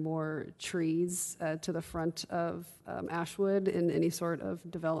bring more trees to the front of Ashwood in any sort of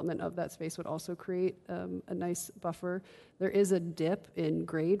development of that space would also create a nice buffer. There is a dip in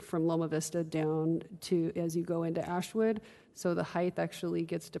grade from Loma Vista down to as you go into Ashwood, so the height actually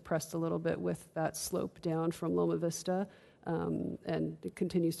gets depressed a little bit with that slope down from Loma Vista. and it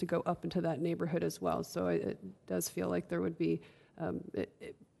continues to go up into that neighborhood as well. So it does feel like there would be,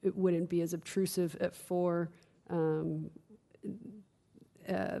 it wouldn't be as obtrusive at 4, and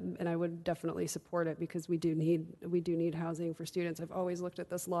I would definitely support it because we do need housing for students. I've always looked at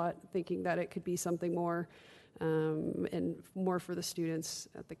this lot thinking that it could be something more, and more for the students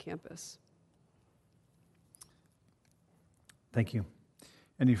at the campus. Thank you.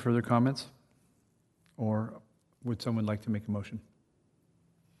 Any further comments? Or would someone like to make a motion?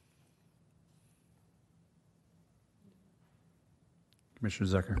 Commissioner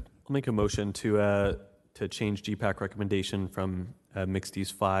Zucker. I'll make a motion to change GPAC recommendation from mixed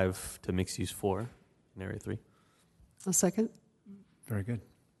use 5 to mixed use 4 in area 3. A second. Very good.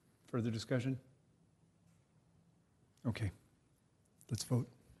 Further discussion? Okay. Let's vote.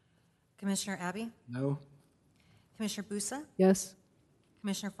 Commissioner Abbey? No? Commissioner Busa? Yes.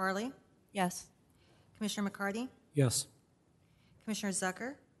 Commissioner Farley? Yes. Commissioner McCarty? Yes. Commissioner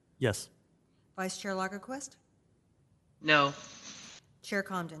Zucker? Yes. Vice Chair Lagerquist? No. Chair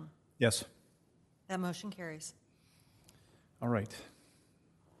Comden? Yes. That motion carries. All right.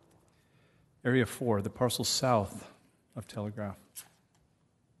 Area 4, the parcel south of Telegraph.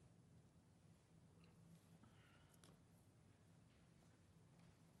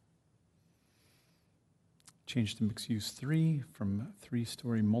 Change to mixed use 3 from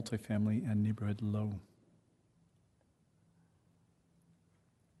 3-story multifamily and neighborhood low.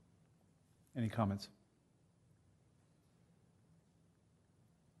 Any comments?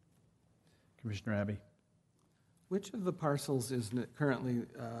 Commissioner Abbey. Which of the parcels is currently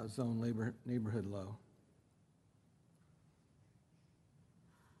zoned neighborhood low?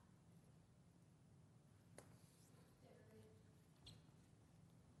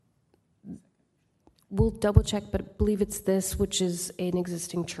 We'll double check, but I believe it's this, which is an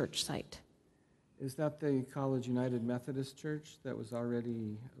existing church site. Is that the College United Methodist Church that was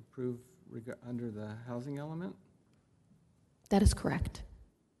already approved under the housing element? That is correct.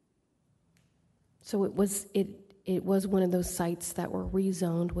 So it was one of those sites that were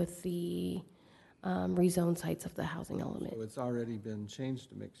rezoned with the rezoned sites of the housing element. So it's already been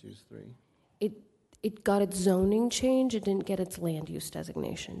changed to mixed use 3? It got its zoning change, it didn't get its land use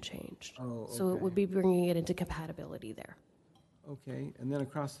designation changed. Oh, So it okay. would be bringing it into compatibility there. Okay, and then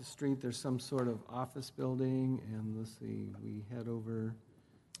across the street, there's some sort of office building, and let's see, we head over,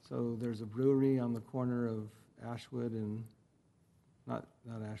 so there's a brewery on the corner of Ashwood and, not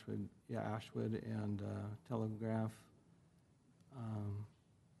Ashwood, yeah, Ashwood and Telegraph.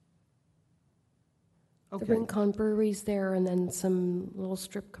 The Okay, Rincon Brewery's there, and then some little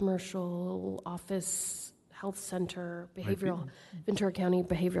strip commercial, office, health center, behavioral, Ventura County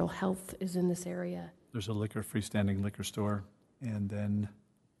Behavioral Health is in this area. There's a freestanding liquor store, and then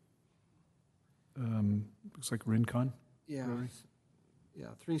looks like Rincon. yeah, yeah,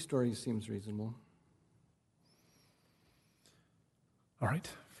 3 stories seems reasonable. All right,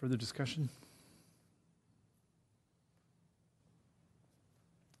 further discussion?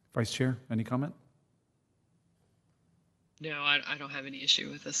 Vice Chair, any comment? No, I don't have any issue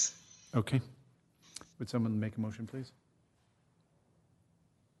with this. Okay. Would someone make a motion, please?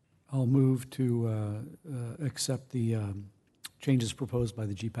 I'll move to accept the changes proposed by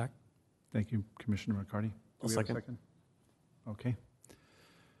the GPAC. Thank you, Commissioner McCarty. Do I'll we have a second. Okay.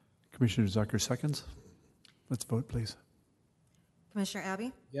 Commissioner Zucker seconds. Let's vote, please. Commissioner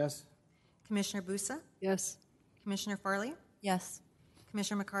Abbey? Yes? Commissioner Busa? Yes. Commissioner Farley? Yes.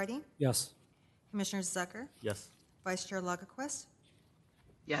 Commissioner McCarty? Yes. Commissioner Zucker? Yes. Vice Chair Lagerquist?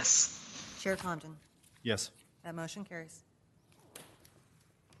 Yes. Chair Comden? Yes. That motion carries.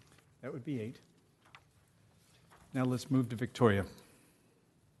 That would be 8. Now let's move to Victoria.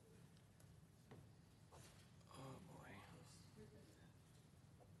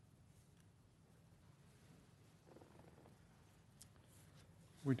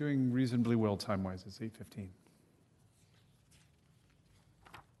 We're doing reasonably well time-wise. It's 8:15.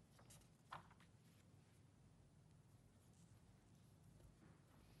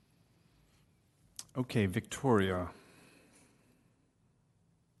 Okay, Victoria.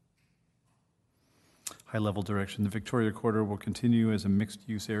 High-level direction. The Victoria Corridor will continue as a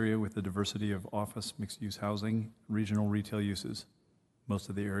mixed-use area with a diversity of office, mixed-use housing, regional retail uses. Most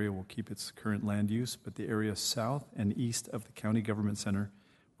of the area will keep its current land use, but the area south and east of the county government center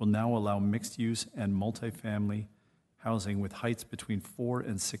will now allow mixed-use and multifamily housing with heights between 4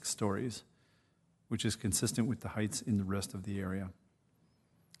 and 6 stories, which is consistent with the heights in the rest of the area.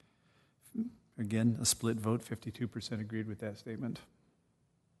 Again, a split vote, 52% agreed with that statement.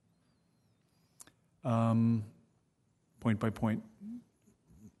 Point by point.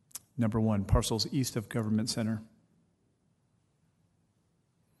 Number 1, parcels east of Government Center.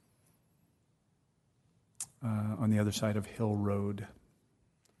 on the other side of Hill Road.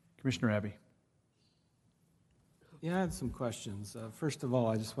 Commissioner Abbey. Yeah, I had some questions. First of all,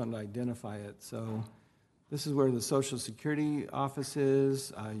 I just wanted to identify it. So this is where the Social Security office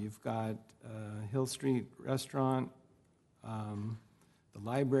is. You've got Hill Street Restaurant, the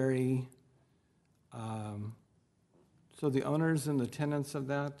library. So the owners and the tenants of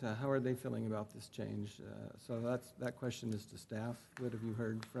that, how are they feeling about this change? So that question is to staff. What have you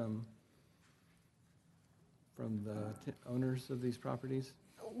heard from the owners of these properties?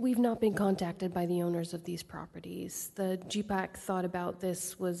 We've not been contacted by the owners of these properties. The GPAC thought about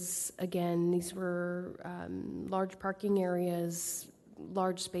this was, again, these were large parking areas,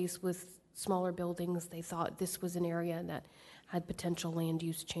 large space with smaller buildings. They thought this was an area that had potential land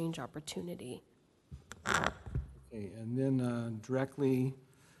use change opportunity. Okay, and then directly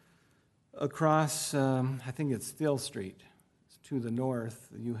across, I think it's Thiel Street, to the north,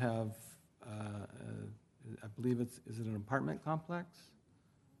 you have, I believe is it an apartment complex?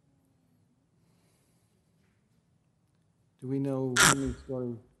 Do we know how many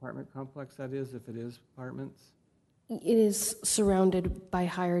story apartment complex that is, if it is apartments? It is surrounded by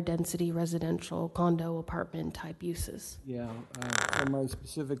higher density residential condo apartment type uses. Yeah, so my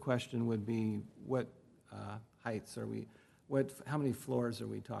specific question would be what heights are we, how many floors are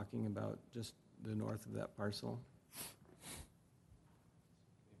we talking about just the north of that parcel?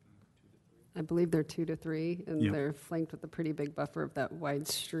 I believe they're 2 to 3, and Yep. they're flanked with a pretty big buffer of that wide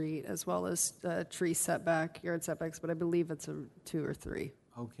street, as well as tree setback, yard setbacks, but I believe it's a 2 or 3.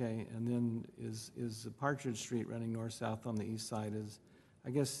 Okay, and then is Partridge Street running north-south on the east side is,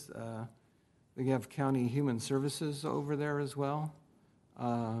 I guess, we have County Human Services over there as well.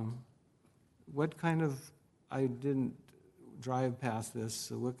 What kind of, I didn't drive past this,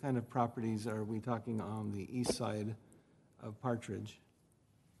 so what kind of properties are we talking on the east side of Partridge?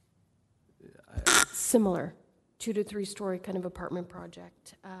 Similar, 2 to 3 story kind of apartment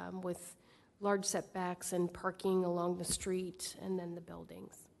project with large setbacks and parking along the street and then the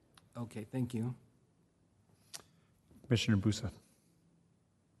buildings. Okay, thank you. Commissioner Busa.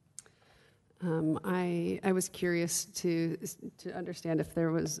 I was curious to understand if there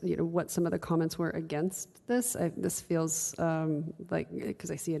was, what some of the comments were against this. This feels like,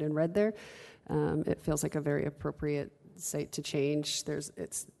 because I see it in red there, it feels like a very appropriate site to change.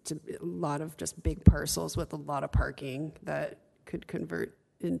 It's a lot of just big parcels with a lot of parking that could convert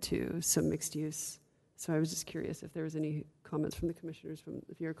into some mixed use. So I was just curious if there was any comments from the commissioners,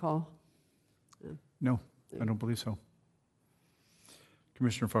 if you recall. No, I don't believe so.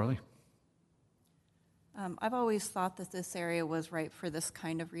 Commissioner Farley. I've always thought that this area was ripe for this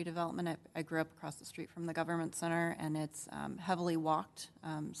kind of redevelopment. I grew up across the street from the government center, and it's heavily walked.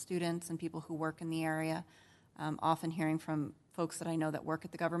 Students and people who work in the area, often hearing from folks that I know that work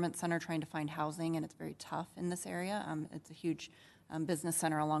at the government center trying to find housing, and it's very tough in this area. It's a huge business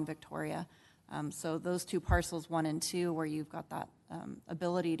center along Victoria. So those 2 parcels, 1 and 2, where you've got that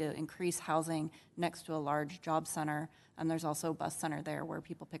ability to increase housing next to a large job center, and there's also a bus center there where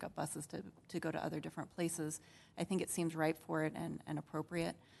people pick up buses to go to other different places. I think it seems ripe for it and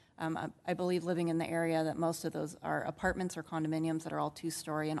appropriate. I believe living in the area that most of those are apartments or condominiums that are all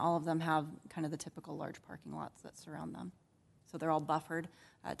 2-story, and all of them have kind of the typical large parking lots that surround them. So they're all buffered.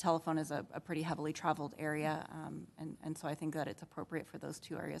 Telephone is a pretty heavily traveled area, and so I think that it's appropriate for those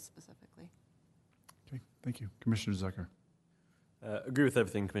 2 areas specifically. Okay, thank you. Commissioner Zucker. Agree with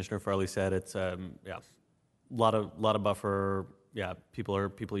everything Commissioner Farley said. It's a lot of buffer. Yeah,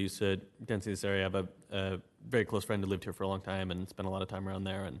 people used to density in this area. I have a very close friend who lived here for a long time and spent a lot of time around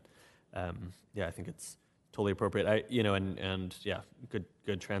there. And I think it's totally appropriate.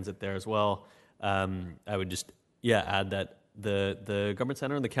 Good transit there as well. I would just add that the government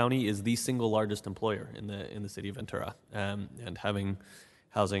center in the county is the single largest employer in the city of Ventura, and having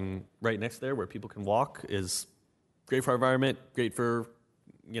housing right next there where people can walk is great for our environment, great for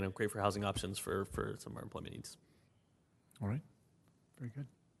housing options for some of our employment needs. All right, very good.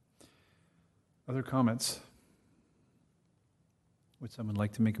 Other comments? Would someone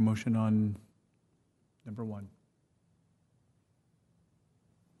like to make a motion on number 1?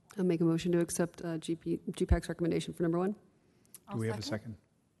 I'll make a motion to accept GPAC's recommendation for number 1. Do we have a second?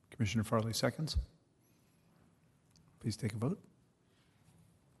 Commissioner Farley seconds. Please take a vote.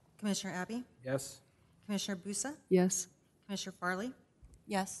 Commissioner Abbey? Yes? Commissioner Busa? Yes. Commissioner Farley?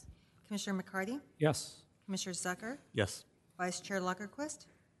 Yes. Commissioner McCarty? Yes. Commissioner Zucker? Yes. Vice Chair Lagerquist?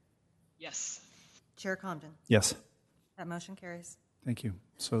 Yes. Chair Comden? Yes. That motion carries. Thank you.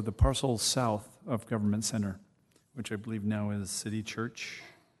 So the parcel south of Government Center, which I believe now is City Church,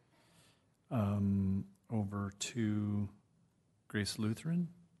 over to Grace Lutheran.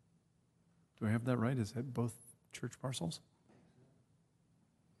 Do I have that right? Is that both church parcels?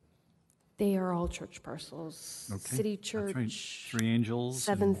 They are all church parcels. Okay, City that's right. Church, Three Angels. and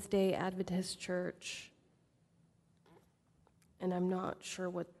Seventh-day Adventist Church. And I'm not sure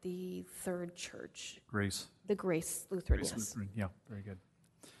what the third church, Grace. the Grace Lutheran, Grace yes. Lutheran. Yeah, very good.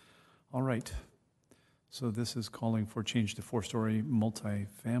 All right. So this is calling for change to 4-story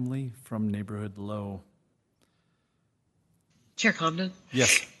multifamily from neighborhood low. Chair Comden?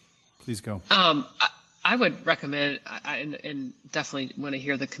 Yes, please go. I would recommend, and definitely want to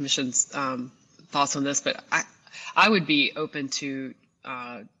hear the commission's thoughts on this, but I would be open to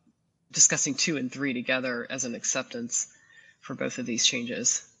discussing 2 and 3 together as an acceptance for both of these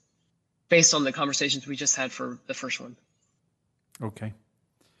changes, based on the conversations we just had for the first one. Okay.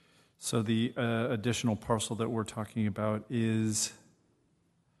 So the additional parcel that we're talking about is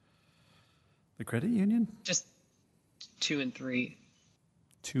the credit union? Just 2 and 3.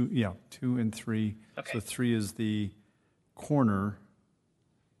 2 and 3. Okay. So 3 is the corner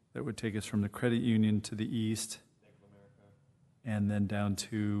that would take us from the credit union to the east and then down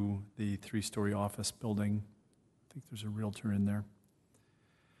to the 3-story office building. I think there's a realtor in there.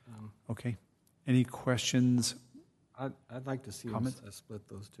 Okay. Any questions? I'd like to see us Comments? split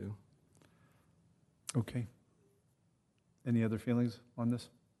those two. Okay. Any other feelings on this?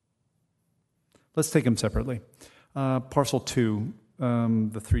 Let's take them separately. Parcel 2,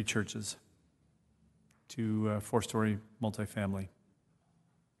 the 3 churches to 4-story multifamily.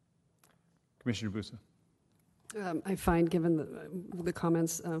 Commissioner Busa. I find, given the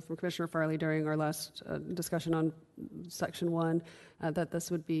comments from Commissioner Farley during our last discussion on Section 1, that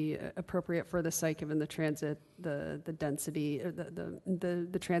this would be appropriate for the site, given the transit, the density,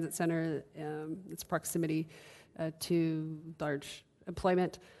 the transit center, its proximity to large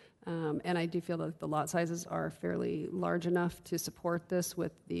employment. And I do feel that the lot sizes are fairly large enough to support this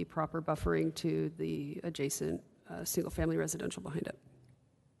with the proper buffering to the adjacent single-family residential behind it.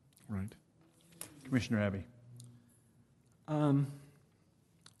 Right. Commissioner Abbey. I'm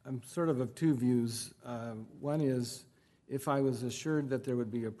sort of 2 views. One is, if I was assured that there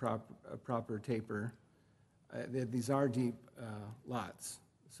would be a proper taper, these are deep lots,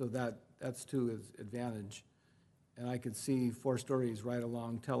 so that's to its advantage. And I could see 4 stories right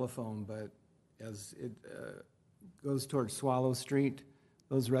along Telephone, but as it goes towards Swallow Street,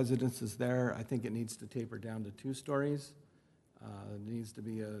 those residences there, I think it needs to taper down to 2 stories. It needs to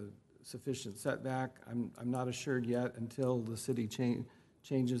be a sufficient setback. I'm not assured yet until the city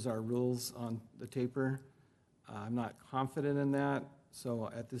changes our rules on the taper. I'm not confident in that,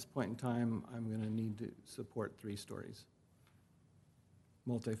 so at this point in time, I'm going to need to support 3 stories.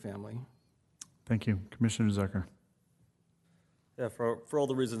 Multifamily. Thank you. Commissioner Zucker. Yeah, for all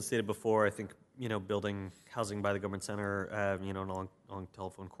the reasons stated before, I think, building housing by the government center, along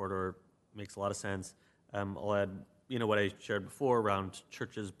Telephone corridor makes a lot of sense. I'll add, what I shared before around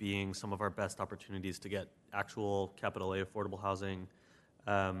churches being some of our best opportunities to get actual capital A affordable housing.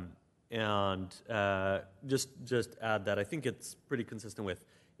 And just add that I think it's pretty consistent with,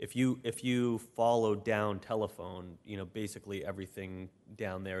 if you follow down Telephone, basically everything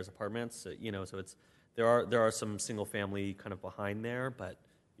down there is apartments. So it's there are some single family kind of behind there, but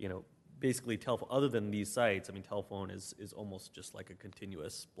basically Telephone, other than these sites, Telephone is almost just like a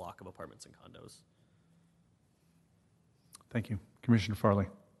continuous block of apartments and condos. Thank you. Commissioner Farley.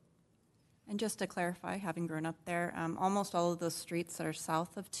 And just to clarify, having grown up there, almost all of the streets that are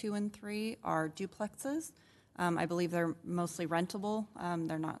south of 2 and 3 are duplexes. I believe they're mostly rentable.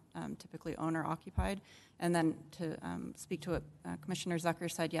 They're not typically owner-occupied. And then to speak to what Commissioner Zucker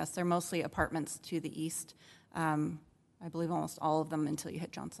said, yes, they're mostly apartments to the east. I believe almost all of them, until you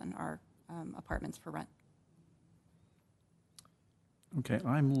hit Johnson, are apartments for rent. Okay,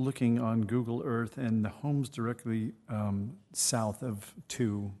 I'm looking on Google Earth, and the homes directly south of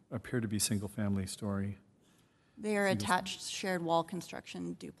 2 appear to be single-family story. They are attached shared wall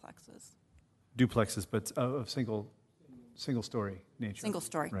construction duplexes. Duplexes, but of single-story nature. Single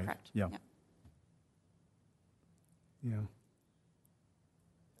story, Right. correct. Yeah. Yep. Yeah.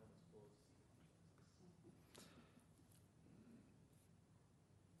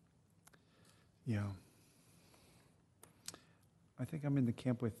 Yeah. I think I'm in the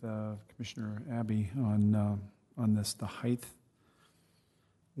camp with Commissioner Abbey on this. The height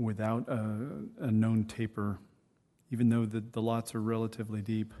without a known taper, even though the lots are relatively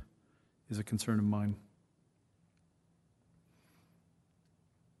deep, is a concern of mine.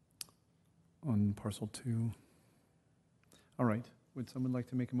 On parcel 2. All right. Would someone like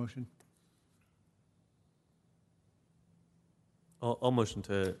to make a motion? I'll motion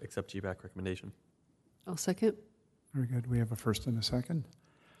to accept GBAC recommendation. I'll second. Very good. We have a first and a second.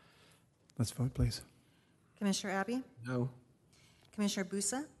 Let's vote, please. Commissioner Abbey? No. Commissioner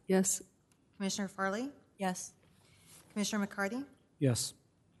Busa? Yes. Commissioner Farley? Yes. Commissioner McCarty? Yes.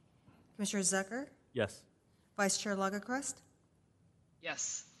 Commissioner Zucker? Yes. Vice Chair Lagerquist?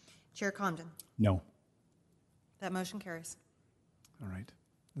 Yes. Chair Comden? No. That motion carries. All right.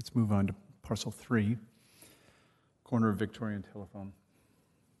 Let's move on to parcel 3, corner of Victorian Telephone.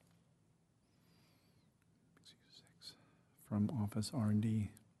 From office R&D.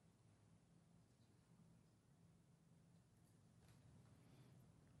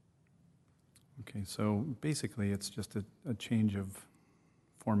 Okay, so basically it's just a change of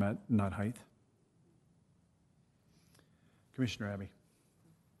format, not height. Commissioner Abbey.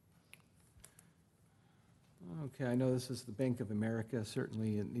 Okay, I know this is the Bank of America.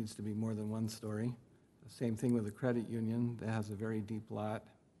 Certainly, it needs to be more than one story. The same thing with the credit union that has a very deep lot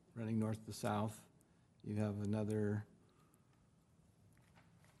running north to south. You have another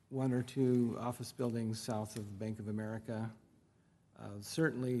 1 or 2 office buildings south of the Bank of America.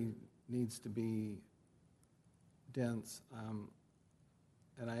 Certainly needs to be dense,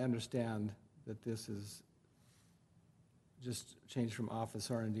 and I understand that this is just changed from office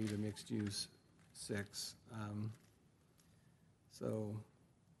R&D to mixed use 6. So,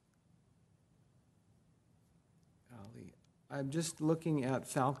 golly, I'm just looking at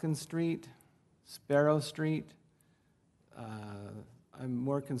Falcon Street, Sparrow Street. I'm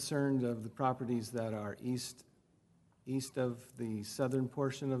more concerned of the properties that are east of the southern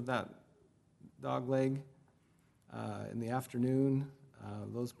portion of that dogleg. In the afternoon,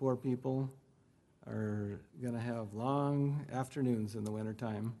 those poor people are going to have long afternoons in the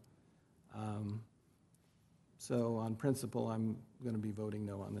wintertime. So on principle, I'm going to be voting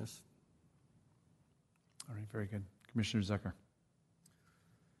no on this. All right, very good. Commissioner Zucker.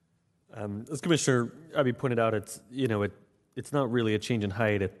 As Commissioner Abbey pointed out, it's not really a change in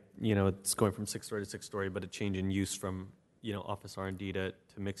height. It's going from 6-story to 6-story, but a change in use from office R&D to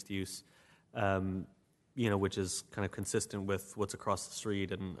mixed use, which is kind of consistent with what's across the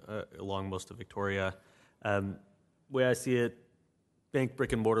street and along most of Victoria. Way I see it, bank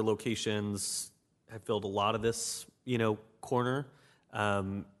brick and mortar locations have filled a lot of this corner.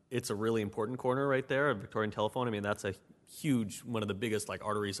 It's a really important corner right there at Victorian Telephone. I mean, that's a huge, one of the biggest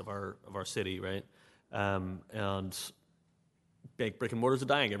arteries of our city, right? And bank brick and mortars are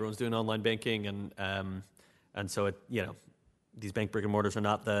dying. Everyone's doing online banking, and so these bank brick and mortars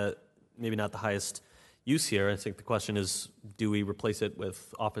are maybe not the highest use here. I think the question is, do we replace it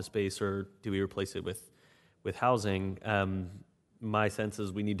with office space or do we replace it with housing? My sense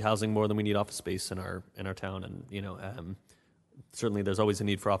is we need housing more than we need office space in our town, and certainly there's always a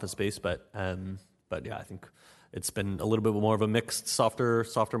need for office space, but yeah, I think it's been a little bit more of a mixed, softer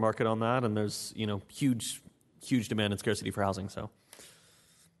market on that, and there's huge demand and scarcity for housing. So,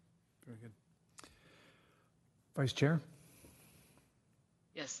 very good. Vice Chair.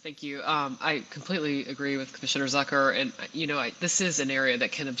 Yes, thank you. I completely agree with Commissioner Zucker, and this is an area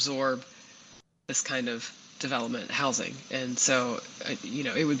that can absorb this kind of development housing, and so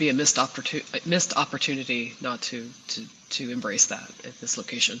it would be a missed opportunity not to embrace that at this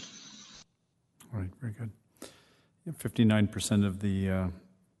location. All right, very good. 59% of the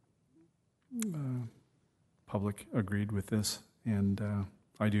public agreed with this, and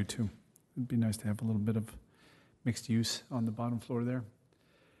I do too. It'd be nice to have a little bit of mixed use on the bottom floor there.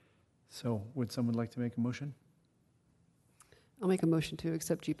 So would someone like to make a motion? I'll make a motion to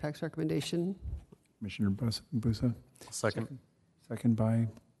accept GPAC's recommendation. Commissioner Busa. Second. Second by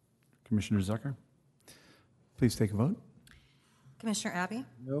Commissioner Zucker. Please take a vote. Commissioner Abbey?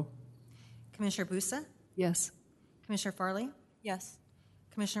 No? Commissioner Busa? Yes. Commissioner Farley? Yes.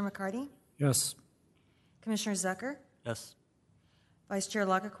 Commissioner McCarty? Yes. Commissioner Zucker? Yes. Vice Chair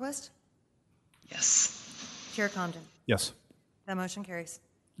Lagerquist? Yes. Chair Comden? Yes. That motion carries.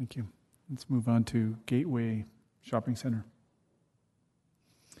 Thank you. Let's move on to Gateway Shopping Center.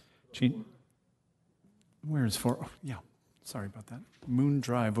 Where's yeah, sorry about that. Moon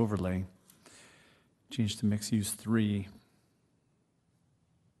Drive overlay. Change to mixed use 3.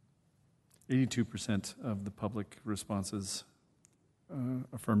 82% of the public responses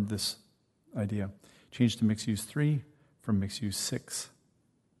affirmed this idea. Change to mixed use 3 from mixed use 6.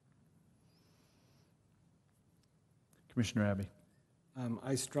 Commissioner Abbey.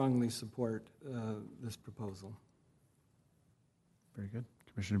 I strongly support this proposal. Very good.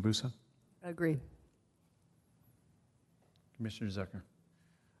 Commissioner Busa. Agree. Commissioner Zucker.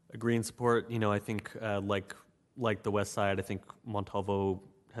 Agree and support. I think like the West Side, I think Montalvo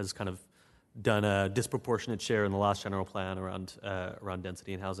has kind of done a disproportionate share in the last general plan around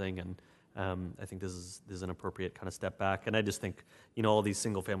density and housing, I think this is an appropriate kind of step back. And I just think, all these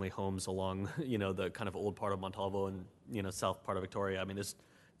single-family homes along, the kind of old part of Montalvo and, south part of Victoria, I mean,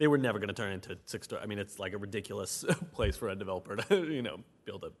 they were never going to turn into six-story. I mean, it's like a ridiculous place for a developer to,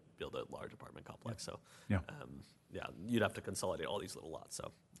 build a large apartment complex. So, Yeah. You'd have to consolidate all these little lots.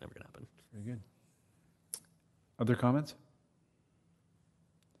 So, never going to happen. Very good. Other comments?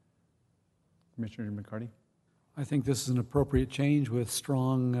 Commissioner McCarty? I think this is an appropriate change with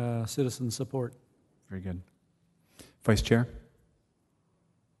strong citizen support. Very good. Vice Chair?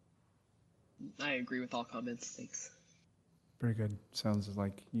 I agree with all comments. Thanks. Very good. Sounds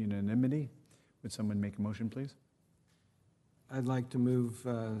like unanimity. Would someone make a motion, please? I'd like to move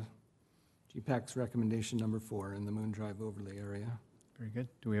GPAC's recommendation number 4 in the Moon Drive overlay area. Very good.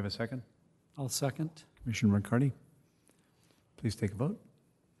 Do we have a second? I'll second. Commissioner McCarty? Please take a vote.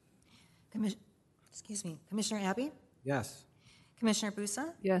 Commissioner Abbey? Yes. Commissioner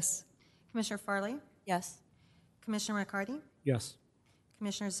Busa? Yes. Commissioner Farley? Yes. Commissioner McCarty? Yes.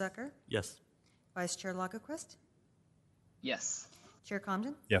 Commissioner Zucker? Yes. Vice Chair Lagerquist? Yes. Chair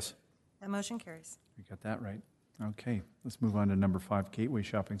Comden? Yes. That motion carries. We got that right. Okay, let's move on to number 5, Gateway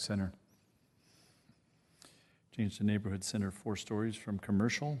Shopping Center. Change the neighborhood center 4 stories from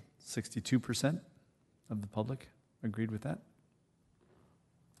commercial. 62% of the public agreed with that.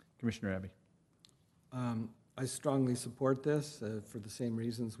 Commissioner Abbey. I strongly support this for the same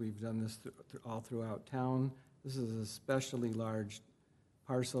reasons we've done this all throughout town. This is a especially large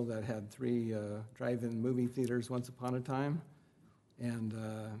parcel that had 3 drive-in movie theaters once upon a time. And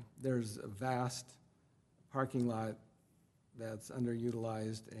there's a vast parking lot that's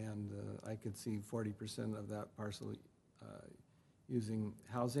underutilized, and I could see 40% of that parcel using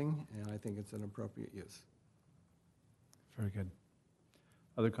housing, and I think it's an appropriate use. Very good.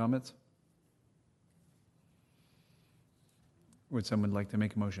 Other comments? Would someone like to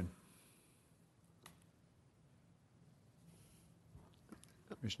make a motion?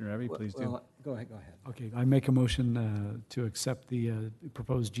 Commissioner Abbey, please do. Well, go ahead. Okay, I make a motion to accept the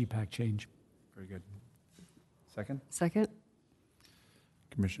proposed GPAC change. Very good. Second? Second?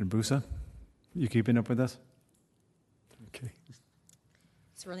 Commissioner Busa, you keeping up with us? Okay.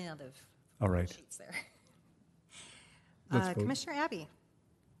 It's running out of All right. sheets there. Let's vote. Commissioner Abbey?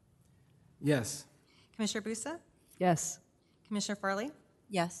 Yes. Commissioner Busa? Yes. Commissioner Farley?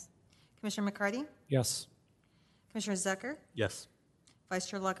 Yes. Commissioner McCarty? Yes. Commissioner Zucker? Yes. Vice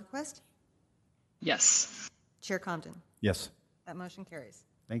Chair Lagerquist? Yes. Chair Comden? Yes. That motion carries.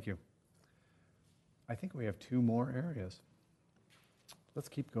 Thank you. I think we have 2 more areas. Let's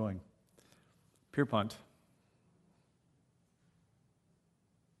keep going. Pierpont.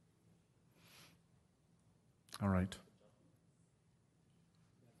 All right.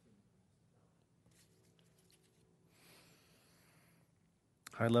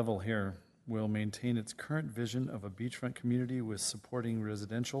 High level here will maintain its current vision of a beachfront community with supporting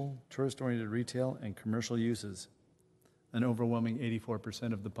residential, tourist-oriented retail, and commercial uses. An overwhelming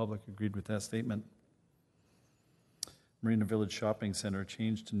 84% of the public agreed with that statement. Marina Village Shopping Center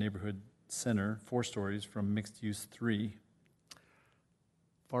changed to neighborhood center, 4 stories from mixed use 3.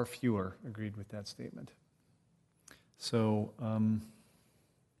 Far fewer agreed with that statement. So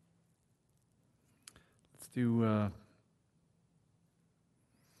let's do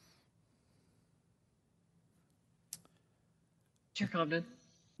Chair Comden?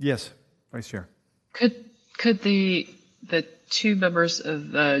 yes, Vice Chair. Could the 2 members of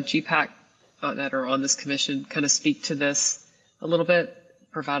GPAC that are on this commission kind of speak to this a little bit,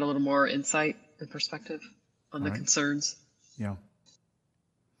 provide a little more insight and perspective on the right. concerns? Yeah.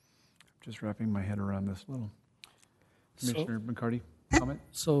 Just wrapping my head around this little. Commissioner McCarty, comment?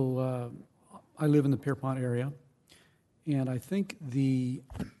 So I live in the Pierpont area, and I think the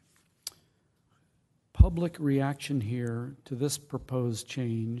public reaction here to this proposed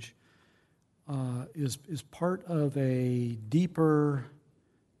change is part of a deeper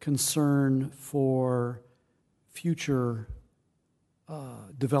concern for future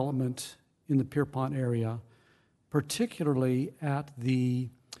development in the Pierpont area, particularly at the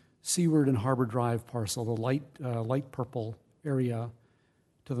Seaward and Harbor Drive parcel, the light purple area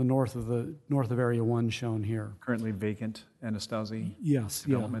to the north of Area 1 shown here. Currently vacant Anastasi. Yes,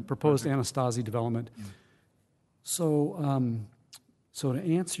 development proposed project. Anastasi development. So, so to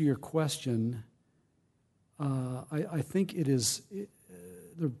answer your question, I think it is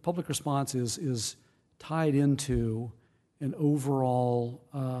the public response is tied into an overall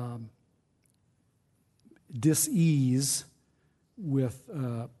dis-ease with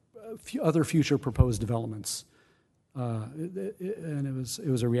other future proposed developments, and it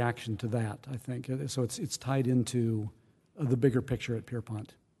was a reaction to that, I think. So it's tied into the bigger picture at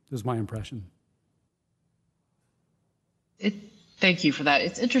Pierpont. is my impression. Thank you for that.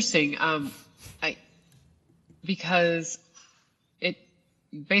 It's interesting, because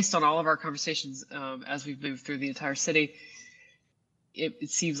based on all of our conversations as we've moved through the entire city, it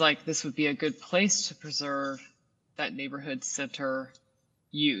seems like this would be a good place to preserve that neighborhood center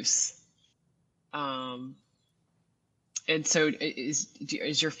use. And so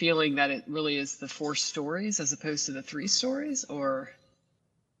is your feeling that it really is the 4 stories as opposed to the 3 stories, or?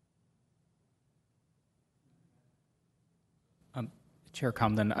 Chair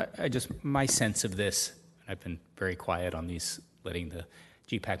Comden, my sense of this, I've been very quiet on these, letting the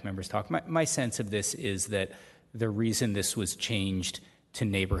GPAC members talk. My sense of this is that the reason this was changed to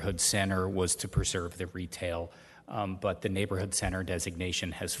neighborhood center was to preserve the retail. But the neighborhood center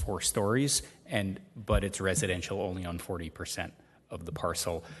designation has 4 stories, but it's residential only on 40% of the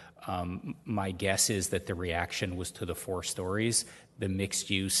parcel. My guess is that the reaction was to the 4 stories. The mixed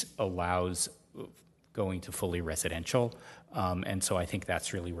use allows going to fully residential. And so I think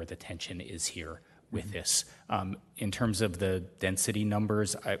that's really where the tension is here with this. In terms of the density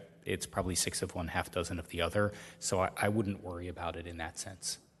numbers, it's probably 6 of one, half dozen of the other. So I wouldn't worry about it in that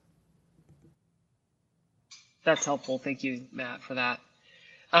sense. That's helpful. Thank you, Matt, for that.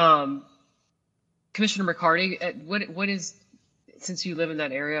 Commissioner McCarty, what is, since you live in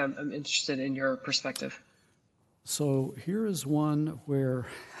that area, I'm interested in your perspective. So here is one where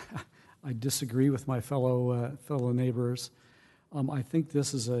I disagree with my fellow neighbors. I think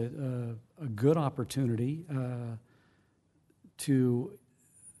this is a good opportunity to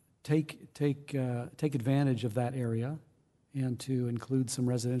take advantage of that area and to include some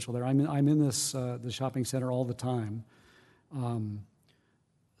residential there. I'm in this the shopping center all the time,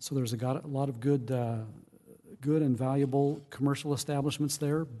 so there's a lot of good and valuable commercial establishments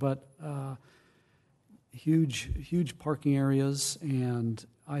there, but huge parking areas, and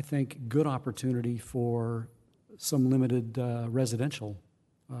I think good opportunity for some limited residential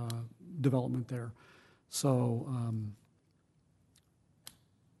development there. So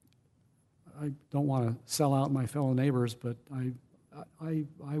I don't want to sell out my fellow neighbors, but I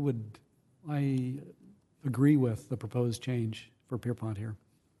agree with the proposed change for Pierpont here.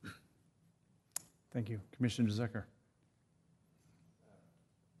 Thank you. Commissioner Zucker.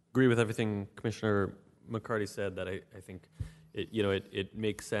 Agree with everything Commissioner McCarty said, that I think it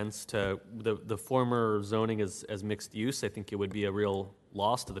makes sense to, the former zoning as mixed use. I think it would be a real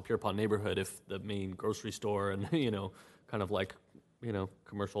loss to the Pierpont neighborhood if the main grocery store and, kind of like,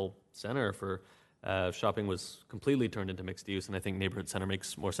 commercial center for shopping was completely turned into mixed use. And I think neighborhood center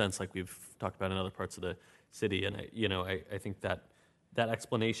makes more sense, like we've talked about in other parts of the city. And I think that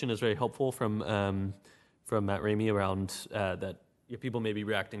explanation is very helpful from Matt Ramey around that people may be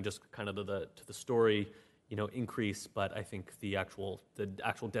reacting just kind of to the story, increase, but I think the actual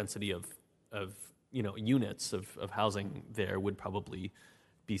density of units of housing there would probably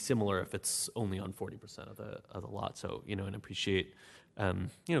be similar if it's only on 40% of the lot. So and appreciate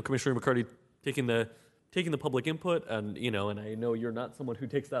Commissioner McCarty taking the public input, and and I know you're not someone who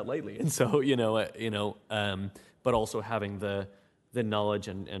takes that lightly, and so but also having the knowledge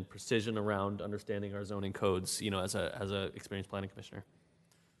and precision around understanding our zoning codes, as a experienced planning commissioner.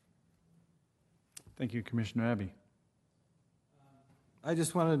 Thank you, Commissioner Abbey. I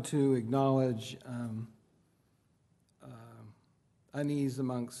just wanted to acknowledge unease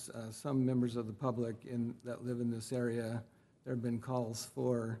amongst some members of the public that live in this area. There have been calls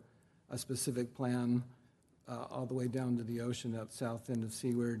for a specific plan all the way down to the ocean at south end of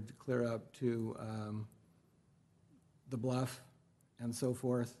Seaward, clear up to the Bluff and so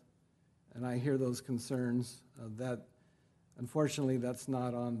forth. And I hear those concerns. That, unfortunately, that's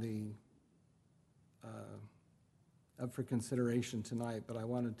not on the up for consideration tonight, but I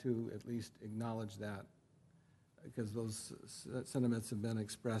wanted to at least acknowledge that, because those sentiments have been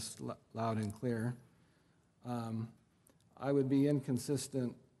expressed loud and clear. I would be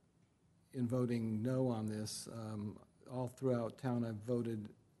inconsistent in voting no on this. All throughout town, I've voted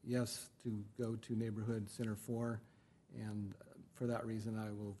yes to go to Neighborhood Center 4, and for that reason, I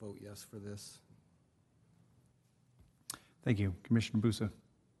will vote yes for this. Thank you. Commissioner Busa.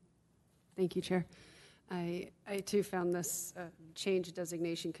 Thank you, Chair. I too found this change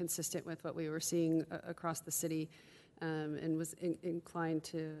designation consistent with what we were seeing across the city, and was inclined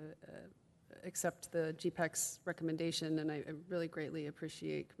to accept the GPAC's recommendation, and I really greatly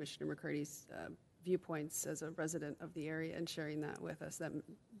appreciate Commissioner McCarty's viewpoints as a resident of the area and sharing that with us. That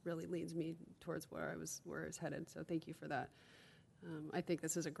really leads me towards where I was headed, so thank you for that. I think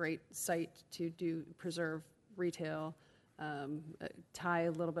this is a great site to preserve retail, tie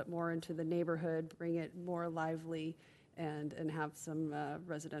a little bit more into the neighborhood, bring it more lively, and have some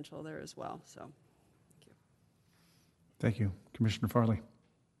residential there as well. So, thank you. Thank you. Commissioner Farley.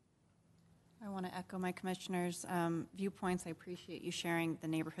 I want to echo my commissioner's viewpoints. I appreciate you sharing the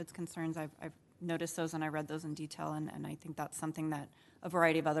neighborhood's concerns. I've noticed those and I read those in detail, and I think that's something that a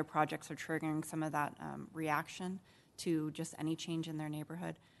variety of other projects are triggering some of that reaction to just any change in their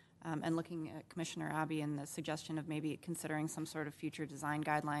neighborhood. And looking at Commissioner Abbey and the suggestion of maybe considering some sort of future design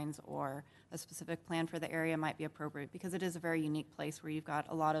guidelines or a specific plan for the area might be appropriate, because it is a very unique place where you've got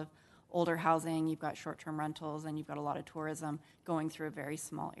a lot of older housing, you've got short-term rentals, and you've got a lot of tourism going through a very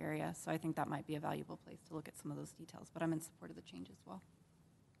small area. So I think that might be a valuable place to look at some of those details, but I'm in support of the change as well.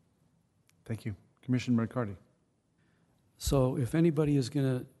 Thank you. Commissioner McCarty. So if anybody is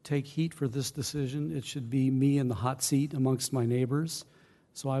going to take heat for this decision, it should be me in the hot seat amongst my neighbors.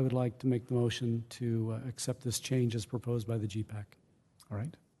 So I would like to make the motion to accept this change as proposed by the GPAC. All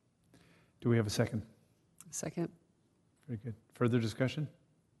right. Do we have a second? Second. Very good. Further discussion?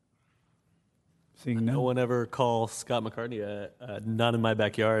 Seeing none? No one ever call Scott McCartney, not in my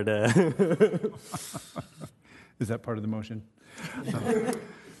backyard. Is that part of the motion?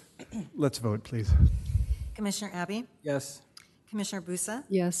 Let's vote, please. Commissioner Abbey? Yes. Commissioner Busa?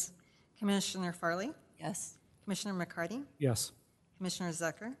 Yes. Commissioner Farley? Yes. Commissioner McCarty? Yes. Commissioner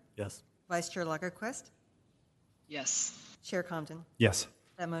Zucker? Yes. Vice Chair Lagerquist? Yes. Chair Compton? Yes.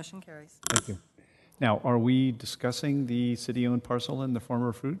 That motion carries. Thank you. Now, are we discussing the city-owned parcel and the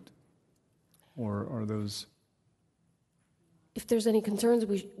former fruit? Or are those? If there's any concerns,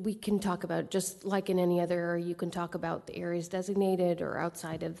 we can talk about, just like in any other area, you can talk about the areas designated or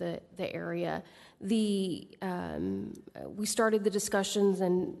outside of the area. We started the discussions,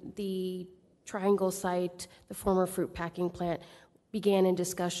 and the Triangle site, the former fruit packing plant, began in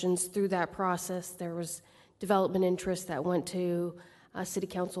discussions. Through that process, there was development interest that went to City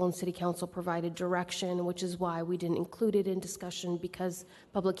Council, and City Council provided direction, which is why we didn't include it in discussion, because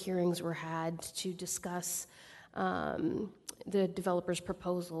public hearings were had to discuss the developer's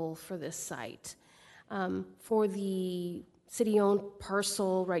proposal for this site. For the city-owned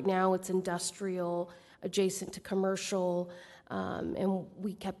parcel, right now it's industrial, adjacent to commercial, and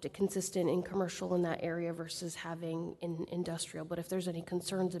we kept it consistent in commercial in that area versus having in industrial. But if there's any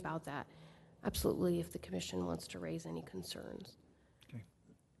concerns about that, absolutely, if the commission wants to raise any concerns. Okay.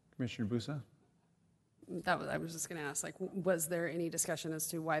 Commissioner Busa? I was just going to ask, like, was there any discussion as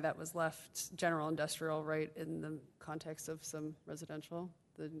to why that was left general industrial, right, in the context of some residential,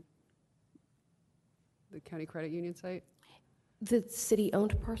 the county credit union site? The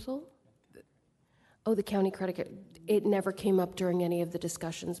city-owned parcel? Oh, the county credit, it never came up during any of the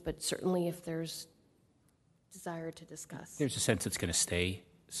discussions, but certainly if there's desire to discuss. There's a sense it's going to stay,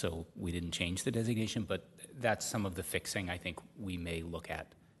 so we didn't change the designation, but that's some of the fixing I think we may look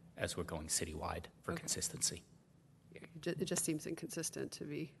at as we're going citywide for consistency. Yeah, it just seems inconsistent to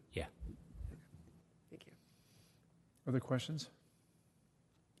me. Yeah. Thank you. Other questions?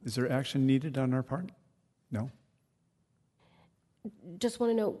 Is there action needed on our part? No? Just want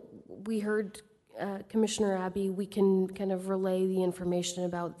to know, we heard Commissioner Abbey, we can kind of relay the information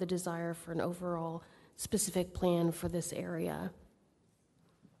about the desire for an overall specific plan for this area.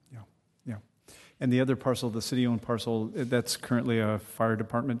 Yeah. And the other parcel, the city-owned parcel, that's currently a fire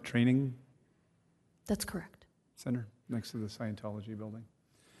department training That's correct. center next to the Scientology building.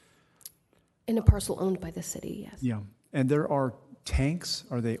 In a parcel owned by the city, yes. Yeah. And there are tanks.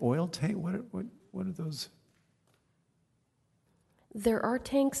 Are they oil tank? What are those? There are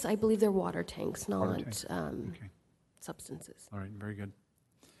tanks, I believe they're water tanks, Water not tanks. Okay. substances. All right. Very good.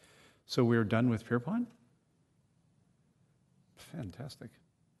 So we're done with Pierpont? Fantastic.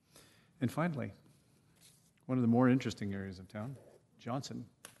 And finally, one of the more interesting areas of town, Johnson.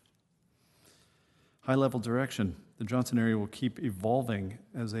 High-level direction. The Johnson area will keep evolving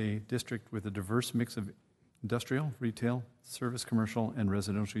as a district with a diverse mix of industrial, retail, service, commercial, and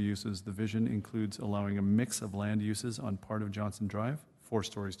residential uses. The vision includes allowing a mix of land uses on part of Johnson Drive, 4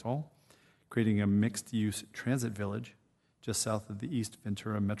 stories tall, creating a mixed-use transit village just south of the East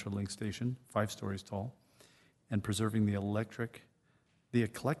Ventura Metrolink station, 5 stories tall, and preserving the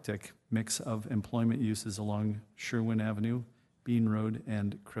eclectic mix of employment uses along Sherwin Avenue, Bean Road,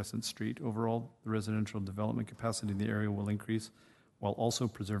 and Crescent Street. Overall, the residential development capacity in the area will increase while also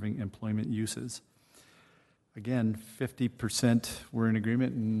preserving employment uses. Again, 50% were in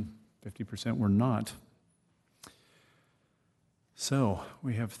agreement and 50% were not. So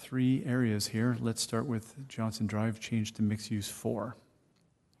we have 3 areas here. Let's start with Johnson Drive, change to mixed use 4.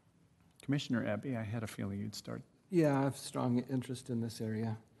 Commissioner Abbey, I had a feeling you'd start. Yeah, I have strong interest in this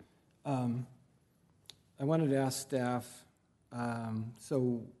area. I wanted to ask staff,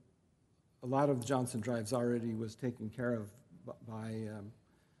 so a lot of Johnson Drives already was taken care of by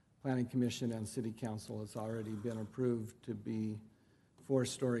Planning Commission and City Council. It's already been approved to be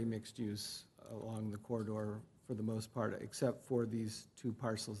 4-story mixed use along the corridor for the most part, except for these 2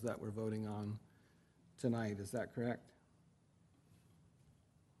 parcels that we're voting on tonight. Is that correct?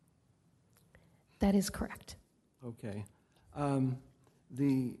 That is correct. Okay.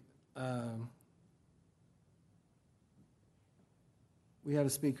 We had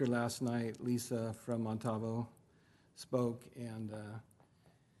a speaker last night, Lisa from Montalvo spoke, and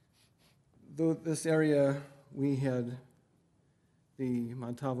this area, the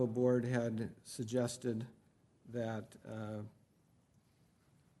Montalvo board had suggested that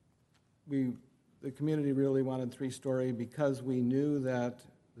the community really wanted 3-story because we knew that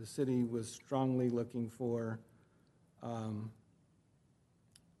the city was strongly looking for a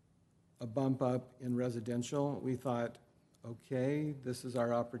bump up in residential. We thought, okay, this is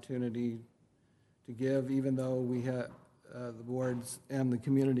our opportunity to give, even though we had the boards and the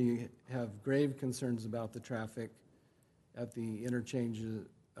community have grave concerns about the traffic at the interchanges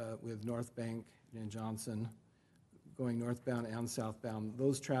with North Bank and Johnson, going northbound and southbound.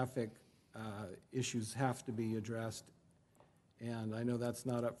 Those traffic issues have to be addressed. And I know that's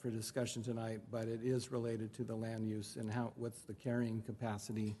not up for discussion tonight, but it is related to the land use and what's the carrying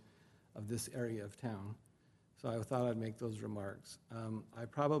capacity of this area of town. So I thought I'd make those remarks.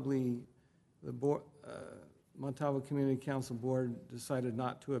 The Montalvo Community Council Board decided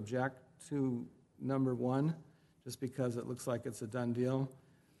not to object to number 1, just because it looks like it's a done deal,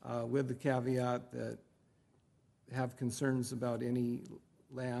 with the caveat that have concerns about any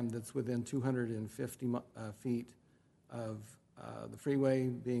land that's within 250 feet of the freeway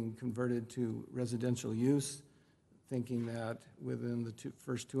being converted to residential use, thinking that within the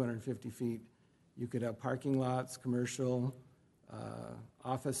first 250 feet, you could have parking lots, commercial,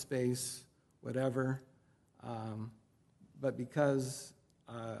 office space, whatever. But because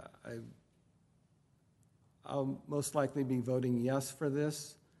I'll most likely be voting yes for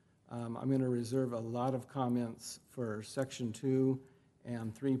this, I'm going to reserve a lot of comments for Section 2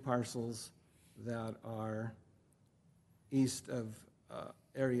 and 3 parcels that are east of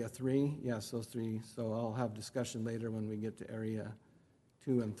Area 3. Yes, those 3. So I'll have discussion later when we get to Area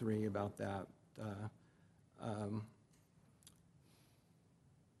 2 and 3 about that.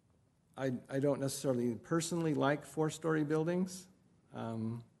 I don't necessarily personally like 4-story buildings,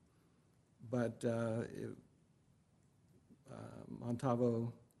 but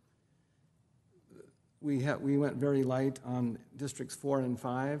Montalvo, we went very light on districts 4 and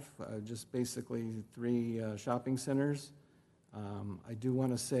 5, just basically 3 shopping centers. I do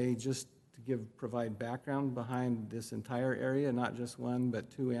want to say, just to provide background behind this entire area, not just 1, but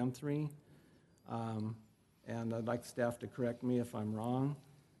 2 and 3. And I'd like staff to correct me if I'm wrong,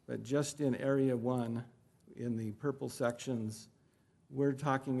 but just in Area 1, in the purple sections, we're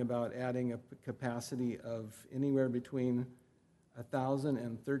talking about adding a capacity of anywhere between 1,000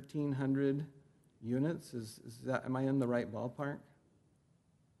 and 1,300 units. Am I in the right ballpark?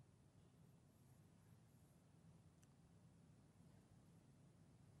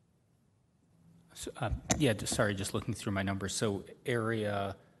 So, just looking through my numbers. So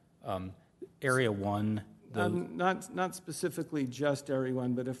area 1, not specifically just Area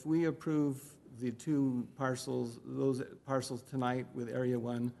 1, but if we approve the 2 parcels, those parcels tonight with Area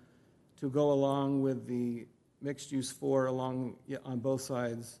 1, to go along with the mixed-use 4 on both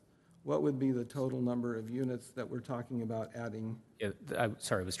sides, what would be the total number of units that we're talking about adding? Yeah, I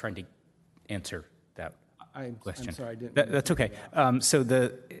was trying to answer that question. I'm sorry, I didn't. That's okay. So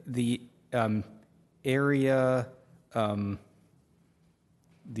the area.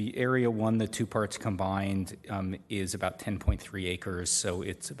 The Area 1, the 2 parts combined, is about 10.3 acres, so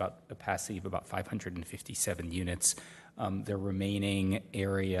it's about a capacity of about 557 units. The remaining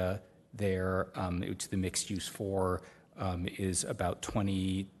area there, which the mixed-use 4, is about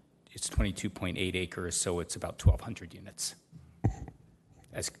 22.8 acres, so it's about 1,200 units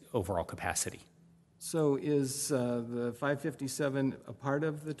as overall capacity. So is the 557 a part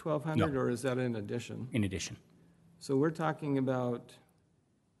of the 1,200, or is that in addition? In addition. So we're talking about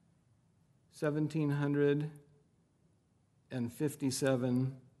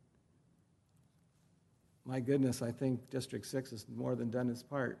 1,757. My goodness, I think District 6 has more than done its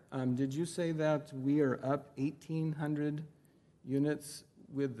part. Did you say that we are up 1,800 units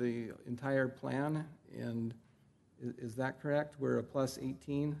with the entire plan? And is that correct? We're a plus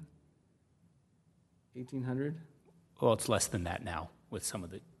 1,800? Well, it's less than that now with some of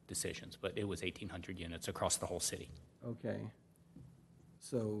the decisions, but it was 1,800 units across the whole city. Okay.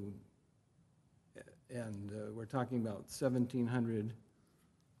 So, and we're talking about 1,700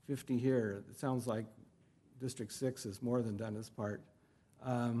 50 here. It sounds like District 6 has more than done its part.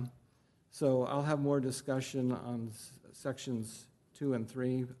 So I'll have more discussion on sections 2 and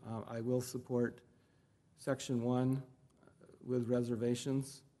 3. I will support section 1 with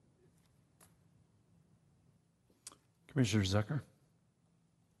reservations. Commissioner Zucker?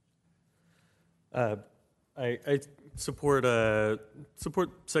 I support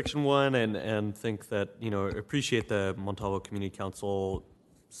section 1 and think that, appreciate the Montalvo Community Council,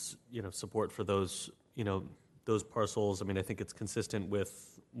 support for those, those parcels. I mean, I think it's consistent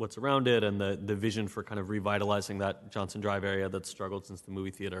with what's around it and the vision for kind of revitalizing that Johnson Drive area that's struggled since the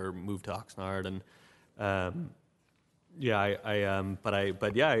movie theater moved to Oxnard. And I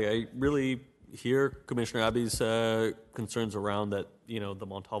really hear Commissioner Abbey's concerns around that. The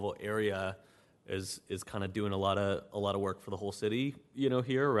Montalvo area is kind of doing a lot of work for the whole city.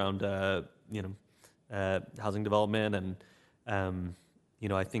 Here around housing development, and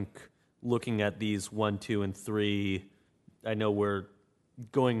I think looking at these 1, 2, and 3, I know we're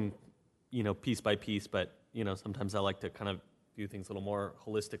going piece by piece, but sometimes I like to kind of do things a little more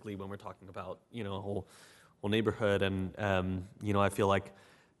holistically when we're talking about a whole neighborhood. And I feel like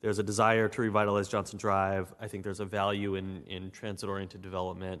there's a desire to revitalize Johnson Drive. I think there's a value in transit-oriented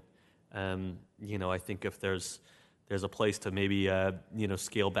development. I think if there's a place to maybe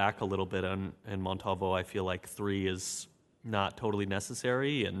scale back a little bit in Montalvo, I feel like 3 is not totally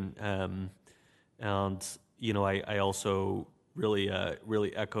necessary. And I also really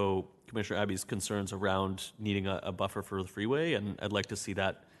echo Commissioner Abbey's concerns around needing a buffer for the freeway, and I'd like to see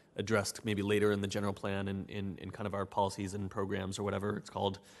that addressed maybe later in the general plan and in kind of our policies and programs or whatever it's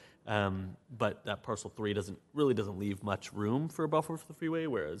called. But that parcel 3 doesn't leave much room for a buffer for the freeway,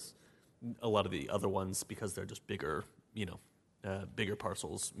 whereas a lot of the other ones, because they're just bigger, bigger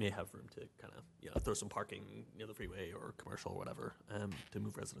parcels, may have room to kind of throw some parking near the freeway or commercial or whatever to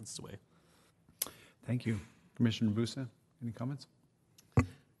move residents away. Thank you. Commissioner Busa, any comments?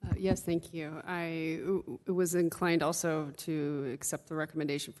 Yes, thank you. I was inclined also to accept the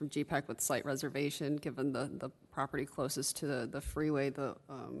recommendation from GPAC with slight reservation, given the property closest to the freeway, the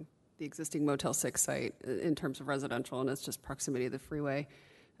existing Motel 6 site in terms of residential, and it's just proximity to the freeway.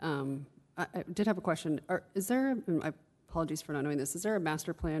 I did have a question. Apologies for not knowing this. Is there a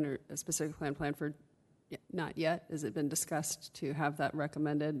master plan or a specific plan for? Not yet. Has it been discussed to have that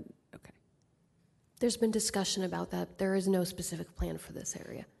recommended? Okay. There's been discussion about that. There is no specific plan for this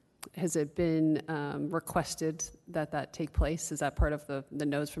area. Has it been requested that take place? Is that part of the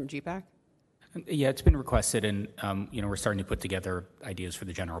no's from GPAC? Yeah, it's been requested, and we're starting to put together ideas for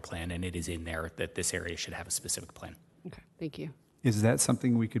the general plan, and it is in there that this area should have a specific plan. Okay, thank you. Is that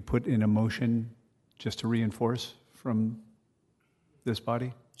something we could put in a motion just to reinforce from this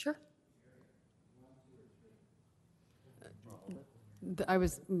body? Sure.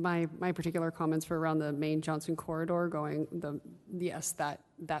 My particular comments were around the main Johnson corridor going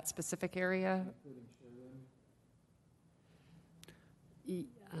that specific area.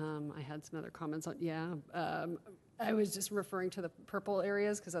 I had some other comments on I was just referring to the purple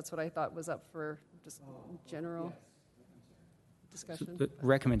areas because that's what I thought was up for just general discussion. The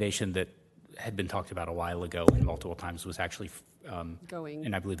recommendation that had been talked about a while ago and multiple times was actually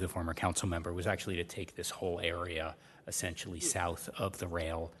and I believe the former council member was actually to take this whole area essentially south of the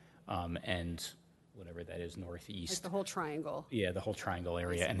rail and whatever that is, northeast. Like the whole triangle. Yeah, the whole triangle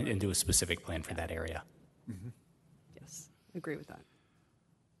area, and do a specific plan for that area. Mm-hmm. Yes, agree with that.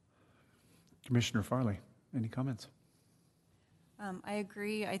 Commissioner Farley, any comments? I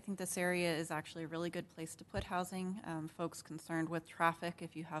agree. I think this area is actually a really good place to put housing. Folks concerned with traffic,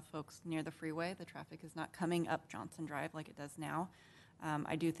 if you have folks near the freeway, the traffic is not coming up Johnson Drive like it does now.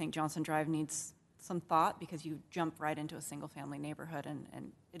 I do think Johnson Drive needs some thought because you jump right into a single-family neighborhood,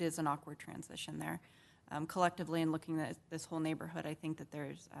 and it is an awkward transition there. Collectively, in looking at this whole neighborhood, I think that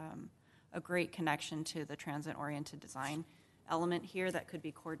there's a great connection to the transit-oriented design element here that could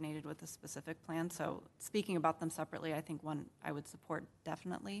be coordinated with a specific plan. So speaking about them separately, I think one I would support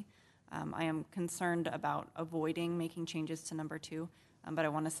definitely. I am concerned about avoiding making changes to number 2, but I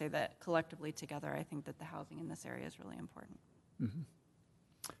want to say that collectively together, I think that the housing in this area is really important. Mm-hmm.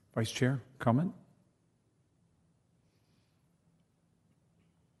 Vice Chair, comment?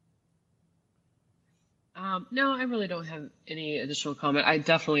 No, I really don't have any additional comment. I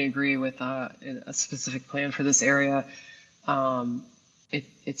definitely agree with a specific plan for this area.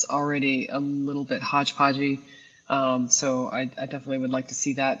 It's already a little bit hodgepodgey, so I definitely would like to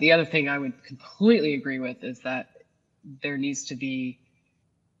see that. The other thing I would completely agree with is that there needs to be,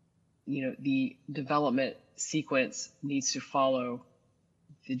 the development sequence needs to follow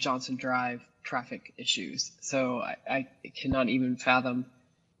the Johnson Drive traffic issues. So I cannot even fathom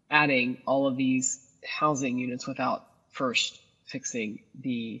adding all of these housing units without first fixing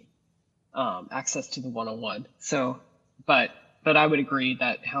the access to the 101. So, but I would agree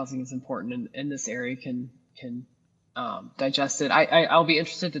that housing is important, and this area can digest it. I'll be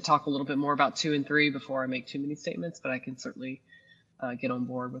interested to talk a little bit more about 2 and 3 before I make too many statements, but I can certainly get on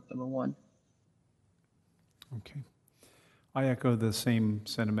board with number 1. Okay. I echo the same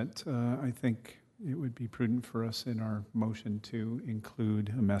sentiment. I think it would be prudent for us in our motion to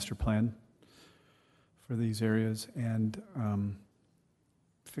include a master plan for these areas and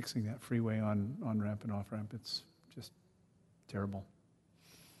fixing that freeway on-ramp and off-ramp. It's just terrible.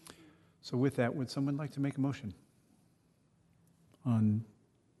 So with that, would someone like to make a motion on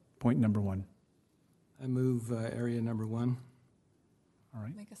point number 1? I move area number 1. All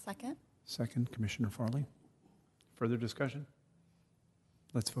right. Make a second. Second, Commissioner Farley. Further discussion?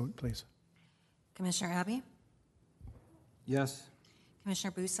 Let's vote, please. Commissioner Abbey? Yes.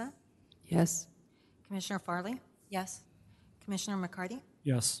 Commissioner Busa? Yes. Commissioner Farley? Yes. Commissioner McCarty?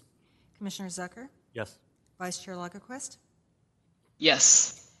 Yes. Commissioner Zucker? Yes. Vice Chair Lagerquist?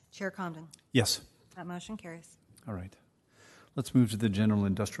 Yes. Chair Comden? Yes. That motion carries. All right. Let's move to the general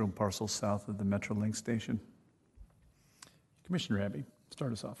industrial parcel south of the Metrolink station. Commissioner Abbey,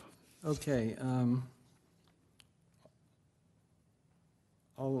 start us off. Okay.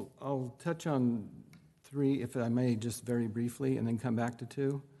 I'll touch on 3, if I may, just very briefly, and then come back to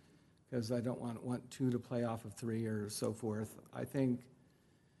 2, because I don't want 2 to play off of 3 or so forth. I think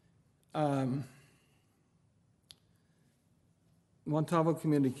Montalvo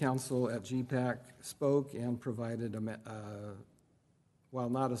Community Council at GPAC spoke and provided, while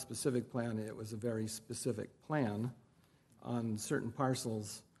not a specific plan, it was a very specific plan on certain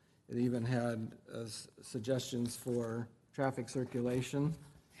parcels. It even had suggestions for traffic circulation,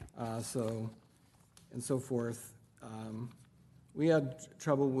 and so forth. We had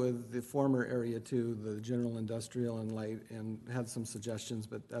trouble with the former area too, the general industrial and light, and had some suggestions,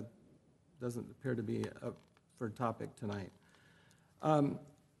 but that doesn't appear to be up for topic tonight.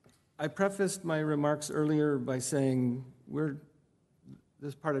 I prefaced my remarks earlier by saying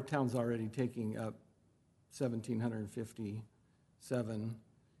this part of town's already taking up 1,757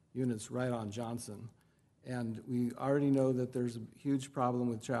 units right on Johnson. And we already know that there's a huge problem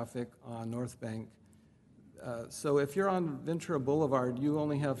with traffic on North Bank. So if you're on Ventura Boulevard, you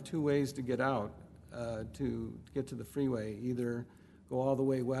only have 2 ways to get out, to get to the freeway. Either go all the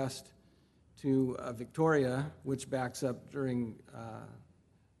way west to Victoria, which backs up during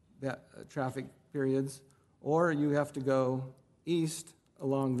traffic periods, or you have to go east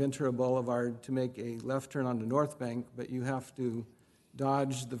along Ventura Boulevard to make a left turn onto North Bank, but you have to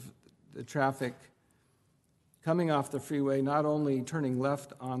dodge the traffic coming off the freeway, not only turning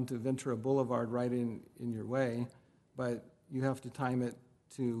left onto Ventura Boulevard right in your way, but you have to time it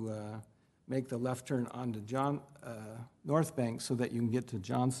to make the left turn onto North Bank so that you can get to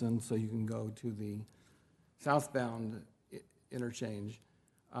Johnson, so you can go to the southbound interchange.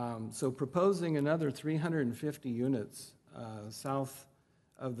 So proposing another 350 units south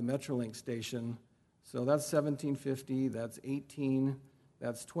of the Metrolink station, so that's 1,750, that's 18,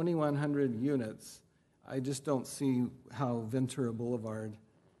 that's 2,100 units. I just don't see how Ventura Boulevard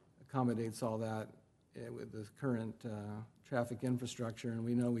accommodates all that with the current traffic infrastructure, and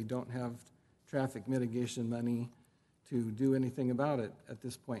we know we don't have traffic mitigation money to do anything about it at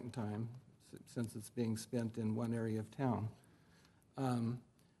this point in time, since it's being spent in one area of town.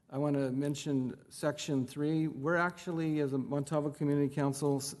 I want to mention Section 3. We're actually, as a Montalvo Community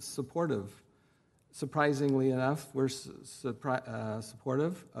Council, supportive. Surprisingly enough, we're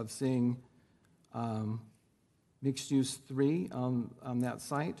supportive of seeing mixed use 3 on that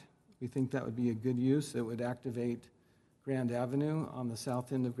site. We think that would be a good use. It would activate Grand Avenue on the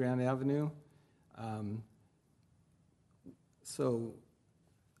south end of Grand Avenue.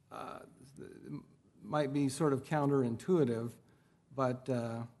 Might be sort of counterintuitive, but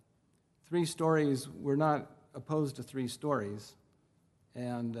 3 stories, we're not opposed to 3 stories.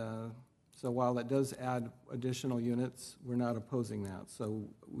 And so while that does add additional units, we're not opposing that. So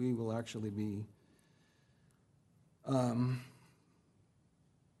we will actually be,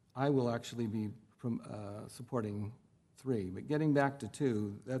 I will actually be supporting 3. But getting back to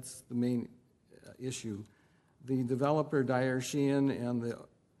 2, that's the main issue. The developer, Dyer Sheehan,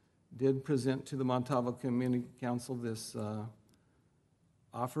 did present to the Montalvo Community Council this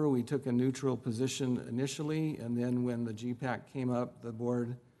offer. We took a neutral position initially, and then when the GPAC came up, the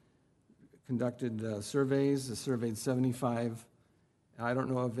board conducted surveys. It surveyed 75. I don't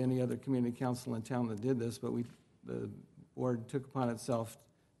know of any other community council in town that did this, but the board took upon itself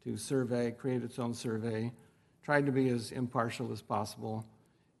to survey, create its own survey, tried to be as impartial as possible,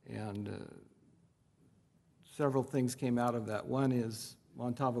 And several things came out of that. One is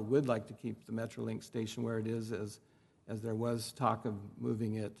Montavo would like to keep the Metrolink station where it is, as there was talk of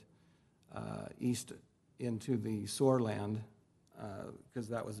moving it east into the Soarland, because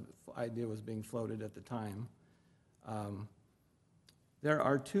that was idea was being floated at the time. There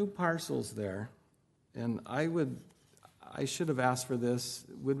are 2 parcels there, and I should have asked for this.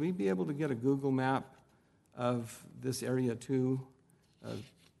 Would we be able to get a Google map of this area 2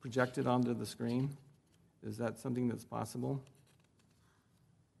 projected onto the screen? Is that something that's possible?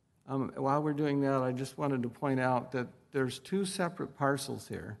 While we're doing that, I just wanted to point out that there's 2 separate parcels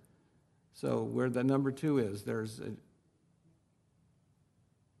here. So where the number 2 is, there's a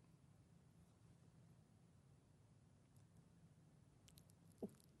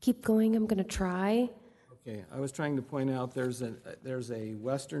Keep going, I'm going to try. Okay, I was trying to point out there's a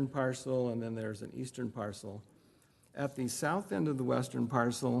western parcel and then there's an eastern parcel. At the south end of the western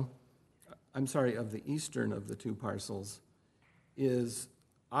parcel, I'm sorry, of the eastern of the 2 parcels, is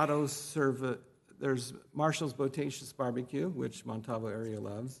there's Marshall's Bodacious Barbecue, which Montavo area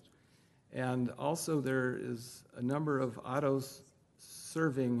loves, and also there is a number of autos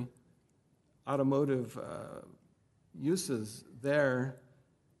serving automotive uses there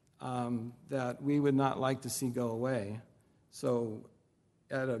that we would not like to see go away. So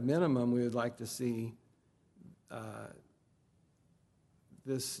at a minimum, we would like to see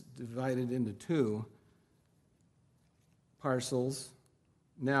this divided into 2 parcels.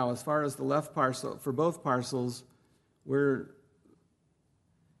 Now, as far as the left parcel, for both parcels,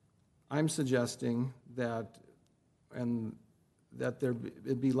 I'm suggesting that,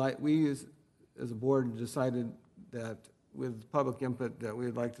 it'd be like, we as a board decided that with public input that we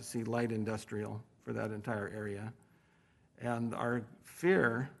would like to see light industrial for that entire area. And our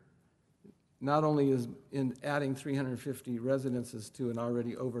fear not only is in adding 350 residences to an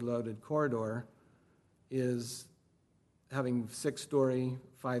already overloaded corridor, is having 6-story,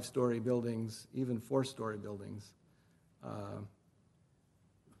 5-story buildings, even 4-story buildings.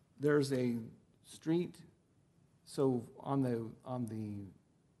 There's a street, so on the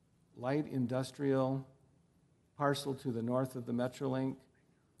light industrial parcel to the north of the Metrolink,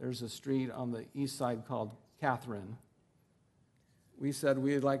 there's a street on the east side called Catherine. We said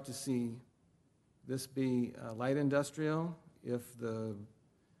we'd like to see this be light industrial. If the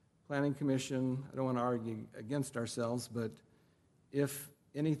Planning Commission, I don't want to argue against ourselves, but if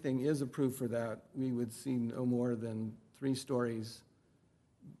anything is approved for that, we would see no more than 3 stories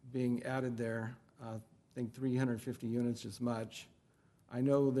being added there. I think 350 units is much. I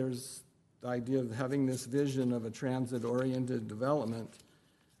know there's the idea of having this vision of a transit-oriented development,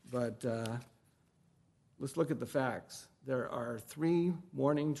 but let's look at the facts. There are 3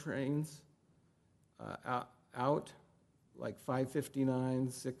 morning trains out, like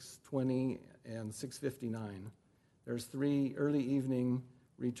 5:59, 6:20, and 6:59. There's 3 early evening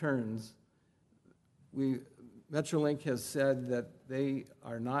returns. Metrolink has said that they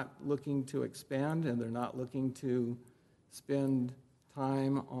are not looking to expand and they're not looking to spend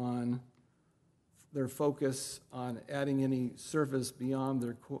time on their focus on adding any service beyond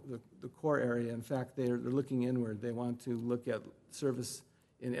the core area. In fact, they're looking inward. They want to look at service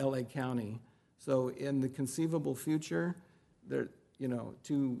in LA County. So in the conceivable future, I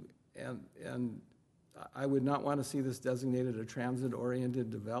would not want to see this designated a transit-oriented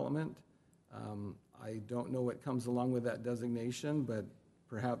development. I don't know what comes along with that designation, but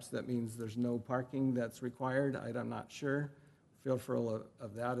perhaps that means there's no parking that's required. I'm not sure. Fearful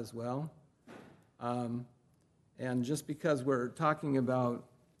of that as well. And just because we're talking about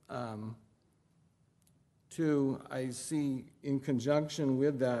 2, I see in conjunction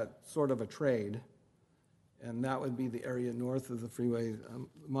with that sort of a trade, and that would be the area north of the freeway.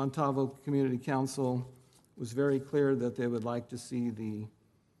 Montavo Community Council was very clear that they would like to see the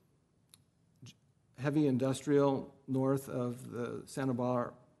heavy industrial north of the Santa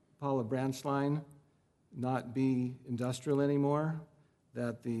Paula branch line not be industrial anymore,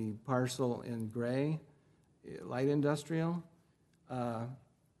 that the parcel in gray, light industrial,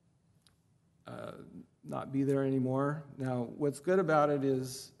 not be there anymore. Now, what's good about it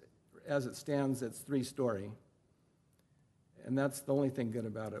is, as it stands, it's 3-story. And that's the only thing good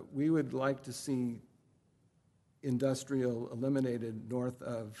about it. We would like to see industrial eliminated north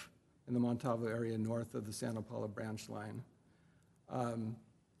of, in the Montavo area, north of the Santa Paula branch line.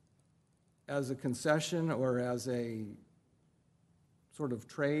 As a concession or as a sort of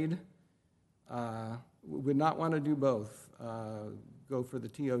trade, we would not want to do both, go for the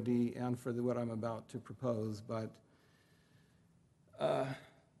TOD and for what I'm about to propose, but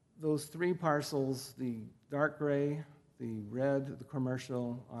those 3 parcels, the dark gray, the red, the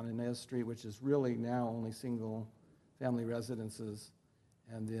commercial on Inez Street, which is really now only single-family residences.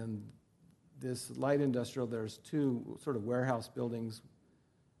 And then this light industrial, there's two sort of warehouse buildings,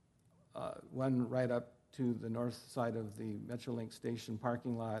 one right up to the north side of the Metrolink station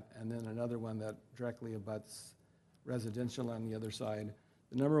parking lot, and then another one that directly abuts residential on the other side.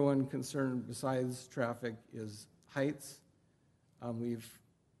 The number one concern besides traffic is heights. We've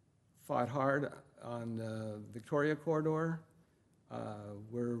fought hard on the Victoria corridor.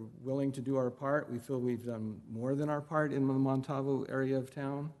 We're willing to do our part. We feel we've done more than our part in the Montalvo area of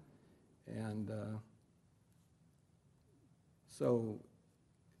town. And so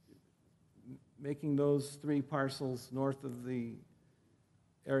making those 3 parcels north of the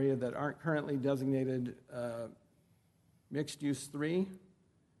area that aren't currently designated mixed use 3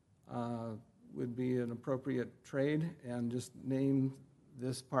 would be an appropriate trade, and just name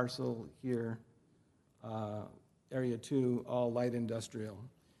this parcel here Area 2 all light industrial.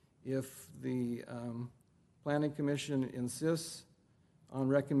 If the Planning Commission insists on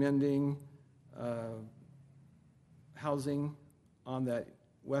recommending housing on that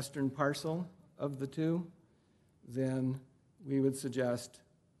western parcel of the 2, then we would suggest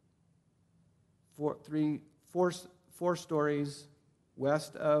 4 stories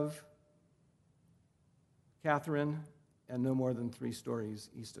west of Catherine and no more than 3 stories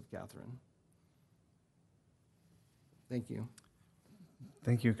east of Catherine. Thank you.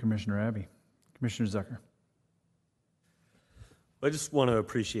 Thank you, Commissioner Abbey. Commissioner Zucker. I just want to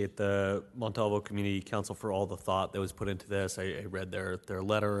appreciate the Montalvo Community Council for all the thought that was put into this. I read their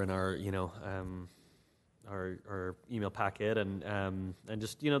letter in our our email packet, and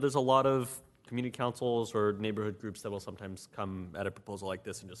just there's a lot of community councils or neighborhood groups that will sometimes come at a proposal like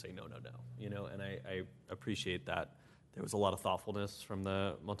this and just say no, and I appreciate that there was a lot of thoughtfulness from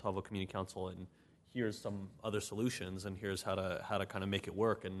the Montalvo Community Council, and here's some other solutions, and here's how to kind of make it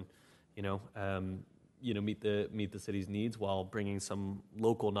work, and meet the city's needs while bringing some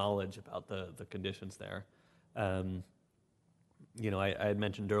local knowledge about the conditions there. I had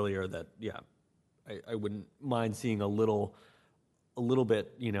mentioned earlier that I wouldn't mind seeing a little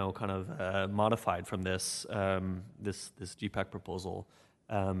bit kind of modified from this GPAC proposal,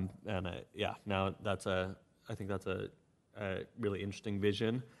 now I think that's a really interesting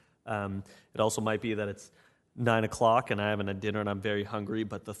vision. It also might be that it's 9 o'clock and I haven't had dinner and I'm very hungry,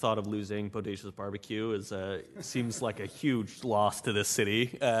 but the thought of losing Bodacious Barbecue seems like a huge loss to this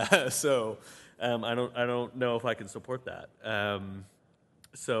city. So I don't know if I can support that.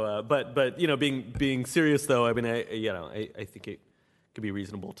 But being serious though, I mean I think it could be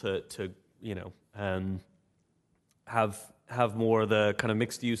reasonable to have more of the kind of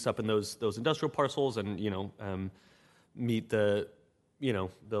mixed use up in those industrial parcels, and meet the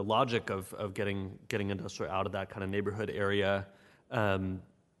logic of getting industrial out of that kind of neighborhood area, and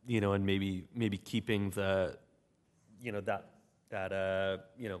maybe keeping the that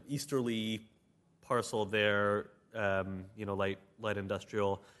easterly parcel there, light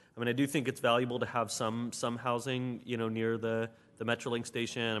industrial. I mean, I do think it's valuable to have some housing near the Metrolink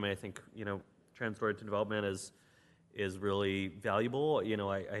station. I mean, I think trans-oriented development is really valuable.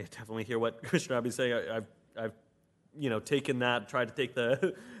 I definitely hear what Commissioner Abbey is saying. I've taken that, tried to take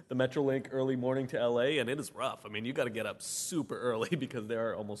the Metrolink early morning to LA, and it is rough. I mean, you got to get up super early because there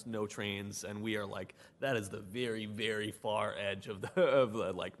are almost no trains, and we are that is the very, very far edge of the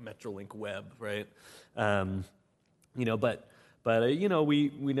Metrolink web, right? We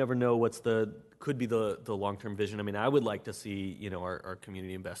never know could be the long-term vision. I mean, I would like to see our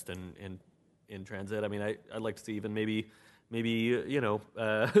community invest in transit. I mean, I'd like to see even maybe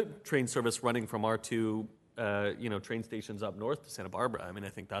train service running from our 2 train stations up north to Santa Barbara. I mean, I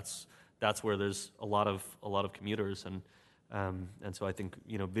think that's where there's a lot of commuters, and so I think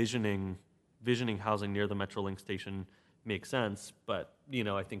visioning housing near the Metrolink station makes sense. But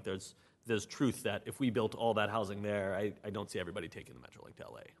I think there's truth that if we built all that housing there, I don't see everybody taking the Metrolink to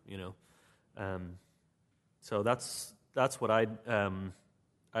LA. So that's what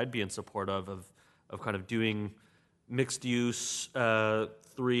I'd be in support of kind of doing mixed use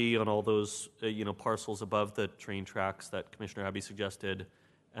 3 on all those parcels above the train tracks that Commissioner Abbey suggested,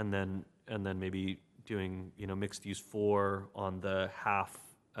 and then maybe doing mixed use 4 on the half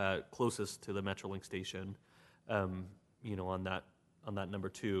closest to the Metrolink station, on that number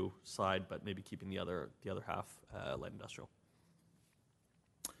 2 side, but maybe keeping the other half light industrial.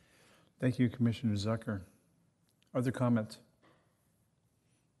 Thank you, Commissioner Zucker. Other comments?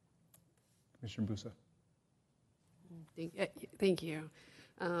 Commissioner Busa. Thank you.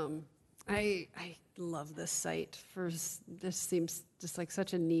 I love this site. This seems just like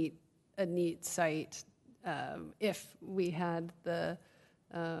such a neat site. if we had the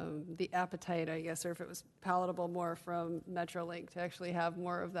appetite, I guess, or if it was palatable more from MetroLink to actually have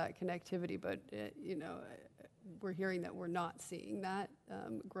more of that connectivity. But, we're hearing that we're not seeing that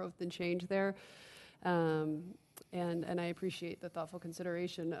growth and change there. And I appreciate the thoughtful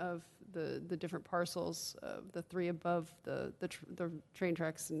consideration of the different parcels, the three above the train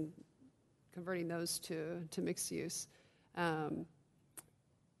tracks, and converting those to mixed use.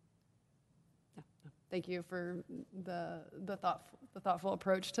 Thank you for the thoughtful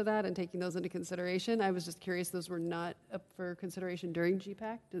approach to that and taking those into consideration. I was just curious; those were not up for consideration during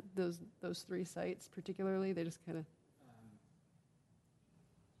GPAC. Those three sites, particularly, they just kind of.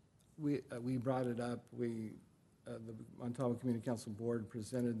 We brought it up. The Montalvo Community Council Board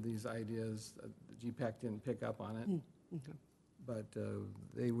presented these ideas. The GPAC didn't pick up on it, Okay. but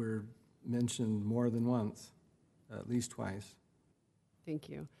they were mentioned more than once, at least twice. Thank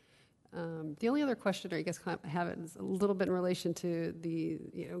you. The only other question, or I guess I have it, is a little bit in relation to the,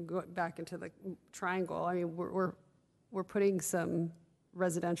 going back into the triangle. I mean, we're putting some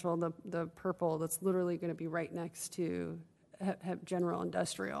residential, the purple, that's literally going to be right next to general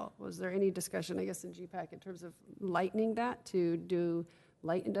industrial. Was there any discussion, I guess, in GPAC in terms of lightening that to do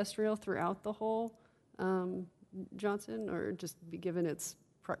light industrial throughout the whole Johnson, or just be given its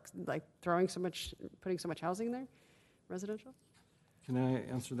like putting so much housing there, residential? Can I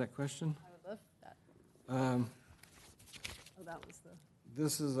answer that question? I would love that. That was the.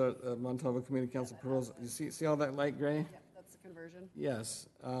 This is a Montalvo Community Council proposal. You see all that light gray? Yeah, that's the conversion. Yes.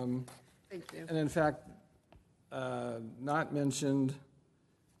 Thank you. And in fact, not mentioned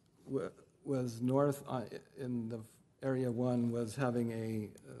was north in the area 1 was having a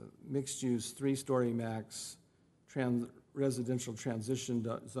mixed-use 3-story max residential transition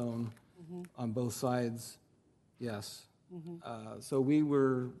zone on both sides. Yes. So we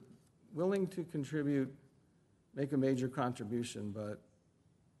were willing to contribute, make a major contribution, but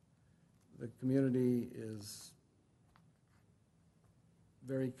the community is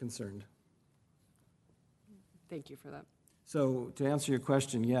very concerned. Thank you for that. So to answer your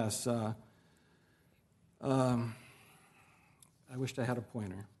question, yes. I wished I had a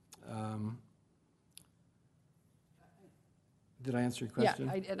pointer. Did I answer your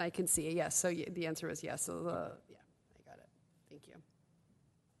question? Yeah, and I can see a yes. So the answer is yes. So yeah, I got it. Thank you.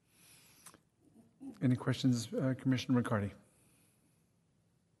 Any questions, Commissioner McCarty?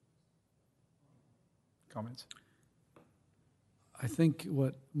 Comments? I think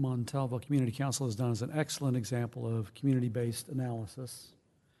what Montalvo Community Council has done is an excellent example of community-based analysis.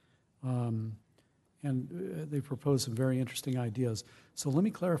 And they propose some very interesting ideas. So let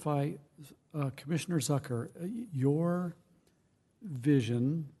me clarify, Commissioner Zucker, your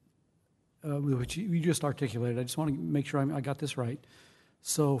vision, which you just articulated, I just want to make sure I got this right.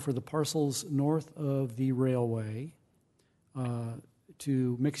 So for the parcels north of the railway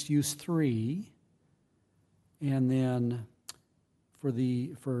to mixed use 3, and then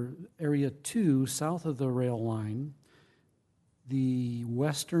for area 2 south of the rail line, the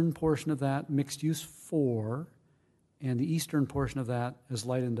western portion of that mixed use 4, and the eastern portion of that is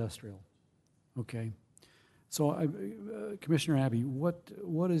light industrial. Okay. So, Commissioner Abbey,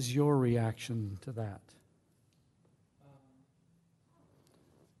 what is your reaction to that?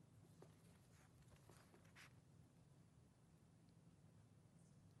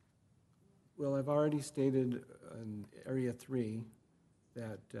 Well, I've already stated in Area 3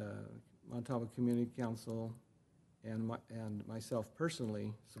 that Montalvo Community Council and myself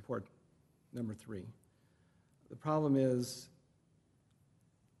personally support number 3. The problem is,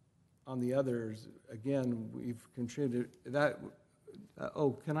 on the others, again, we've contributed that.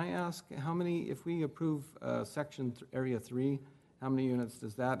 Can I ask how many, if we approve Area 3, how many units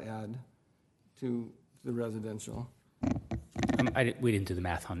does that add to the residential? We didn't do the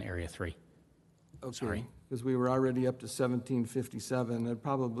math on Area 3. Okay, Sorry. because we were already up to 1757. It'd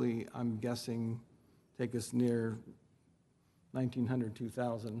probably, I'm guessing, take us near 1,900,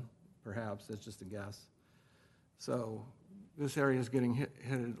 2,000, perhaps. That's just a guess. So this area is getting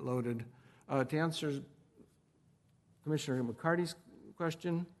hit loaded. To answer Commissioner McCarty's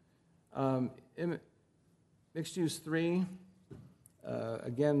question, mixed use 3,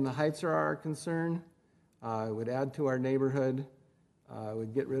 again, the heights are our concern. It would add to our neighborhood.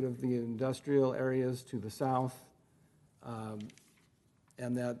 Would get rid of the industrial areas to the south,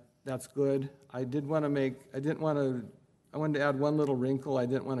 and that's good. I wanted to add one little wrinkle. I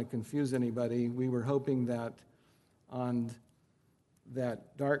didn't want to confuse anybody. We were hoping that on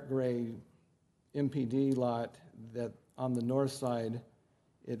that dark gray MPD lot, that on the north side,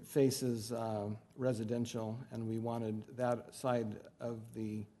 it faces residential, and we wanted that side of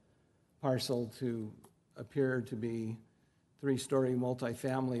the parcel to appear to be three-story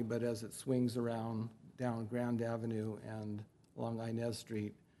multifamily, but as it swings around down Grand Avenue and along Inez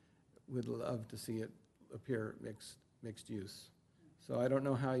Street, would love to see it appear mixed use. So I don't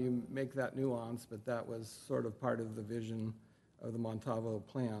know how you make that nuance, but that was sort of part of the vision of the Montalvo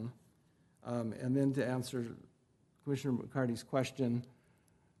plan. And then to answer Commissioner McCarty's question,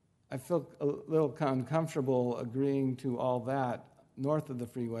 I felt a little uncomfortable agreeing to all that north of the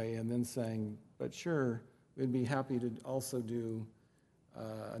freeway and then saying, but sure, we'd be happy to also do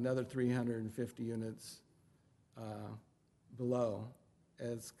another 350 units below.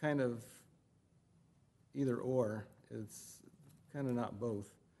 It's kind of either or. It's kind of not both.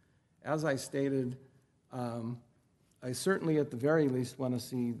 As I stated, I certainly at the very least want to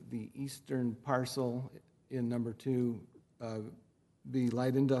see the eastern parcel in number 2 be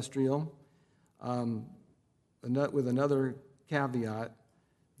light industrial. With another caveat,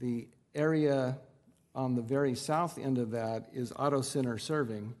 the area on the very south end of that is auto center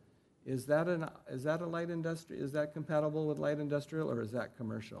serving. Is that a light industrial? Is that compatible with light industrial, or is that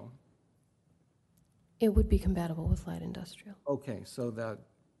commercial? It would be compatible with light industrial. Okay, so that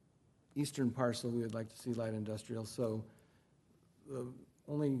eastern parcel, we would like to see light industrial. So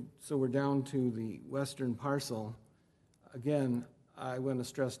we're down to the western parcel. Again, I want to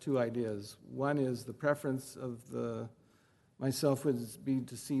stress 2 ideas. One is the preference of myself would be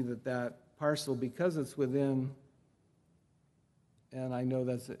to see that parcel, because it's within, and I know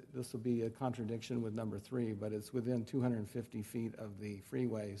this will be a contradiction with number 3, but it's within 250 feet of the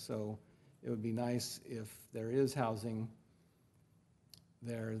freeway, so it would be nice if there is housing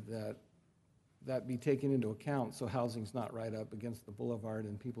there that be taken into account, so housing's not right up against the boulevard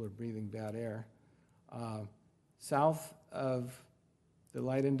and people are breathing bad air. South of the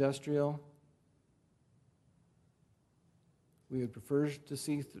light industrial, we would prefer to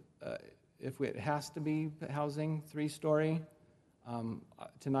see, if it has to be housing, 3-story.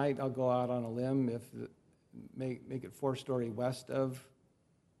 Tonight I'll go out on a limb make it 4-story west of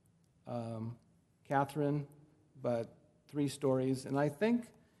Catherine, but 3 stories. And I think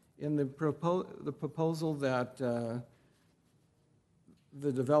in the proposal that the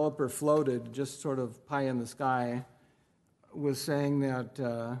developer floated, just sort of pie in the sky, was saying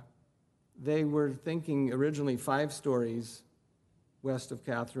that they were thinking originally 5 stories west of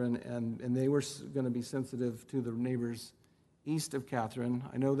Catherine, and they were going to be sensitive to the neighbors east of Catherine.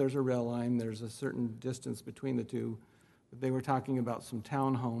 I know there's a rail line, there's a certain distance between the two, but they were talking about some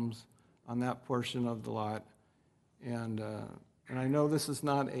townhomes on that portion of the lot. And I know this is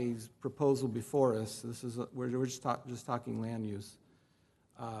not a proposal before us. This is we're just talking land use.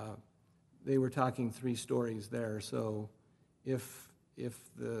 They were talking 3 stories there. So if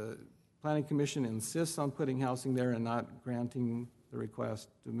the Planning Commission insists on putting housing there and not granting the request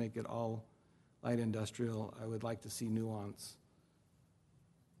to make it all light industrial, I would like to see nuance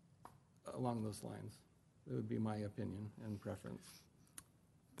along those lines. That would be my opinion and preference.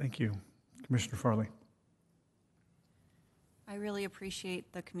 Thank you. Commissioner Farley. I really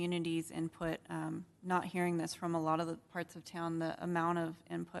appreciate the community's input. Not hearing this from a lot of the parts of town, the amount of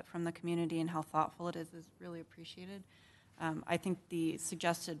input from the community and how thoughtful it is really appreciated. I think the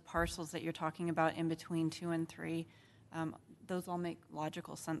suggested parcels that you're talking about in between 2 and 3, those all make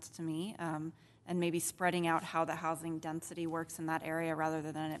logical sense to me. And maybe spreading out how the housing density works in that area rather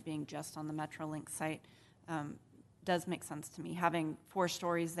than it being just on the Metrolink site does make sense to me. Having 4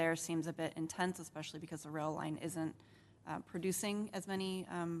 stories there seems a bit intense, especially because the rail line isn't producing as many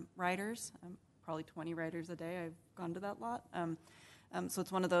riders, probably 20 riders a day. I've gone to that lot. So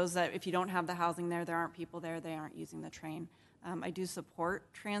it's one of those that if you don't have the housing there, there aren't people there, they aren't using the train. I do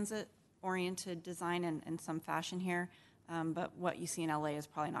support transit-oriented design in some fashion here, but what you see in LA is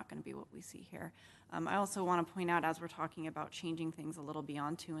probably not going to be what we see here. I also want to point out, as we're talking about changing things a little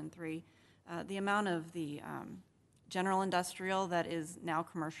beyond 2 and 3, the amount of the general industrial that is now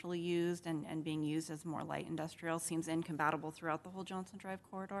commercially used and being used as more light industrial seems incompatible throughout the whole Johnson Drive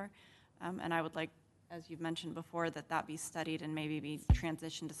corridor. And I would like, as you've mentioned before, that be studied and maybe be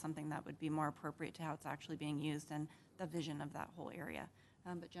transitioned to something that would be more appropriate to how it's actually being used and the vision of that whole area.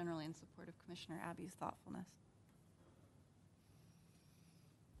 But generally in support of Commissioner Abbey's thoughtfulness.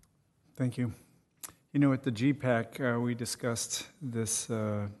 Thank you. You know, at the GPAC, we discussed this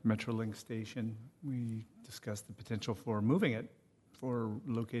Metrolink station. We discussed the potential for moving it, for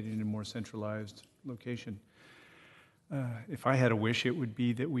locating in a more centralized location. If I had a wish, it would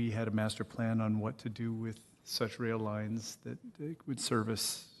be that we had a master plan on what to do with such rail lines that would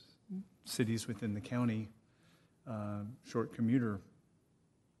service cities within the county, short commuter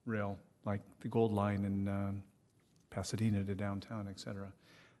rail, like the Gold Line in Pasadena to downtown, et cetera.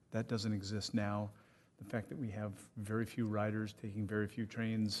 That doesn't exist now. the fact that we have very few riders taking very few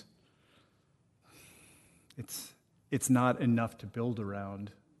trains, it's not enough to build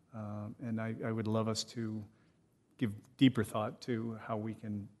around. And I would love us to give deeper thought to how we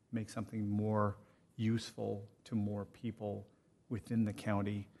can make something more useful to more people within the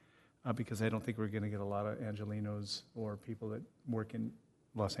county, because I don't think we're going to get a lot of Angelenos or people that work in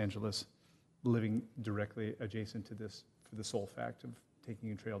Los Angeles living directly adjacent to this for the sole fact of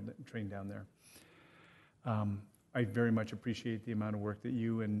taking a train down there. I very much appreciate the amount of work that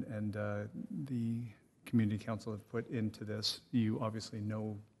you and the community council have put into this. You obviously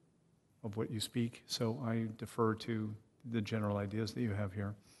know of what you speak, so I defer to the general ideas that you have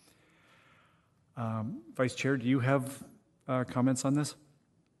here. Vice Chair, do you have comments on this?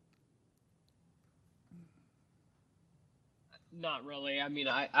 Not really. I mean,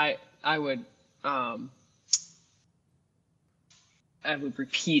 I would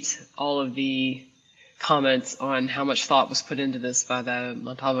repeat all of the comments on how much thought was put into this by the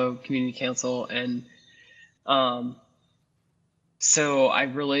Montalvo Community Council, and so I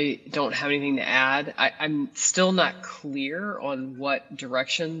really don't have anything to add. I'm still not clear on what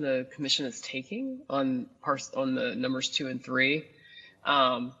direction the commission is taking on the numbers 2 and 3.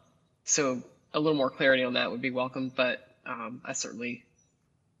 So a little more clarity on that would be welcome, but I certainly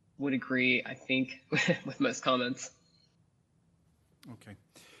would agree, I think, with most comments. Okay.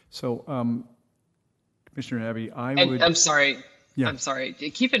 So, Commissioner Abbey, I'm sorry. Yeah. I'm sorry.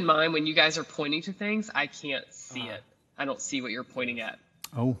 Keep in mind when you guys are pointing to things, I can't see it. I don't see what you're pointing at.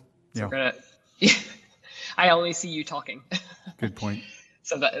 Oh, yeah. So we're gonna, I only see you talking. Good point.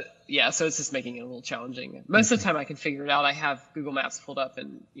 So so it's just making it a little challenging. Most of the time I can figure it out. I have Google Maps pulled up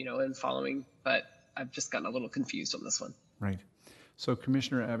and following, but I've just gotten a little confused on this one. Right. So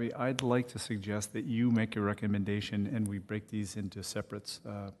Commissioner Abbey, I'd like to suggest that you make a recommendation and we break these into separates.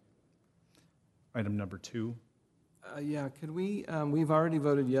 Item number 2. Yeah, could we, we've already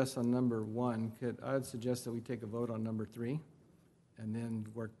voted yes on number 1. I would suggest that we take a vote on number 3 and then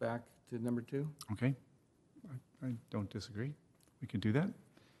work back to number 2. Okay. I don't disagree. We can do that.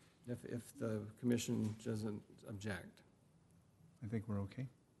 If the commission doesn't object. I think we're okay.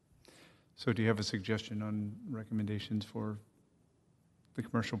 So do you have a suggestion on recommendations for the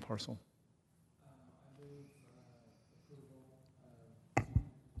commercial parcel?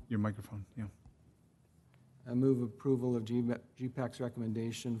 Your microphone, yeah. I move approval of GPAC's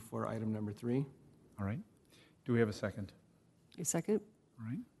recommendation for item number 3. All right. Do we have a second? A second? All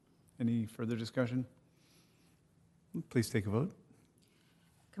right. Any further discussion? Please take a vote.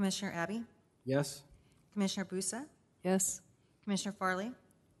 Commissioner Abbey? Yes? Commissioner Busa? Yes. Commissioner Farley?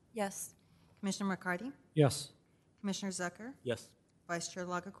 Yes. Commissioner McCarty? Yes. Commissioner Zucker? Yes. Vice Chair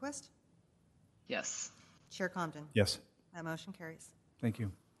Lagerquist? Yes. Chair Comden? Yes. That motion carries. Thank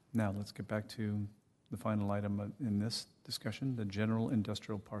you. Now let's get back to the final item in this discussion, the general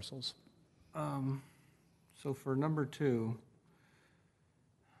industrial parcels. So for number 2,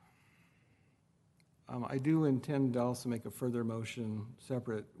 I do intend to also make a further motion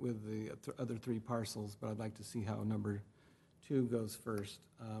separate with the other 3 parcels, but I'd like to see how number 2 goes first.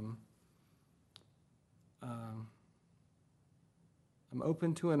 I'm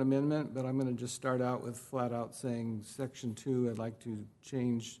open to an amendment, but I'm going to just start out with flat out saying section 2, I'd like to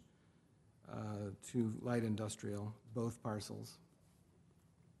change to light industrial, both parcels.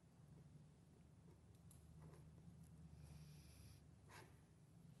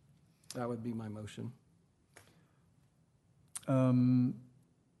 That would be my motion.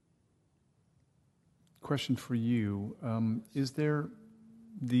 Question for you. Is there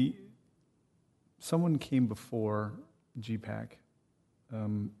someone came before GPAC,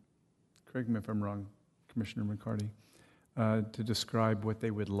 correct me if I'm wrong, Commissioner McCarty, to describe what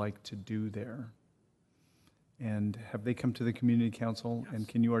they would like to do there? And have they come to the community council? Yes. And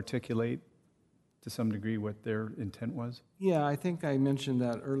can you articulate to some degree what their intent was? Yeah, I think I mentioned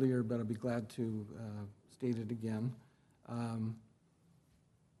that earlier, but I'll be glad to state it again.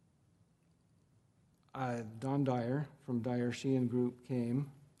 Don Dyer from Dyer Sheehan Group came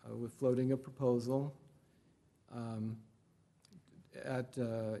with floating a proposal.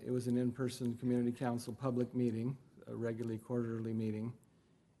 It was an in-person community council public meeting, a regularly quarterly meeting,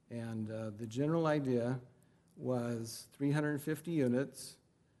 and the general idea was 350 units,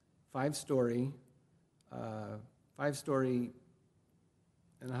 5-story, and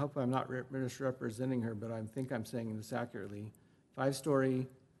I hope I'm not misrepresenting her, but I think I'm saying this accurately, 5-story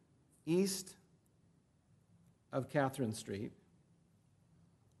east of Catherine Street,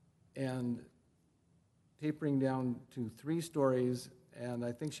 and tapering down to 3 stories, and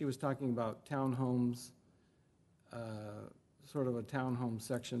I think she was talking about townhomes sort of a townhome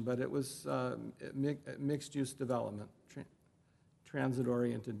section, but it was mixed-use development,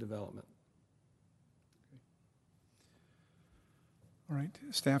 transit-oriented development. All right,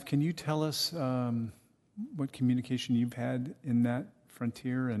 staff, can you tell us what communication you've had in that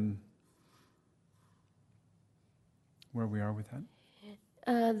frontier and where we are with that?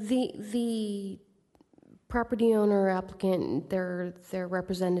 The property owner applicant, their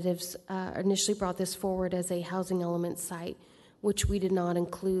representatives initially brought this forward as a housing element site, which we did not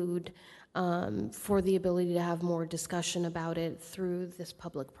include for the ability to have more discussion about it through this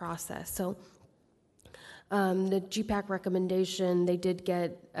public process. So the GPAC recommendation, they did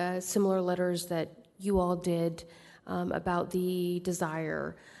get similar letters that you all did about the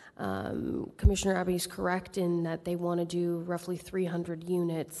desire. Commissioner Abbey is correct in that they want to do roughly 300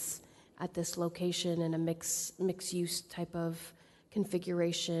 units at this location in a mixed-use type of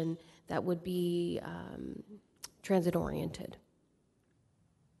configuration that would be transit-oriented.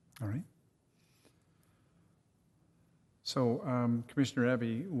 All right. So, Commissioner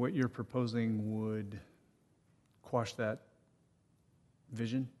Abbey, what you're proposing would quash that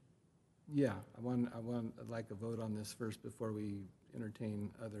vision? Yeah, I'd like a vote on this first before we entertain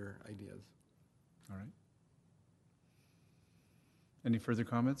other ideas. All right. Any further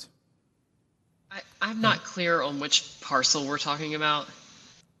comments? I'm not clear on which parcel we're talking about.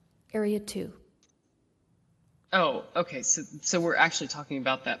 Area 2. Oh, okay. So we're actually talking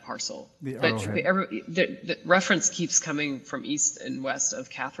about that parcel. The But arrowhead. the reference keeps coming from east and west of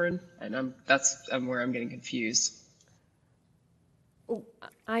Catherine, and that's where I'm getting confused. Oh,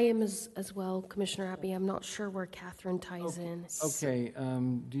 I am as well, Commissioner Abbey. I'm not sure where Catherine ties in. Okay,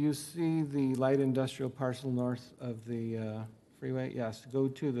 do you see the light industrial parcel north of the freeway? Yes, go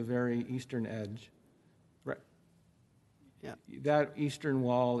to the very eastern edge. Right. Yeah. That eastern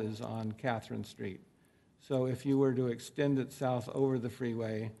wall is on Catherine Street. So if you were to extend it south over the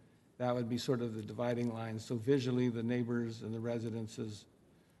freeway, that would be sort of the dividing line. So visually, the neighbors and the residences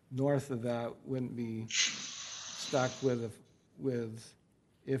north of that wouldn't be stuck with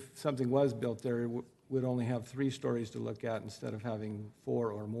if something was built there, it would only have 3 stories to look at instead of having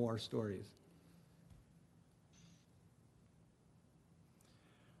 4 or more stories.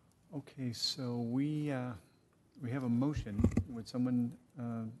 Okay, so we have a motion. Would someone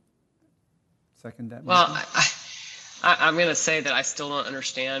second that motion? Well, I'm going to say that I still don't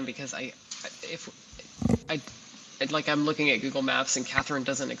understand because I'm looking at Google Maps and Catherine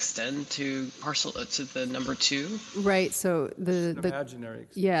doesn't extend to the number 2. Right, so Imaginary.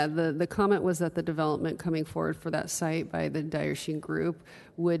 the comment was that the development coming forward for that site by the Dyershin Group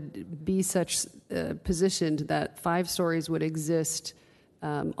would be such positioned that 5 stories would exist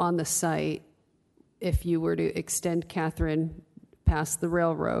on the site if you were to extend Catherine past the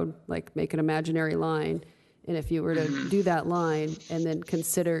railroad, like make an imaginary line. And if you were to do that line and then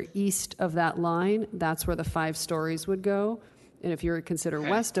consider east of that line, that's where the 5 stories would go. And if you were to consider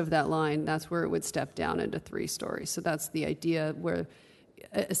west of that line, that's where it would step down into 3 stories. So that's the idea where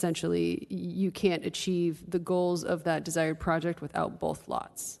essentially you can't achieve the goals of that desired project without both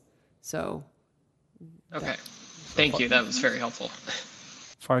lots. So. Okay. Thank you. That was very helpful.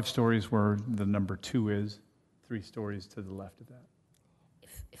 5 stories where the number 2 is, 3 stories to the left of that.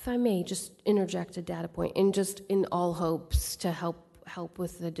 If I may just interject a data point, and just in all hopes to help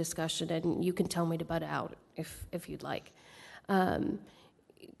with the discussion, and you can tell me to butt out if you'd like.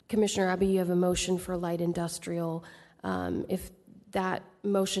 Commissioner Abbey, you have a motion for light industrial. If that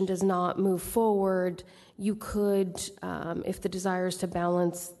motion does not move forward, you could, if the desire is to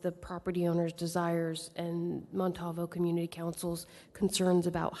balance the property owner's desires and Montalvo Community Council's concerns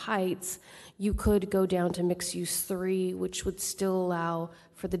about heights, you could go down to mixed use 3, which would still allow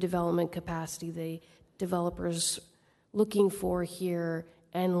for the development capacity the developers looking for here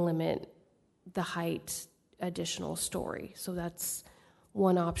and limit the height additional story. So that's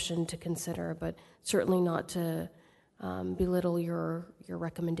one option to consider, but certainly not to belittle your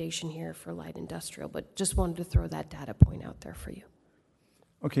recommendation here for light industrial, but just wanted to throw that data point out there for you.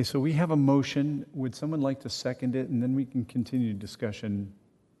 Okay, so we have a motion. Would someone like to second it, and then we can continue discussion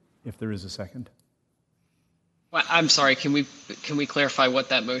if there is a second? Well, I'm sorry. Can we clarify what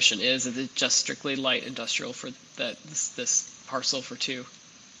that motion is? Is it just strictly light industrial for this parcel for 2?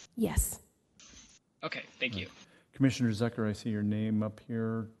 Yes. Okay. Thank you. Commissioner Zucker, I see your name up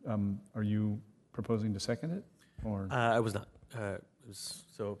here. Are you proposing to second it, or? I was not.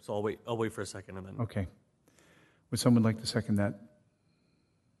 So I'll wait for a second and then. Okay. Would someone like to second that?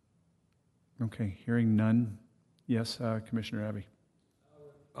 Okay, hearing none. Yes, Commissioner Abbey.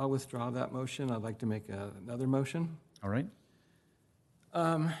 I'll withdraw that motion. I'd like to make another motion. All right.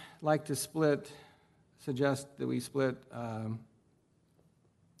 Like to split suggest that we split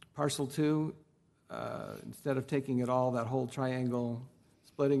parcel 2, instead of taking it all, that whole triangle,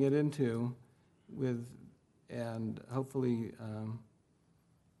 splitting it into and hopefully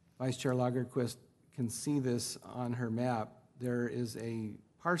Vice Chair Lagerquist can see this on her map. There is a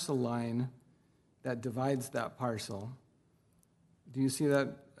parcel line that divides that parcel. Do you see that?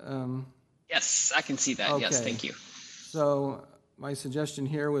 Yes, I can see that. Yes, Okay. thank you. So my suggestion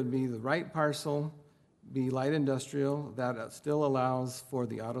here would be the right parcel be light industrial. That still allows for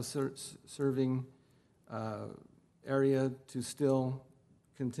the auto serving area to still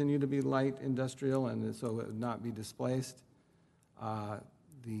continue to be light industrial, and so it would not be displaced.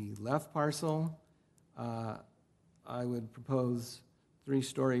 The left parcel, I would propose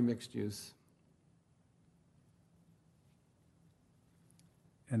 3-story mixed use.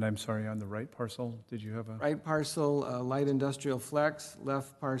 And I'm sorry, on the right parcel, did you have a? Right parcel, light industrial flex,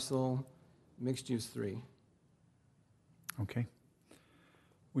 left parcel, mixed use 3. Okay.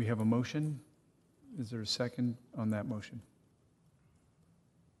 We have a motion. Is there a second on that motion?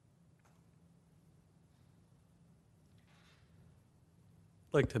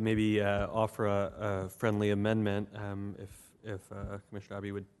 I'd like to maybe offer a friendly amendment, if Commissioner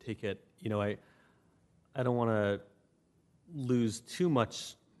Abbey would take it. You know, I don't want to lose too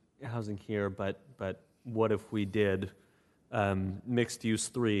much housing here, but what if we did mixed use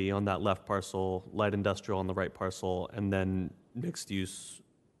 3 on that left parcel, light industrial on the right parcel, and then mixed use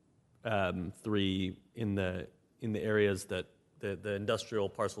 3 in the areas that the industrial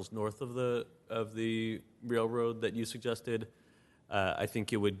parcels north of the railroad that you suggested. I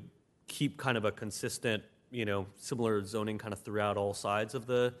think it would keep kind of a consistent, similar zoning kind of throughout all sides of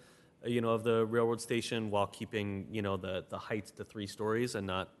the railroad station, while keeping, the heights to 3 stories and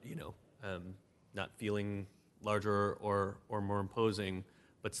not feeling larger or more imposing,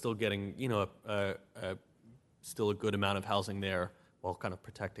 but still getting, still a good amount of housing there, while kind of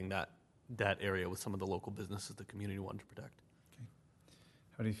protecting that area with some of the local businesses the community wanted to protect. Okay.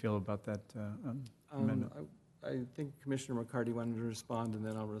 How do you feel about that amendment? I think Commissioner McCarty wanted to respond, and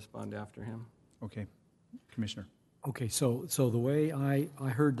then I'll respond after him. Okay. Commissioner. Okay, so the way I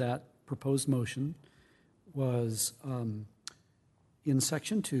heard that proposed motion was in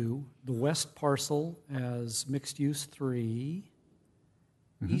section 2, the west parcel as mixed use 3,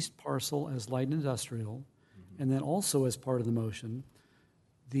 east parcel as light industrial, and then also as part of the motion,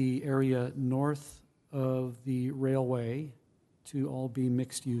 the area north of the railway to all be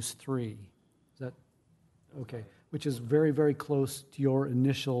mixed use 3. Is that okay? Which is very, very close to your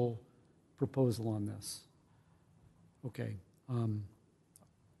initial proposal on this. Okay.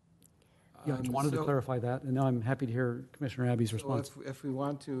 Yeah, I just wanted to clarify that, and now I'm happy to hear Commissioner Abbey's response. So if we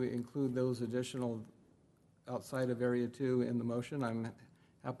want to include those additional outside of Area 2 in the motion, I'm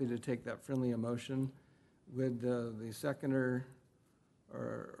happy to take that friendly motion. Would the seconder,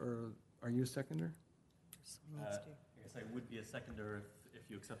 or are you a seconder? I guess I would be a seconder if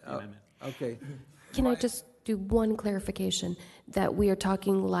you accept the amendment. Okay. Can I just do one clarification, that we are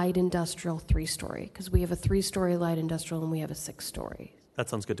talking light industrial 3-story, because we have a 3-story light industrial and we have a 6-story. That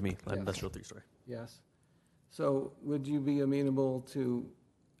sounds good to me, light industrial 3-story. Yes. So would you be amenable to,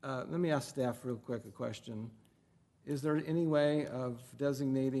 let me ask staff real quick a question. Is there any way of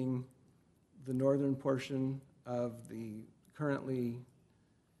designating the northern portion of the currently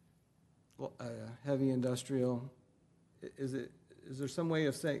heavy industrial? Is there some way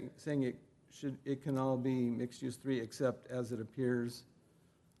of saying it can all be mixed use 3 except as it appears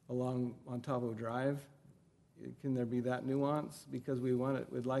along Montalvo Drive? Can there be that nuance? Because we'd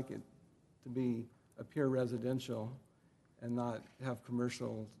like it to be a pure residential and not have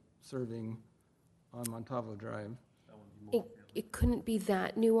commercial serving on Montalvo Drive. It couldn't be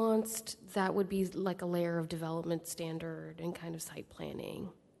that nuanced. That would be like a layer of development standard and kind of site planning.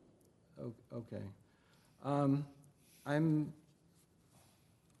 Okay.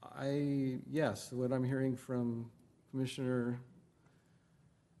 Yes, what I'm hearing from Commissioner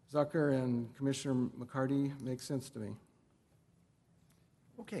Zucker and Commissioner McCarty makes sense to me.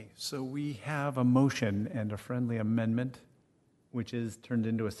 Okay, so we have a motion and a friendly amendment, which is turned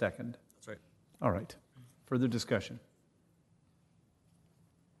into a second. That's right. All right. Further discussion?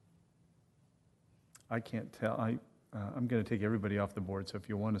 I can't tell. I'm going to take everybody off the board, so if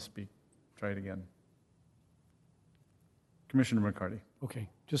you want to speak, try it again. Commissioner McCarty. Okay,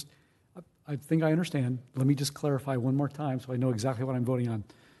 I think I understand. Let me just clarify one more time so I know exactly what I'm voting on.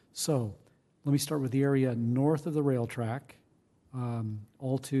 So let me start with the area north of the rail track,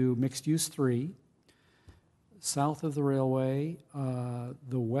 all to mixed use 3. South of the railway,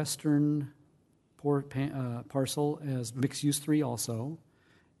 the western parcel as mixed use 3 also.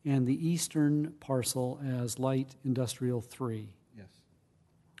 and the eastern parcel as light industrial 3. Yes.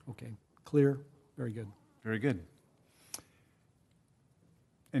 Okay, clear? Very good. Very good.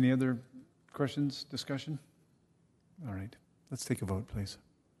 Any other questions, discussion? All right, let's take a vote, please.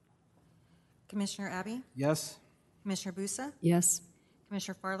 Commissioner Abbey? Yes? Commissioner Busa? Yes.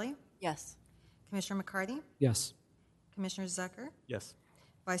 Commissioner Farley? Yes. Commissioner McCarty? Yes. Commissioner Zucker? Yes.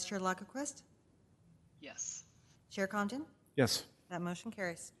 Vice Chair Lagerquist? Yes. Chair Compton? Yes, That motion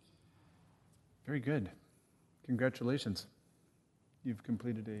carries. very good. Congratulations. You've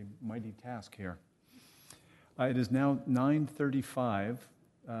completed a mighty task here. It is now 9:35.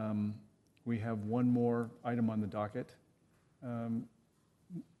 We have one more item on the docket.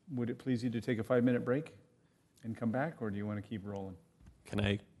 Would it please you to take a 5-minute break and come back, or do you want to keep rolling?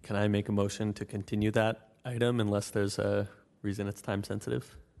 Can I make a motion to continue that item unless there's a reason it's time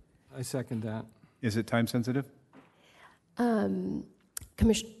sensitive? I second that. Is it time sensitive?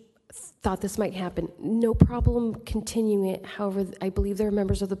 Commissioner, thought this might happen. No problem continuing it. However, I believe there are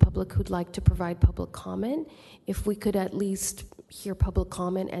members of the public who'd like to provide public comment. If we could at least hear public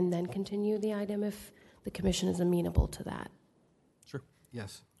comment and then continue the item if the commission is amenable to that. Sure.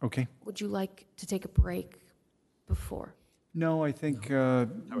 Yes. Okay. Would you like to take a break before? No, I think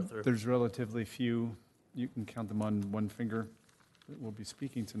through. there's relatively few. You can count them on one finger that will be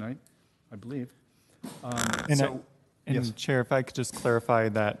speaking tonight, I believe. Yes. Chair, if I could just clarify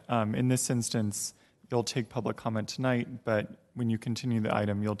that in this instance, you'll take public comment tonight, but when you continue the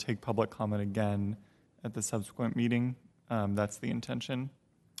item, you'll take public comment again at the subsequent meeting. That's the intention.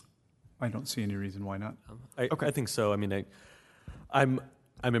 I don't see any reason why not. I think so. I mean, I'm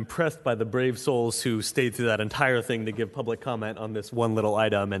impressed by the brave souls who stayed through that entire thing to give public comment on this one little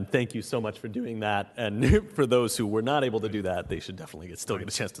item, and thank you so much for doing that. And for those who were not able to do that, they should definitely still get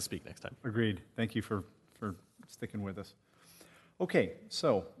a chance to speak next time. Agreed. Thank you for sticking with us. Okay,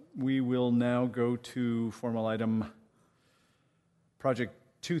 so we will now go to formal item project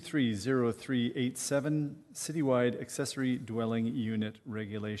 230387, citywide accessory dwelling unit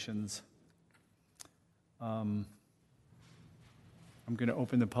regulations. I'm going to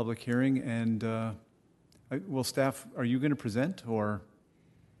open the public hearing, and will staff, are you going to present, or?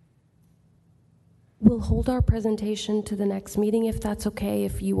 We'll hold our presentation to the next meeting if that's okay,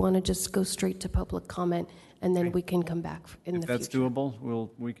 if you want to just go straight to public comment, and then we can come back in the If that's future. doable,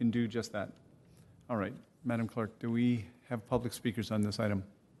 we can do just that. All right, Madam Clerk, do we have public speakers on this item?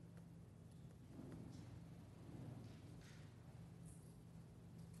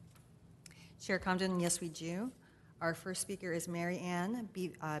 Chair Compton, yes, we do. Our first speaker is Mary Ann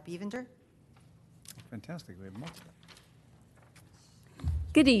Bevender. Fantastic, we have multiple.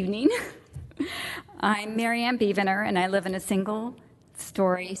 Good evening. I'm Mary Ann Bevender, and I live in a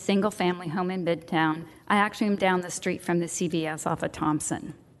single-story, single-family home in Midtown. I actually am down the street from the CVS off of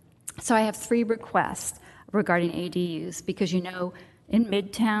Thompson. So I have 3 requests regarding ADUs, because you know, in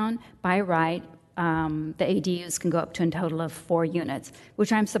Midtown, by right, the ADUs can go up to a total of 4 units,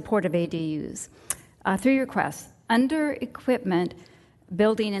 which I'm supportive of ADUs. 3 requests. Under equipment,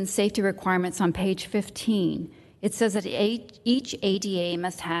 building and safety requirements on page 15, it says that each ADA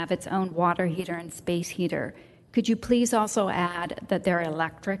must have its own water heater and space heater. Could you please also add that they're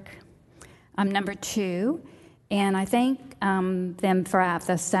electric? Number 2, and I thank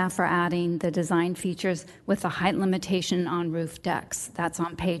the staff for adding the design features with the height limitation on roof decks. That's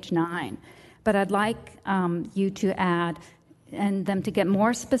on page 9. But I'd like you to add and them to get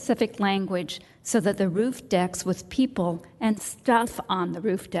more specific language so that the roof decks with people and stuff on the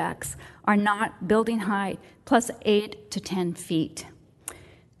roof decks are not building height plus 8 to 10 feet.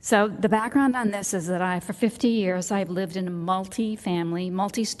 So the background on this is that for 50 years, I've lived in multi-family,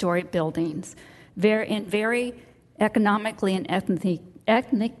 multi-story buildings in very economically and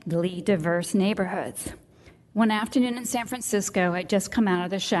ethnically diverse neighborhoods. One afternoon in San Francisco, I'd just come out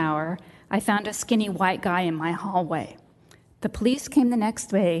of the shower. I found a skinny white guy in my hallway. The police came the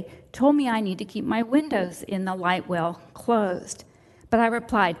next day, told me I need to keep my windows in the light well closed. But I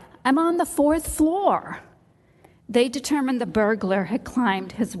replied, I'm on the 4th floor. They determined the burglar had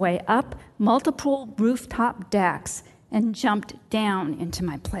climbed his way up multiple rooftop decks and jumped down into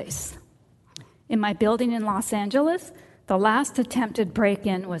my place. In my building in Los Angeles, the last attempted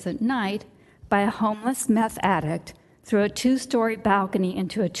break-in was at night by a homeless meth addict through a 2-story balcony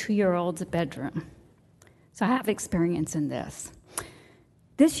into a 2-year-old's bedroom. So I have experience in this.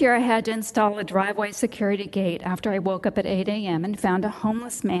 This year I had to install a driveway security gate after I woke up at 8 a.m. and found a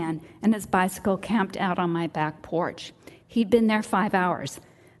homeless man and his bicycle camped out on my back porch. He'd been there 5 hours.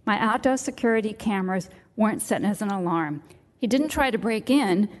 My outdoor security cameras weren't set as an alarm. He didn't try to break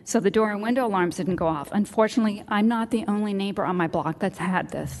in, so the door and window alarms didn't go off. Unfortunately, I'm not the only neighbor on my block that's had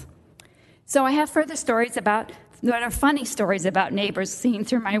this. So I have further stories that are funny stories about neighbors seeing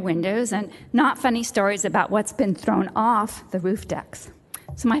through my windows and not funny stories about what's been thrown off the roof decks.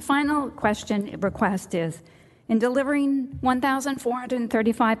 So my final request is, in delivering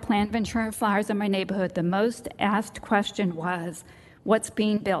 1,435 planned Ventura flowers in my neighborhood, the most asked question was, what's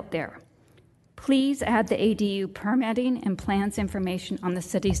being built there? Please add the ADU permitting and plans information on the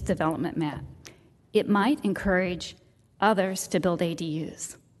city's development map. It might encourage others to build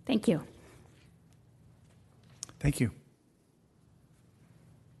ADUs. Thank you. Thank you.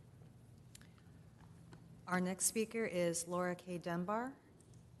 Our next speaker is Laura K. Dunbar.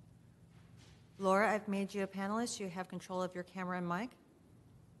 Laura, I've made you a panelist. You have control of your camera and mic.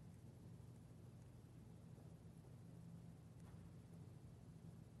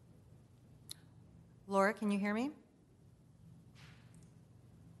 Laura, can you hear me?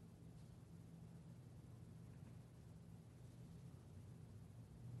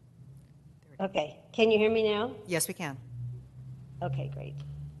 Okay, can you hear me now? Yes, we can. Okay, great.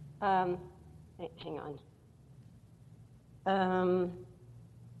 Hang on.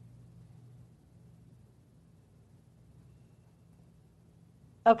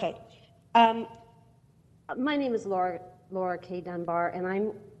 Okay. My name is Laura K. Dunbar, and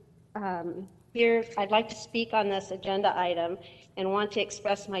I'm here. I'd like to speak on this agenda item and want to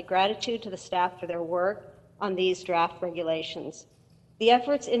express my gratitude to the staff for their work on these draft regulations. The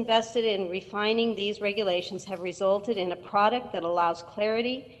efforts invested in refining these regulations have resulted in a product that allows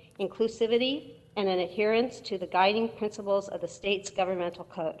clarity, inclusivity, and an adherence to the guiding principles of the state's governmental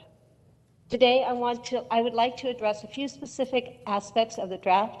code. Today, I would like to address a few specific aspects of the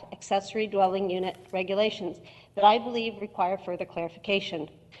draft accessory dwelling unit regulations that I believe require further clarification.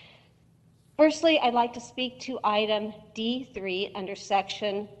 Firstly, I'd like to speak to item D3 under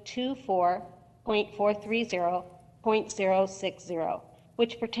section 24.430.060,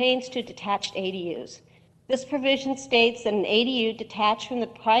 which pertains to detached ADUs. This provision states that an ADU detached from the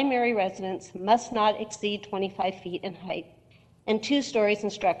primary residence must not exceed 25 feet in height and 2 stories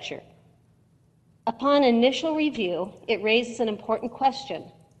in structure. Upon initial review, it raises an important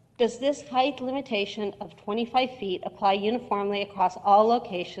question. Does this height limitation of 25 feet apply uniformly across all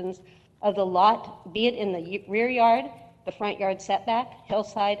locations of the lot, be it in the rear yard, the front yard setback,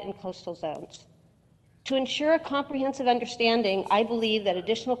 hillside, and coastal zones? To ensure a comprehensive understanding, I believe that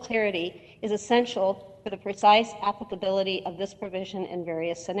additional clarity is essential for the precise applicability of this provision in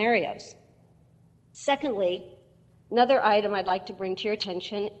various scenarios. Secondly, another item I'd like to bring to your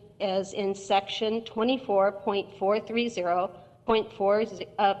attention is in section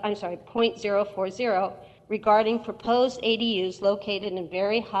 24.430.040 regarding proposed ADUs located in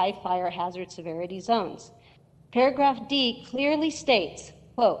very high fire hazard severity zones. Paragraph D clearly states,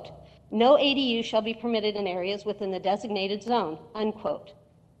 quote, "No ADU shall be permitted in areas within the designated zone," unquote,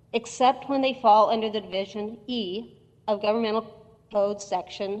 except when they fall under the Division E of Governmental Code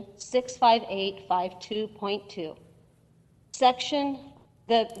section 65852.2.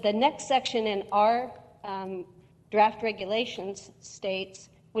 The next section in our draft regulations states,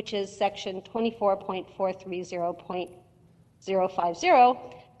 which is section 24.430.050,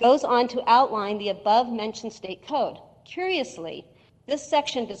 goes on to outline the above-mentioned state code. Curiously, this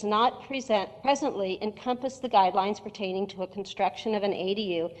section does not presently encompass the guidelines pertaining to a construction of an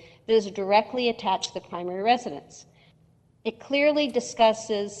ADU that is directly attached to the primary residence. It clearly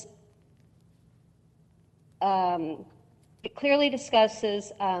discusses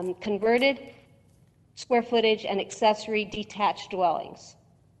converted square footage and accessory detached dwellings,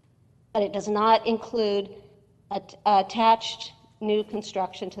 but it does not include attached new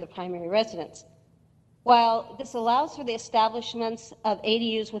construction to the primary residence. While this allows for the establishments of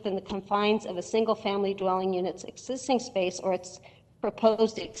ADUs within the confines of a single-family dwelling unit's existing space or its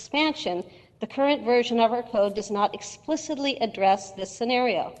proposed expansion, the current version of our code does not explicitly address this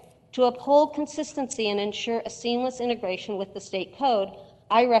scenario. To uphold consistency and ensure a seamless integration with the state code,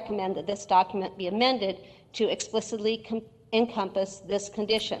 I recommend that this document be amended to explicitly encompass this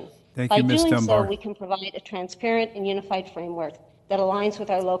condition. Thank you, Ms. By doing Dunbar. so, we can provide a transparent and unified framework that aligns with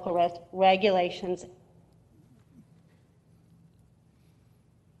our local regulations.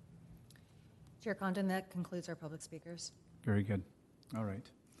 Chair Condon, that concludes our public speakers. Very good. All right.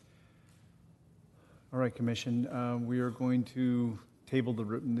 All right, Commission. We are going to table the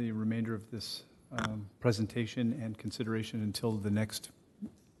remainder of this presentation and consideration until the next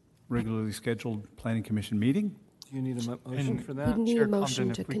regularly scheduled Planning Commission meeting. Do you need a motion for that? We need Chair a motion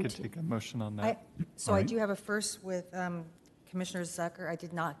Comden, to if we could continue. take a motion on that. I do have a first with Commissioner Zucker. I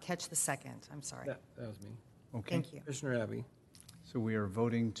did not catch the second. I'm sorry. That was me. Okay. Thank you. Commissioner Abbey? So we are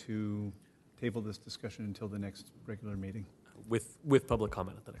voting to table this discussion until the next regular meeting. With public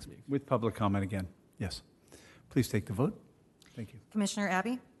comment at the next meeting. With public comment again, yes. Please take the vote. Thank you. Commissioner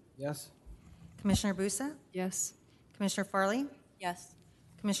Abbey? Yes? Commissioner Busa? Yes. Commissioner Farley? Yes.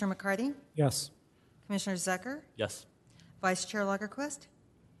 Commissioner McCarty? Yes. Commissioner Zucker? Yes. Vice Chair Lagerquist?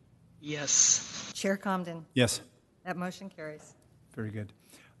 Yes. Chair Comden? Yes, That motion carries. very good.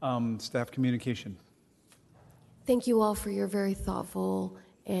 Staff communication. Thank you all for your very thoughtful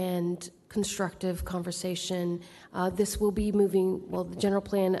and constructive conversation. This will be moving, well, the general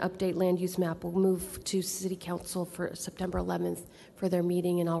plan update land use map will move to City Council for September 11th for their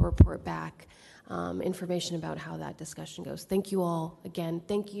meeting, and I'll report back information about how that discussion goes. Thank you all again.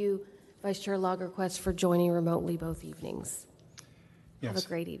 Thank you, Vice Chair Lagerquist, for joining remotely both evenings. Have Yes. a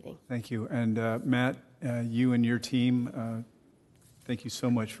great evening. Thank you. And Matt, you and your team, thank you so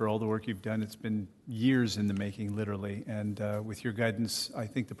much for all the work you've done. It's been years in the making, literally. And with your guidance, I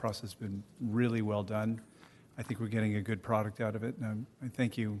think the process has been really well done. I think we're getting a good product out of it. And I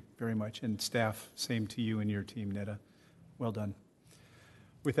thank you very much. And staff, same to you and your team, Netta. Well done.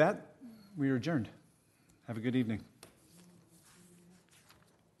 With that, we are adjourned. Have a good evening.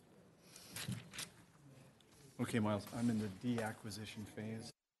 Okay, Miles, I'm in the deacquisition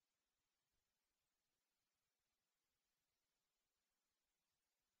phase.